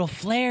 Add a little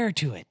flair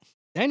to it.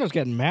 Daniel's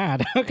getting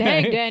mad.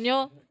 Okay. Dang,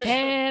 Daniel.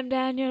 Damn,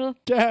 Daniel.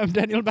 Damn,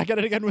 Daniel, back at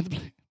it again with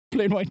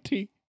plain white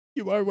tee.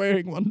 You are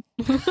wearing one.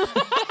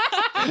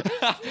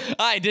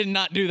 I did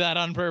not do that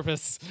on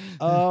purpose.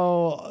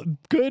 Oh,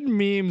 good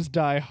memes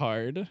die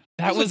hard.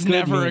 That was a good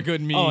never meme. a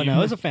good meme. Oh no,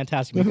 it was a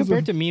fantastic meme.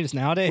 Compared to memes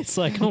nowadays,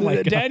 like oh my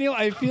god. Daniel,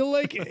 I feel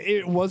like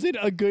it wasn't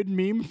a good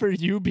meme for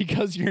you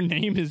because your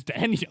name is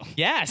Daniel.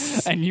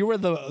 Yes. And you were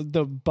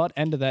the butt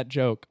end of that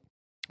joke.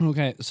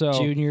 Okay, so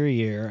Junior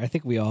year, I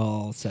think we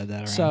all said that.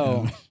 Around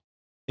So him.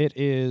 it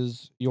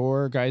is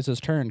your guys'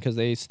 turn because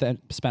they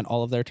spent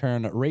all of their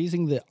turn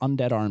raising the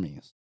undead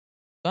armies.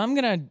 So I'm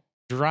going to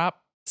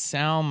drop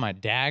Sal my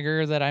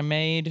dagger that I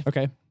made.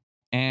 Okay.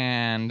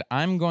 and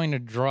I'm going to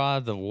draw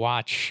the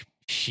watch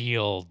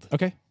shield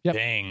Okay. Yep.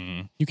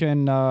 thing. You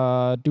can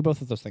do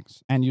both of those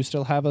things, and you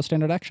still have a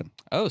standard action.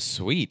 Oh,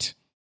 sweet.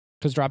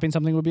 Because dropping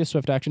something would be a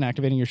swift action,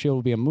 activating your shield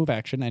would be a move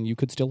action, and you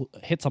could still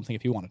hit something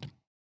if you wanted.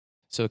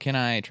 So can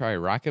I try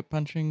rocket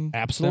punching? them?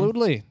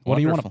 Absolutely. What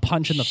do you want to Wonderful.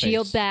 punch in the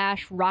Shield face?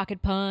 dash,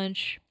 rocket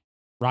punch,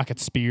 Rocket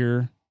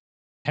spear.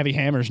 Heavy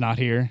hammer's not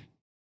here.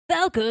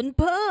 Falcon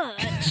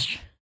punch.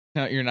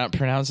 No, you're not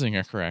pronouncing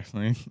it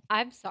correctly.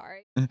 I'm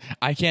sorry.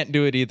 I can't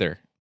do it either.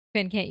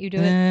 Finn, can't you do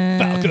it?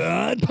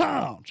 Falcon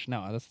punch.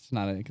 No, that's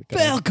not a good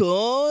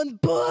Falcon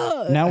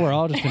punch. Now we're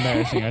all just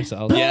embarrassing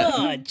ourselves. Yeah.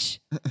 Punch.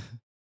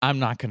 I'm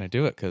not going to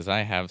do it because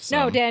I have some.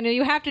 No, Daniel,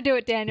 you have to do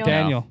it, Daniel.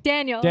 Daniel.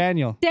 Daniel.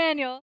 Daniel.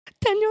 Daniel.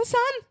 Daniel-san.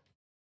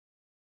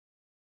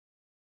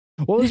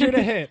 What was your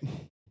to hit?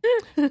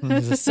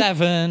 It's a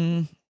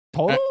 7.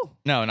 Total?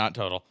 No, not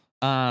total.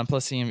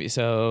 Plus CMV,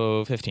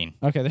 so 15.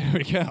 Okay, there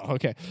we go.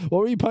 Okay. What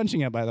were you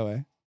punching at, by the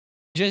way?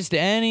 Just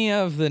any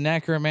of the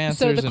necromancers.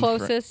 So the in fr-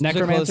 closest. the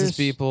Necromancers? closest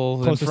people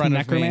in Closest front of me.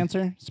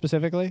 necromancer,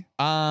 specifically?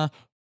 Or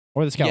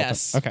the skeleton?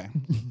 Yes. Okay.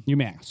 You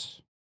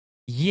mass.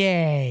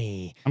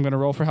 Yay. I'm going to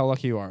roll for how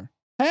lucky you are.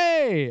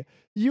 Hey!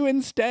 You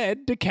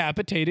instead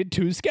decapitated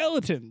 2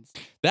 skeletons.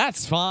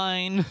 That's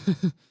fine.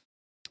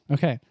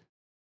 Okay.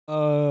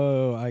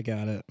 Oh, I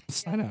got it.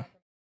 I know.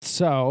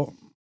 So,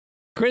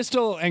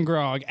 Crystal and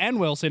Grog and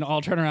Wilson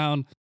all turn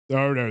around,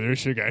 Oh no,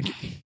 this again.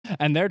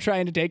 and they're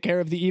trying to take care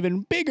of the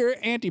even bigger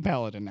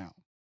anti-paladin now.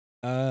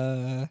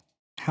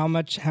 How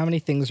many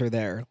things are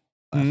there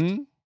left?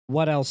 Mhm.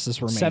 What else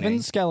is remaining?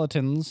 7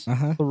 skeletons,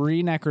 Uh-huh.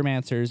 3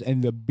 necromancers,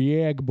 and the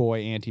big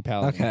boy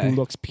anti-paladin Okay. who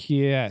looks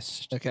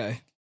pissed. Okay.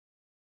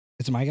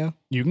 It's my go.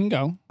 You can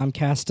go. I'm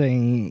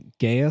casting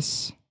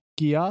Gaius.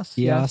 Gios?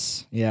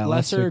 Yes. Yeah.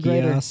 Lesser or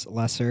greater? Gaius,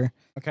 lesser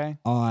Okay.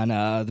 on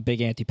the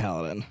big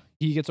anti-paladin.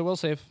 He gets a will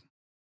save.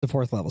 The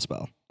 4th level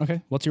spell.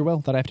 Okay. What's your will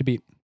that I have to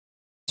beat?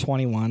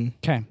 21.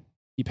 Okay.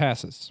 He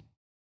passes.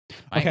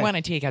 I Okay. want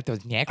to take out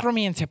those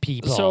necromancer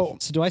people. So,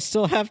 So do I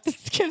still have to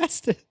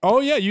cast it? oh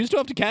yeah, you still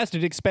have to cast it.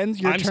 It expends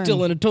your I'm turn.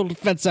 still in a total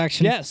defense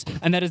action. Yes,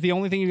 and that is the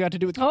only thing you got to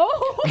do with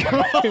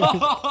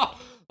Oh.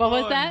 What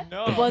was that?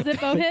 no. Was it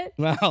Mohit?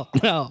 Well,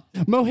 no.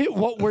 Mohit,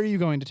 what were you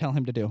going to tell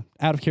him to do?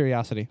 Out of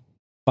curiosity.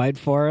 Fight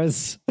for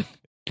us.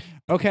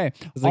 Okay,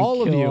 Then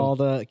all of kill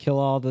you. Kill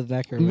all the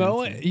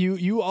necromancers.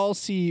 You all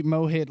see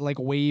Mohit like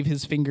wave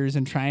his fingers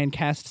and try and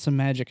cast some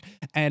magic,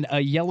 and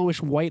a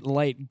yellowish white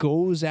light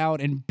goes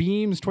out and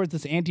beams towards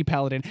this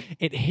anti-paladin.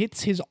 It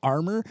hits his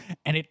armor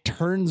and it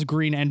turns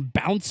green and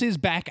bounces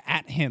back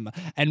at him,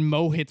 and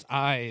Mohit's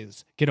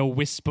eyes get a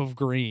wisp of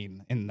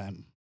green in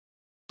them.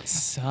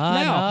 Son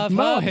Now, of a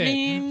Mohit,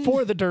 bean.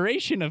 for the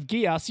duration of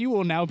Gios, you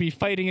will now be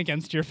fighting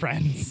against your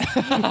friends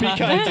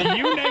because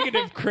you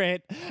negative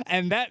crit,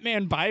 and that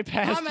man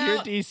bypassed I'm your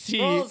out. DC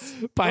Rolls,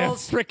 by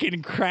rolls. a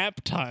freaking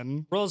crap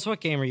ton. Rolls,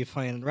 what game are you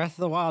playing? Breath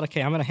of the Wild?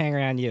 Okay, I'm going to hang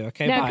around you.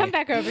 Okay, Now bye. come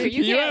back over here.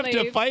 You have can't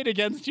to leave. fight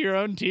against your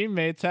own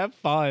teammates. Have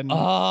fun.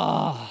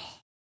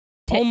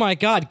 Oh my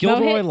god,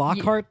 Gilderoy Mohit,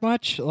 Lockhart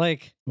much?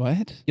 Like,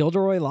 what?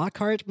 Gilderoy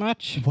Lockhart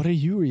much? What are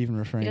you even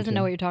referring He to? doesn't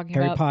know what you're talking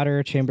Harry about.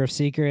 Potter, Chamber of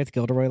Secrets,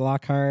 Gilderoy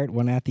Lockhart,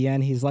 when at the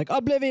end he's like,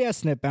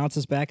 oblivious, and it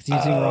bounces back. It's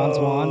using Ron's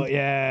wand.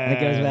 Yeah. And it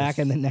goes back,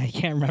 and then he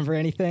can't remember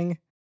anything.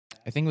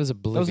 I think it was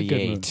was a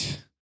good Obliviate.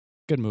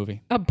 Good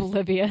movie.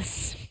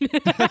 Oblivious.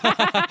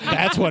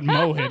 That's what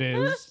Mohit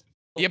is.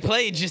 You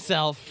played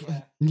yourself.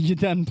 You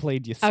done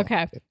played yourself.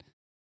 Okay.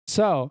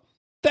 So,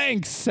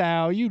 thanks,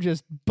 Sal. You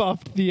just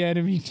buffed the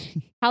enemy.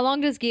 How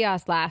long does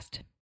Gios last?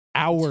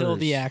 Hours. Until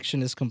the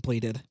action is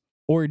completed.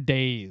 Or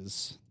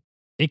days.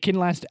 It can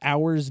last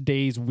hours,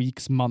 days,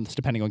 weeks, months,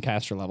 depending on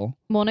caster level.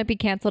 Won't it be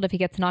canceled if he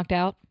gets knocked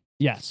out?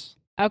 Yes.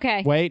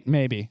 Okay. Wait,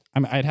 maybe.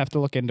 I'd have to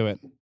look into it.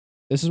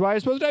 This is why you're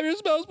supposed to have your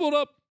spells pulled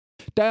up.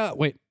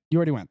 Wait, you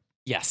already went.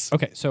 Yes.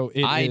 Okay, so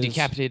I is-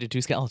 decapitated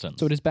 2 skeletons.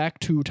 So it is back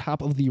to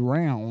top of the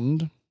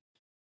round.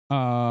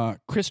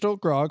 Crystal,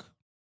 Grog,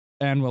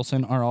 and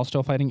Wilson are all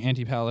still fighting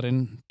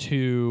anti-paladin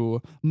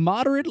to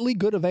moderately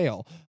good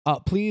avail.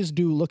 Please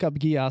do look up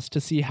Gios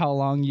to see how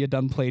long you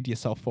done played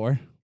yourself for.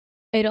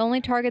 It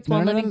only targets No,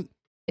 one no, no, living.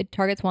 It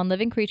targets one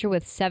living creature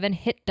with 7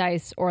 hit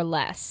dice or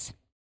less.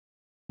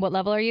 What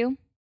level are you?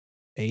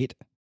 8.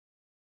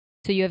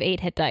 So you have 8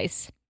 hit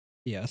dice.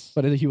 Yes.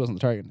 But he wasn't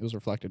the target. It was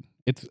reflected.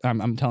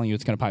 I'm telling you,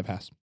 it's going to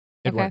bypass.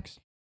 It Okay. works.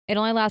 It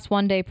only lasts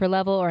 1 day per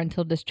level or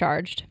until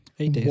discharged.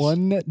 8 days.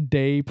 1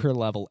 day per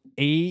level.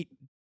 8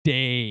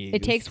 days.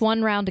 It takes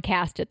 1 round to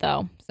cast it,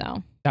 though.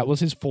 So That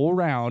was his full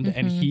round,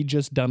 and Mhm. he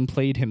just done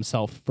played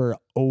himself for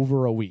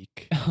over a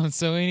week.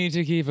 So we need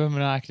to keep him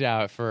knocked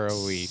out for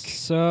a week.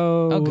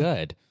 So. Oh,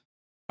 good.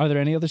 Are there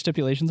any other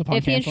stipulations upon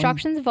if the canceling?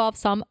 instructions involve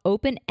some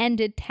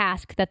open-ended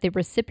task that the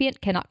recipient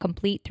cannot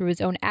complete through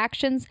his own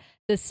actions,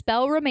 the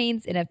spell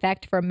remains in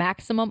effect for a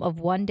maximum of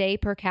 1 day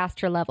per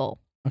caster level.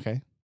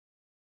 Okay.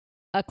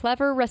 A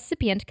clever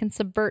recipient can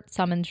subvert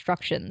some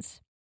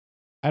instructions.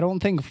 I don't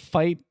think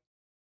fight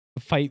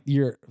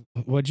your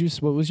what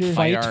was your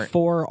Fight Fight our-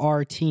 for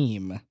our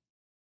team.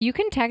 You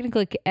can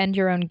technically end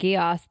your own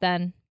Gios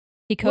then.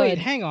 He could. Wait,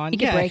 hang on. He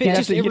could Yeah, break if it.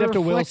 just You'd have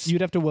to will. reflects-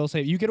 You'd have to will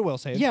save. You get a will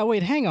save. Yeah,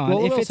 wait, hang on.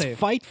 Roll a If will it's save.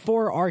 fight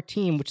for our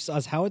team, which is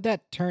us, how would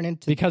that turn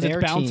into because it's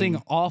their bouncing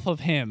team? off of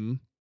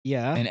him.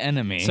 Yeah. An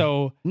enemy.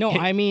 So No,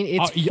 hit- I mean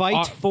it's y-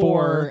 fight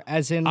for,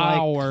 as in like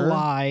our-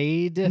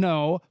 Clyde.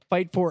 no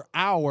fight for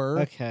our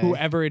Okay.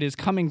 whoever it is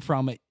coming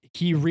from.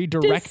 He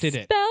redirected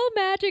it. Dispel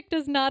magic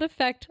does not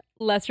affect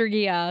Lesser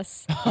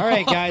Gias. All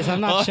right, guys,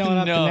 I'm not Oh, showing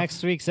up no. to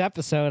next week's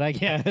episode, I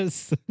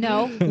guess.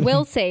 No,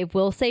 will save.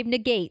 Will save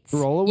negates.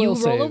 Roll a will you roll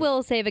a save.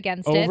 will save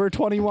against Over it.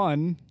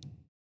 21.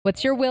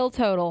 What's your will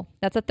total?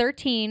 That's a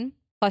 13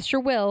 plus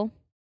your will.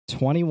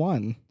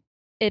 21.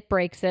 It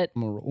breaks it.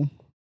 I'm gonna roll.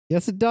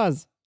 Yes, it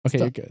does. Okay,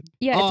 Stop. you're good.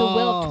 Yeah, it's a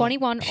will Oh,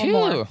 21 or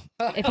more.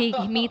 If he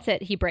meets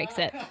it, he breaks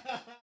it.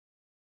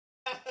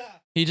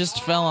 He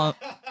just fell on.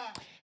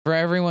 For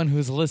everyone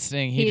who's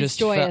listening, he He's just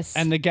joyous.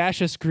 And the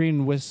gaseous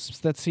green wisps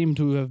that seem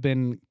to have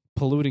been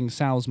polluting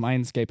Sal's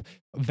mindscape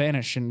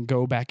vanish and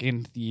go back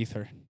into the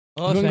ether.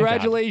 Oh, thank God.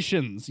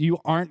 Congratulations. You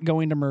aren't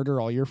going to murder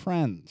all your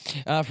friends.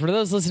 For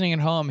those listening at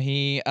home,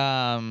 he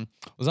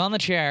was on the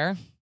chair,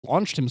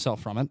 Launched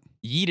himself from it.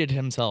 yeeted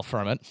himself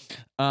from it.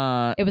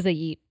 It was a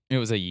yeet. It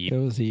was a yeet. It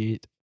was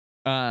eat.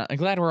 I'm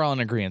glad we're all in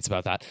agreement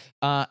about that.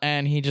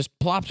 And he just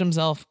plopped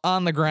himself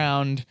on the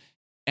ground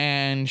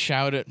and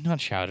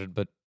not shouted,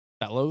 but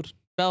Bellowed.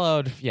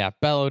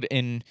 bellowed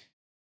in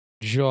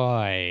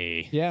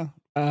joy. Yeah,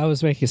 I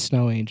was making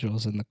snow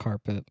angels in the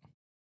carpet.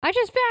 I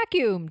just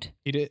vacuumed.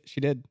 he did. She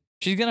did.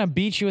 She's gonna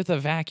beat you with a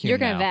vacuum. You're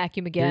going to now.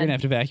 vacuum You're again. going to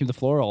have to vacuum the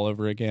floor all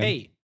over again.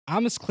 Hey,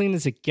 I'm as clean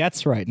as it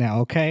gets right now,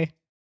 okay?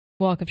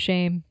 Walk of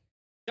shame.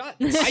 I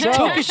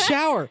took a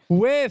shower.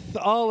 With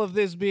all of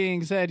this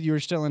being said, you're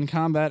still in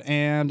combat,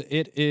 and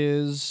it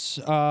is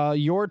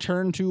your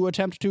turn to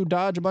attempt to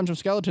dodge a bunch of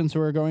skeletons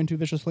who are going to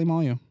viciously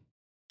maul you.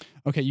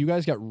 Okay, you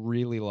guys got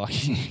really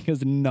lucky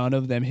because none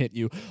of them hit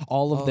you.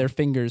 All of their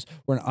fingers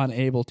were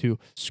unable to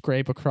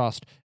scrape across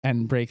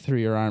and break through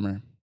your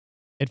armor.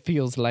 It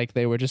feels like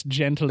they were just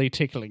gently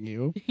tickling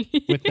you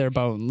with their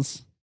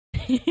bones.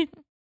 You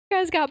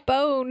guys got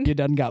boned. You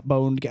done got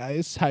boned,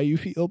 guys. How you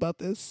feel about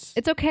this?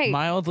 It's okay.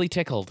 Mildly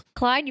tickled.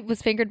 Clyde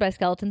was fingered by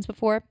skeletons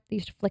before. They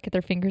used to flick at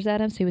their fingers at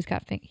him, so he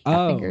got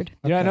Oh. fingered.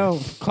 Yeah, I Okay. know.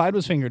 Clyde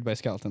was fingered by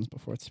skeletons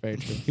before. It's very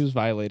true. He was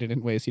violated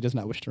in ways he does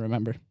not wish to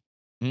remember.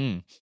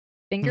 Mm.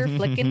 Finger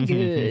flicking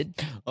good.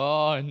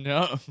 Oh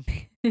no.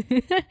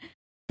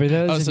 For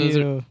those Oh, of so is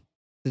you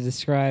to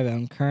describe,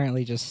 I'm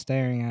currently just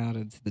staring out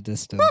into the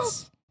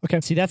distance. Okay.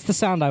 See, that's the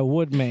sound I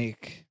would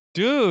make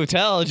Do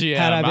tell GM.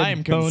 had I been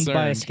I'm boned by a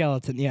concerned.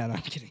 skeleton. Yeah, no,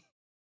 I'm kidding.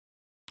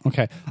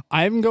 Okay.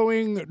 I'm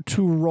going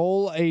to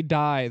roll a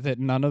die that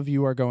none of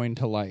you are going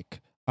to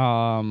like.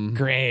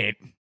 Great.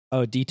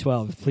 Oh,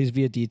 D12. Please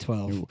be a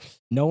D12.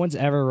 No one's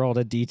ever rolled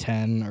a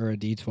D10 or a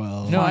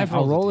D12. No, Fine, I've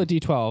I'll rolled roll a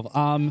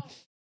d12.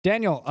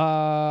 Daniel,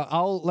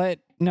 Mohit,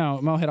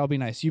 I'll be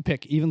nice. You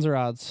pick evens or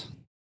odds.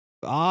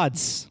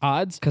 Odds.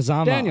 Odds? Because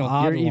I'm Daniel, a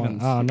odd you're one.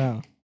 evens. Oh,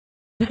 no.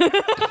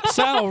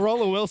 Sal,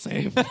 roll a will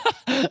save.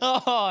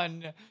 Oh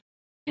no.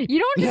 You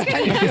don't just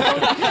get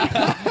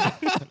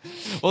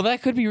Well,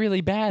 that could be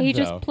really bad. He though.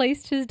 just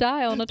placed his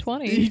die on a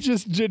 20. He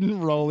just didn't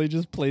roll. He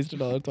just placed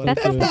it on a 20.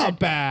 That's not not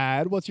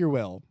bad. What's your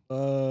will?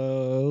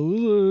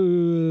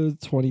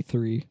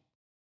 23.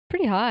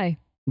 Pretty high.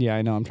 Yeah,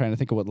 I know. I'm trying to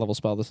think of what level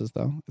spell this is,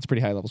 though. It's a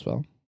pretty high level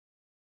spell.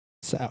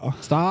 So,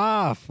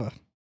 Stop.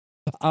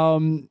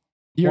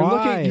 you're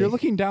Why?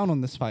 looking down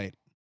on this fight,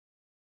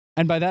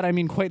 and by that I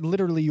mean quite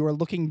literally, you are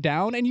looking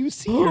down and you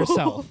see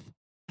yourself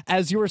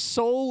as your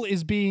soul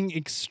is being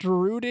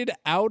extruded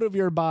out of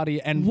your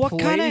body and What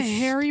kind of placed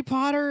Harry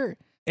Potter?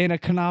 in a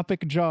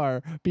canopic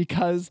jar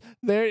because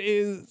there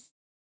is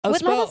a What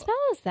spell. level spell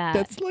is that?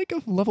 That's like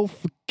a level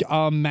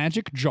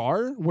magic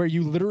jar where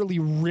you literally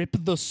rip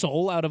the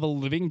soul out of a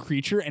living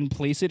creature and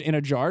place it in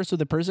a jar so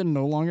the person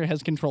no longer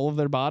has control of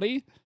their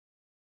body.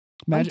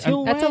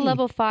 Until That's a when?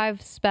 level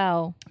 5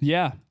 spell.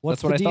 Yeah,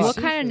 What's that's what the I DC? thought.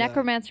 What kind of for that?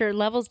 necromancer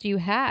levels do you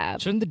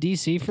have? Shouldn't the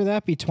DC for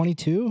that be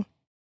 22?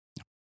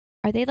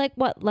 Are they like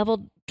what,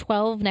 level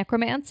 12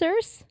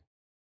 necromancers?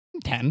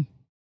 10,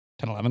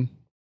 11.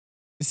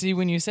 See,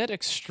 when you said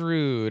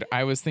extrude,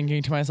 I was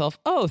thinking to myself,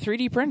 "Oh,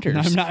 3D printers."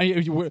 I'm not.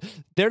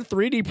 They're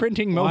 3D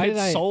printing Why did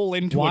Mohit's I- soul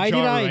into Why a jar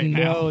did I right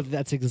know now.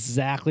 that's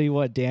exactly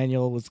what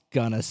Daniel was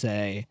gonna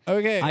say?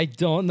 Okay. I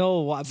don't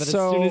know why, but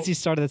So, as soon as he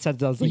started that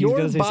sentence, I was like, he's your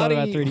gonna say something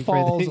about body 3D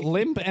falls printing.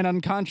 limp and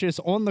unconscious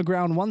on the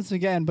ground once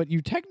again, but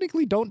you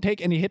technically don't take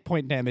any hit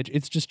point damage.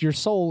 It's just your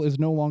soul is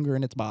no longer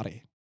in its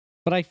body.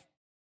 But I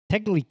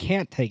technically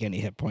can't take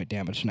any hit point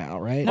damage now,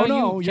 right? No, Oh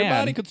no, you your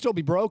can. body could still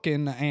be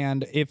broken,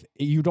 and if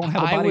you don't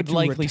have a I body would to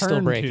likely still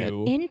return break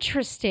to,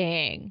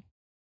 Interesting.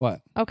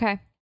 what? Okay.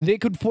 They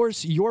could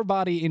force your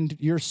body into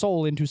your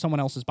soul into someone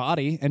else's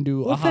body and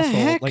do a What the hostile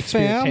heck, like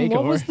spirit fam? takeover.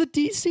 What was the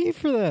DC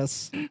for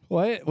this?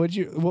 What?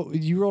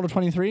 You rolled a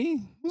 23? It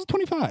was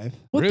 25.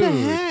 What the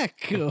Rude.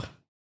 heck?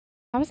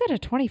 I was at a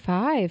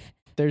 25.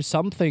 There's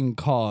something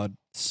called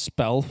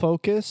spell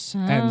focus Oh.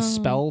 and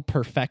spell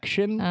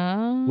perfection,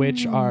 Oh.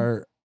 which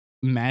are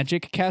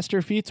magic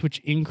caster feats, which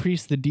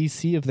increase the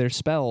DC of their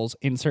spells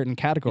in certain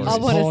categories. I He's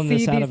want pulling to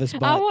see this out these. of his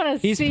butt. I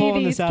want to He's see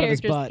pulling these this out of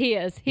his characters. butt. He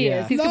is.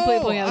 Yeah. He's completely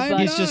pulling out his I'm butt.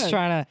 He's just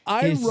trying to.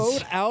 I he's-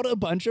 wrote out a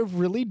bunch of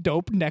really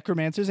dope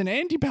necromancers and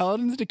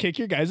anti-paladins to kick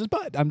your guys'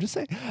 butt. I'm just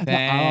saying.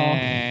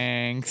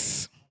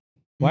 Thanks.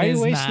 Why are you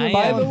Ms. wasting Naya?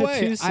 By By the the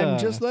way, Hatusa. I'm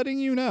just letting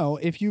you know,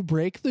 if you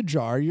break the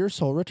jar, your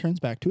soul returns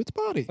back to its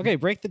body. Okay,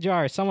 break the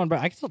jar. Someone,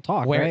 I can still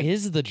talk. Where right?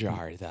 is the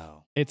jar,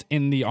 though? It's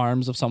in the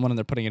arms of someone and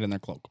they're putting it in their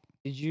cloak.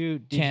 Did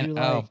you Can't.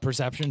 like?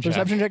 Perception check.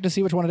 Perception check to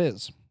see which one it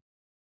is.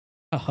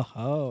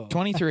 Oh,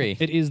 23.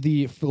 It is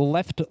the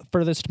left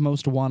furthest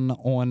most one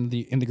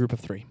in the group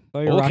of 3. Oh,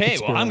 you're rocket Okay,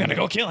 well, I'm spirit. gonna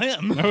go kill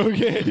him.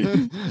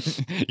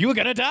 Okay. You're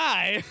gonna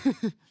die.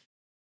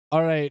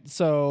 All right,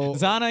 so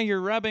Zana,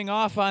 you're rubbing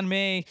off on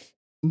me.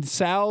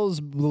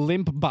 Sal's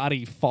limp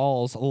body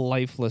falls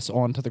lifeless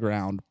onto the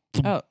ground.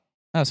 Oh,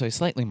 so he's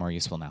slightly more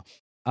useful now.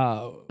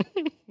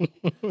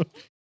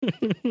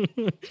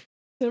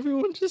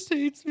 Everyone just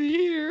hates me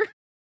here.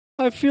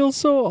 I feel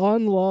so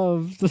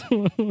unloved.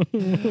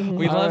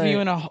 We All love you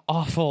right. in an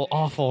awful,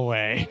 awful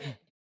way.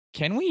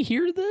 Can we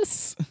hear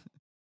this?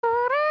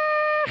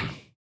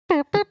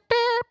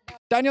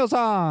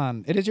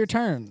 Daniel-san, it is your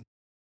turn.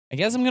 I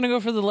guess I'm gonna go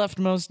for the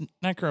leftmost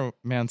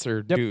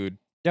necromancer Yep. dude.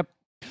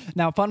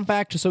 Now, fun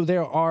fact, so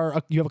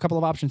you have a couple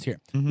of options here.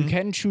 You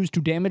can choose to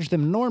damage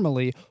them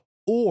normally,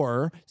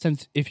 or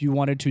since if you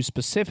wanted to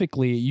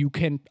specifically, you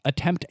can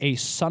attempt a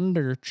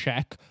sunder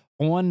check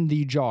on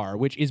the jar,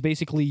 which is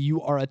basically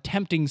you are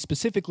attempting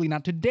specifically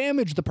not to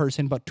damage the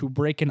person, but to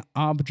break an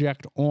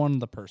object on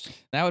the person.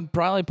 That would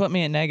probably put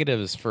me at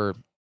negatives for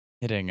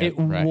hitting it. It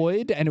right?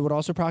 would, and it would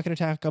also proc an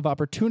attack of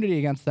opportunity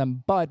against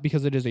them, but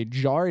because it is a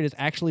jar, it is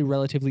actually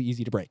relatively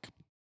easy to break.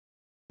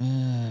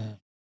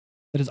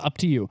 It is up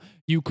to you.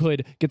 You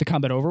could get the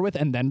combat over with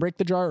and then break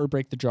the jar, or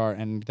break the jar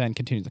and then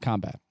continue the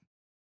combat.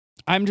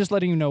 I'm just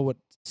letting you know what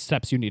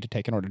steps you need to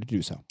take in order to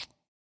do so.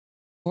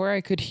 Or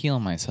I could heal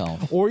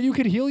myself. Or you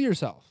could heal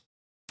yourself.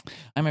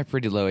 I'm at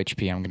pretty low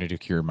HP. I'm going to do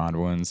Cure Mod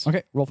Wounds.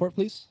 Okay, roll for it,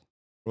 please.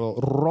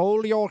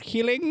 Roll your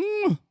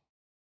healing.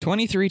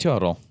 23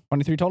 total.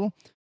 23 total?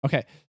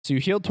 Okay, so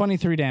you healed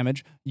 23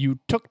 damage. You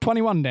took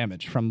 21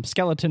 damage from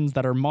skeletons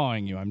that are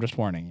mawing you. I'm just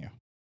warning you.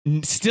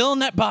 Still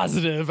net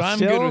positive. I'm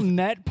Still good with...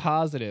 net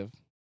positive.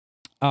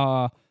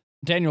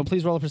 Daniel,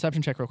 please roll a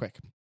perception check real quick.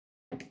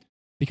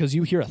 Because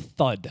you hear a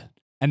thud,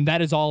 and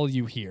that is all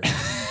you hear.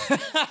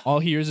 All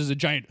he hears is a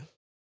giant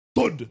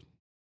thud.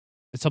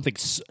 It's something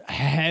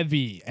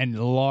heavy and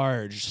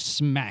large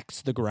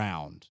smacks the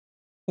ground.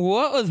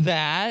 What was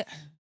that?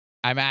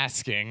 I'm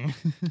asking.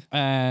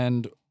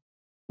 And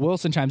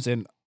Wilson chimes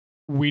in,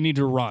 we need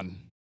to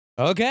run.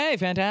 Okay,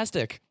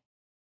 fantastic.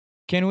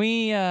 Can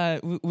we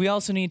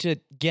also need to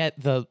get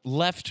the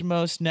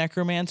leftmost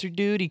necromancer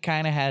dude. He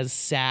kind of has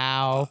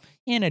Sal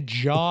in a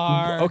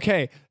jar.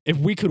 Okay, if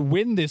we could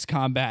win this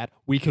combat,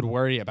 we could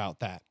worry about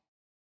that.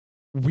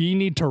 We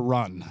need to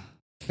run.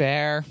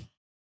 Fair.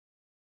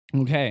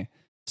 Okay,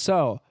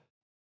 so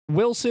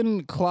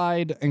Wilson,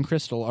 Clyde, and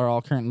Crystal are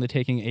all currently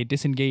taking a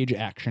disengage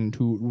action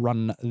to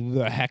run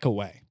the heck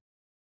away.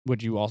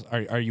 Would you also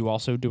are you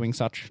also doing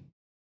such?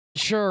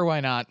 Sure,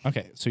 why not?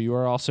 Okay, so you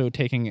are also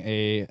taking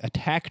a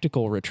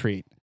tactical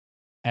retreat,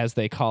 as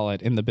they call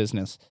it in the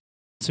business.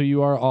 So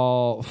you are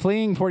all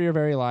fleeing for your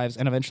very lives,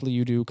 and eventually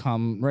you do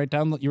come right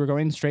down. You were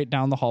going straight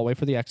down the hallway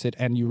for the exit,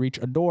 and you reach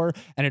a door,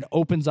 and it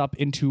opens up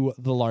into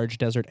the large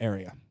desert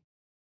area.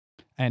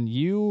 And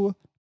you,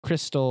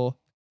 Crystal,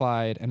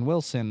 Clyde, and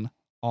Wilson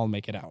all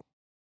make it out.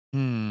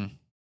 Oh,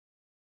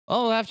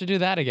 we'll have to do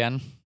that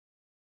again.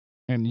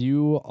 And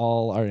you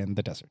all are in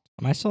the desert.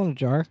 Am I still in a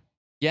jar?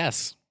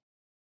 Yes.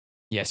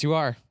 Yes, you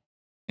are.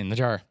 In the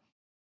jar.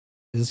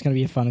 Is this going to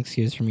be a fun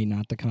excuse for me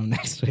not to come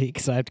next week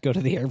because I have to go to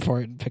the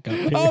airport and pick up?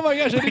 Oh my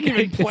gosh, I didn't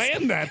even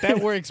plan that. That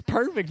works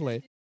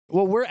perfectly.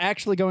 Well, we're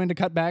actually going to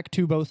cut back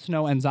to both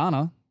Snow and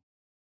Zana.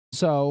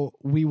 So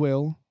we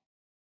will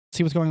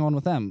see what's going on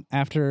with them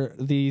after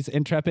these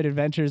intrepid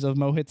adventures of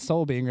Mohit's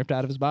soul being ripped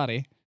out of his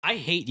body. I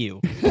hate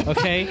you.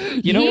 Okay,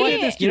 you know You what?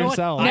 did this to You know what?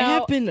 yourself. I No.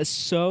 have been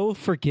so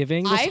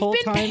forgiving this I've whole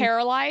been time.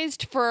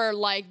 paralyzed for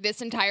like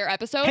this entire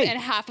episode Hey. and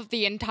half of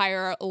the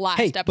entire last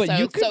Hey, episode. but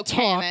you could so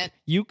talk. can it?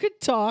 You could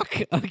talk,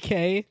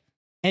 okay?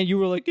 And you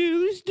were like, "Yeah,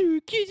 let's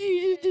do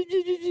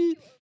it."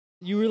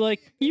 You were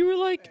like,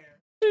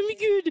 "I'm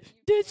good.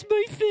 That's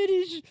my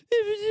fetish."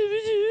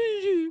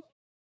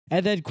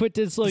 And then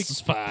Quentin's like, This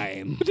is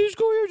fine. "This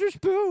guy has a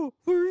spell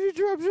where he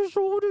drops his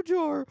soul in a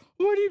jar.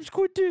 My name's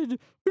Quentin."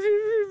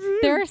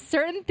 There are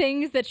certain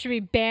things that should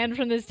be banned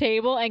from this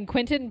table, and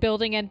Quentin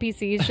building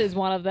NPCs is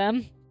one of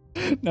them.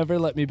 Never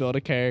let me build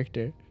a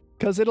character.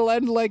 Because it'll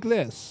end like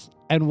this.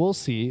 And we'll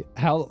see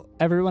how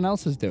everyone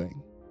else is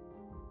doing.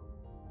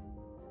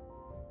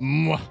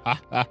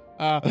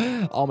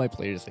 All my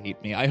players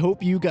hate me. I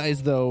hope you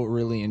guys, though,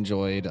 really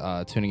enjoyed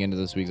tuning into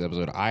this week's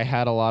episode. I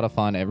had a lot of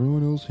fun.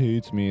 Everyone else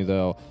hates me,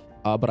 though.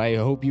 But I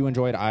hope you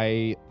enjoyed.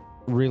 I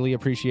really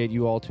appreciate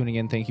you all tuning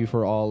in. Thank you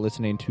for all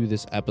listening to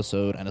this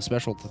episode. And a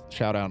special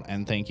shout out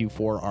and thank you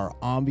for our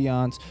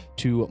ambiance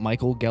to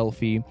Michael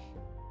Gelfi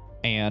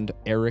and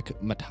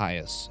Eric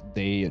Matthias.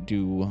 They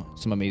do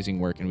some amazing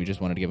work, and we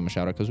just wanted to give them a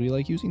shout out because we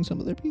like using some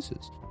of their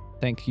pieces.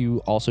 Thank you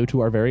also to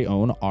our very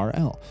own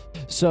RL.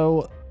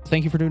 So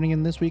thank you for tuning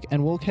in this week,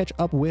 and we'll catch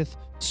up with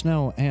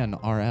Snow and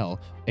RL,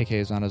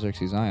 aka Zana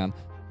Xerxes Zion,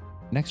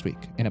 next week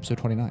in episode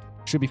 29.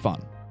 Should be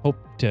fun. Hope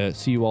to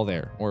see you all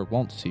there, or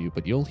won't see you,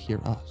 but you'll hear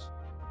us.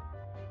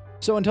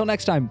 So until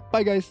next time,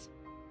 bye guys.